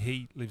the way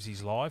he lives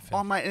his life.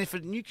 Oh, mate, and if a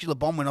nuclear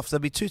bomb went off,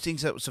 there'd be two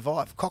things that would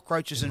survive: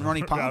 cockroaches and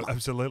Ronnie Palmer.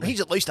 Absolutely.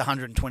 He's at least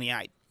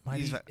 128.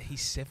 Mate,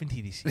 he's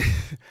 70 this year.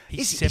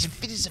 He's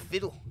fit as a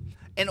fiddle,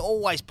 and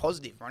always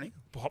positive, Ronnie.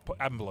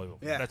 Unbelievable.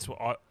 Yeah. That's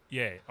what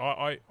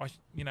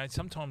I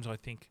sometimes I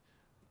think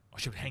I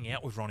should hang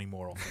out with Ronnie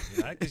more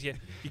often, because you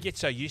get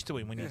so used to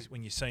him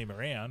when you see him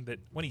around that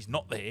when he's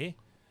not there,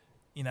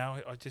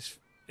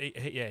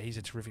 he's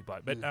a terrific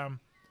bloke. But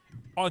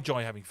I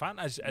enjoy having fun,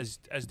 as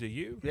do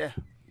you. Yeah,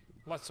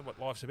 that's what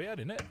life's about,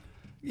 isn't it?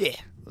 Yeah,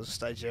 there's a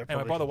stage there.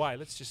 Anyway, by the way,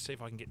 let's just see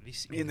if I can get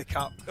this in the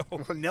cup.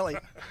 Nelly.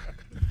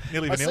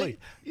 Nearly vanilly.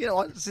 You know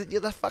what?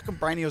 That fucking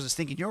brain I was just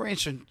thinking. You're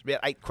answering about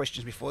 8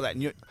 questions before that,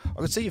 and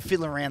I could see you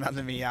fiddling around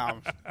under me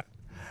arms.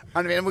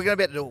 I mean, we're going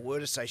to do a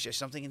word association or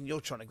something, and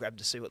you're trying to grab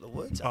to see what the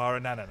words are. Oh,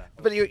 no.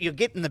 But you're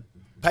getting the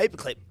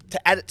paperclip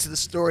to add it to the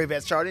story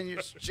about Charlie, and you're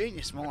a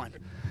genius mind.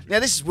 Now,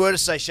 this is word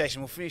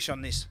association. We'll finish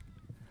on this.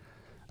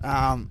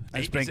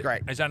 It's been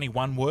great. Is only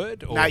one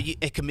word? Or? No,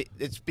 it's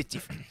a bit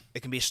different.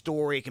 It can be a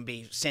story, it can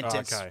be a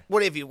sentence,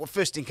 whatever. What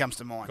first thing comes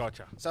to mind.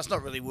 Gotcha. So it's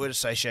not really word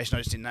association.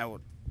 I just didn't know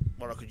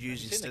what I could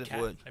use instead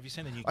of word. Have you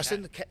seen the new cat? I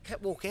seen the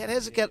cat walk out.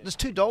 How's it go? There's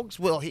 2 dogs.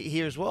 Well,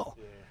 here as well.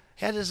 Yeah.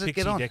 How does it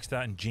get on? Dexter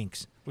and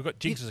Jinx. We've got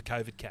Jinx as a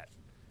COVID cat.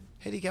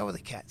 How do you go with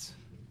the cats?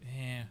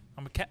 Yeah,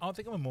 I'm a cat. I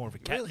think I'm more of a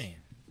cat man.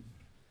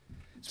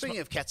 Speaking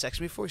of cats,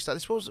 actually, before we start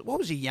this, what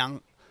was a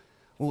young?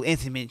 Well,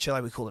 Anthony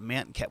Minicello, we call him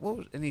Mountain Cat.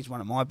 And he's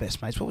one of my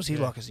best mates. What was he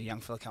like as a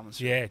young fella coming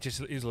through? Yeah,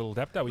 just he's a little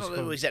adapter.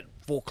 He's at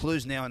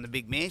Vaucluse now in the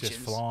big mansions.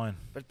 Just flying.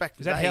 But back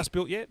is that house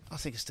built yet? I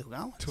think it's still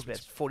going. It's about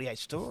 48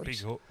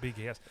 stories.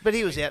 Big house. But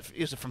he was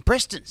from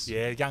Preston's.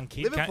 Yeah, young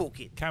kid. Liverpool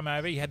kid. Came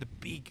over. He had the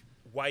big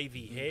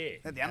wavy hair.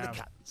 Had the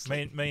undercut.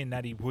 Me and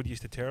Natty Wood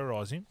used to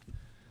terrorise him.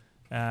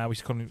 We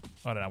used to call him,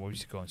 I don't know what we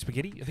used to call him,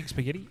 Spaghetti. I think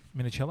Spaghetti,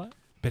 Minicello.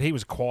 But he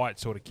was a quiet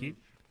sort of kid,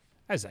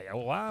 as they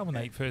all are when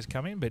they first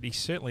come in. But he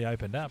certainly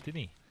opened up, didn't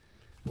he?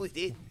 Well,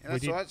 he did. And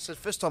that's right. So the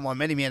first time I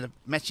met him, he had a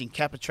matching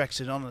Kappa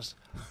tracksuit on. Us,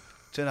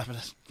 turned up in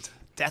a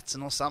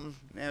Datsun or something.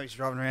 Now he's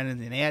driving around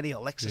in an Audi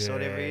or Lexus or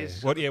whatever he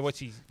is. What's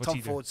he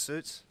Tom Ford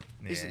suits.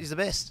 Yeah. He's the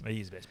best.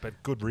 He is the best, but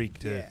good rig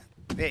too.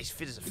 Yeah, he's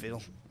fit as a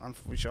fiddle. I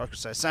wish I could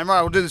say the same.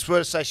 Right, we'll do this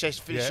word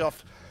association, finish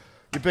off.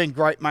 You've been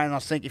great, mate, and I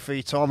thank you for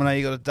your time. I know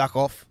you got to duck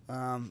off,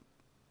 but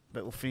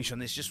we'll finish on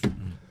this. Just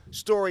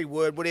story,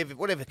 word,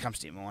 whatever comes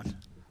to your mind.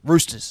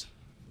 Roosters.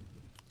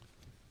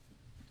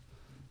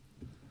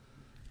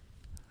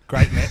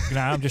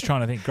 I'm just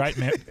trying to think.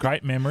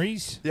 Great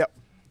memories. Yep.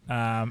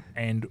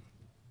 And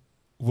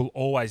will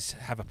always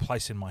have a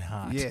place in my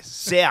heart. Yes.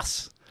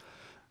 South.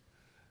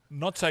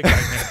 Not so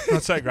great.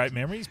 Not so great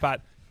memories,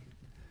 but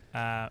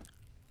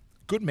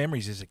good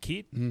memories as a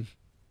kid.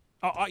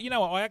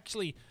 I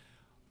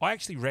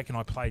actually reckon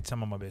I played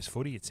some of my best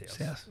footy at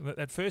South.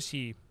 That first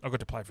year, I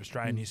got to play for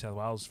Australia and New South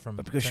Wales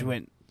because you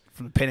went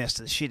from the penthouse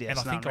to the shit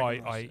house. And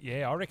I think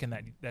I reckon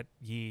that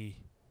year.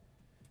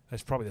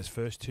 That's probably those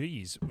first 2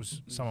 years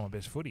was some of my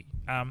best footy.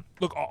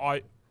 Look,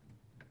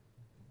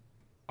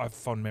 I've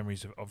fond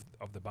memories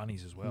of the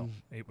Bunnies as well.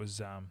 It was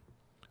a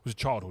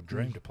childhood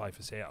dream to play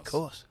for South. Of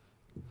course.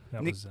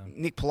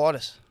 Nick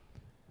Politis.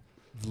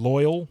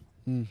 Loyal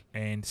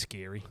and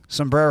scary.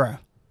 Sombrero.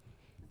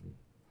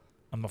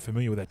 I'm not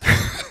familiar with that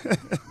term.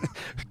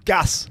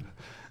 Gus.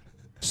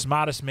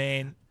 Smartest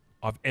man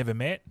I've ever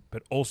met,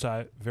 but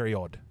also very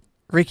odd.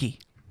 Ricky.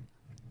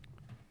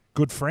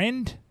 Good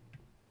friend.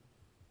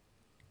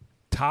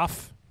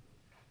 Tough.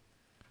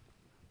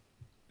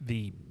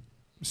 The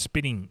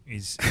spitting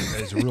is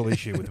a real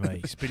issue with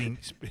me. Spitting.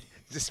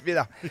 He's a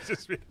spitter.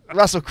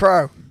 Russell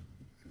Crowe.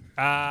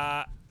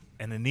 An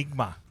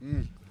enigma.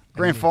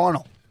 Grand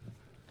final.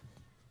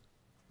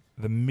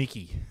 The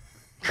Mickey.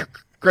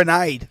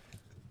 Grenade.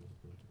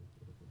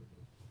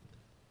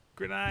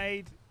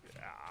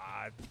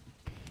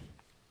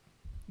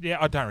 Yeah,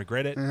 I don't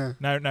regret it.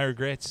 No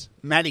regrets.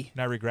 Matty.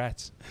 No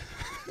regrets.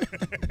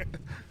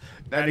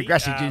 No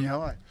regrets in junior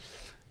high.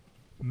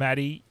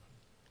 Matty,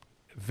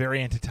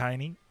 very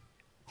entertaining.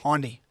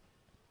 Hindy.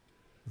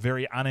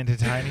 Very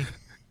unentertaining.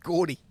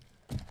 Gordy.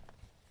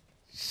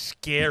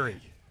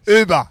 Scary.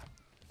 Uber.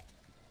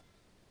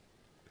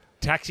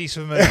 Taxis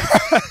for me.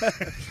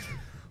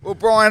 Well,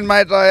 Brian,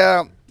 mate,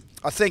 I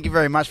thank you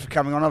very much for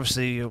coming on.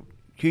 Obviously, you're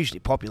hugely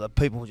popular.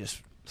 People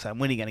just saying,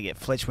 when are you going to get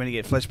Fletch? When are you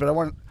going to get Fletch? But I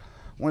want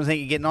to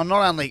thank you getting on.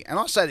 Not only, and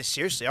I say this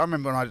seriously, I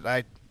remember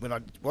when I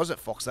was at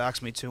Fox, they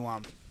asked me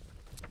to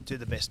do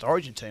the best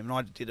Origin team, and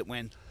I did it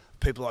when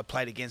people I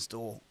played against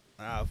or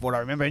what I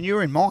remember, and you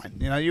were in mine.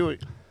 You know,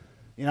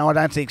 You know, I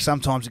don't think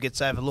sometimes it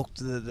gets overlooked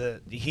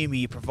the humour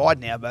you provide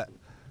now, but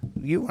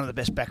you're one of the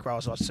best back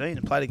rowers I've seen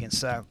and played against.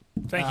 So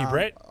thank you,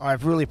 Brett. I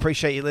really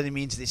appreciate you letting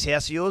me into this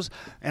house of yours,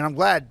 and I'm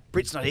glad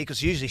Britt's not here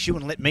because usually she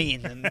wouldn't let me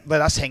in and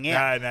let us hang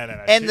out.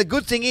 No. And the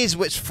good thing is,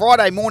 it's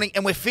Friday morning,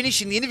 and we're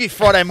finishing the interview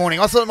Friday morning.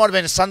 I thought it might have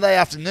been a Sunday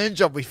afternoon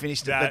job we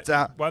finished it.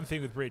 But one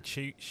thing with Britt,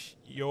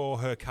 you're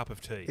her cup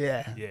of tea.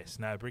 Yeah. Yes.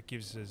 No, Britt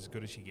gives as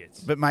good as she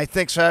gets. But mate,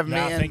 thanks for having me.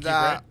 Thank you,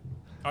 Brett.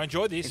 I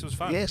enjoyed this. It was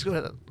fun. Yeah, it's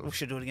good. We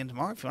should do it again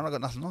tomorrow if you want. I've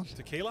got nothing on.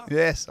 Tequila?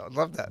 Yes, I'd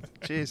love that.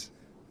 Cheers.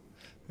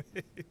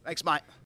 Thanks, mate.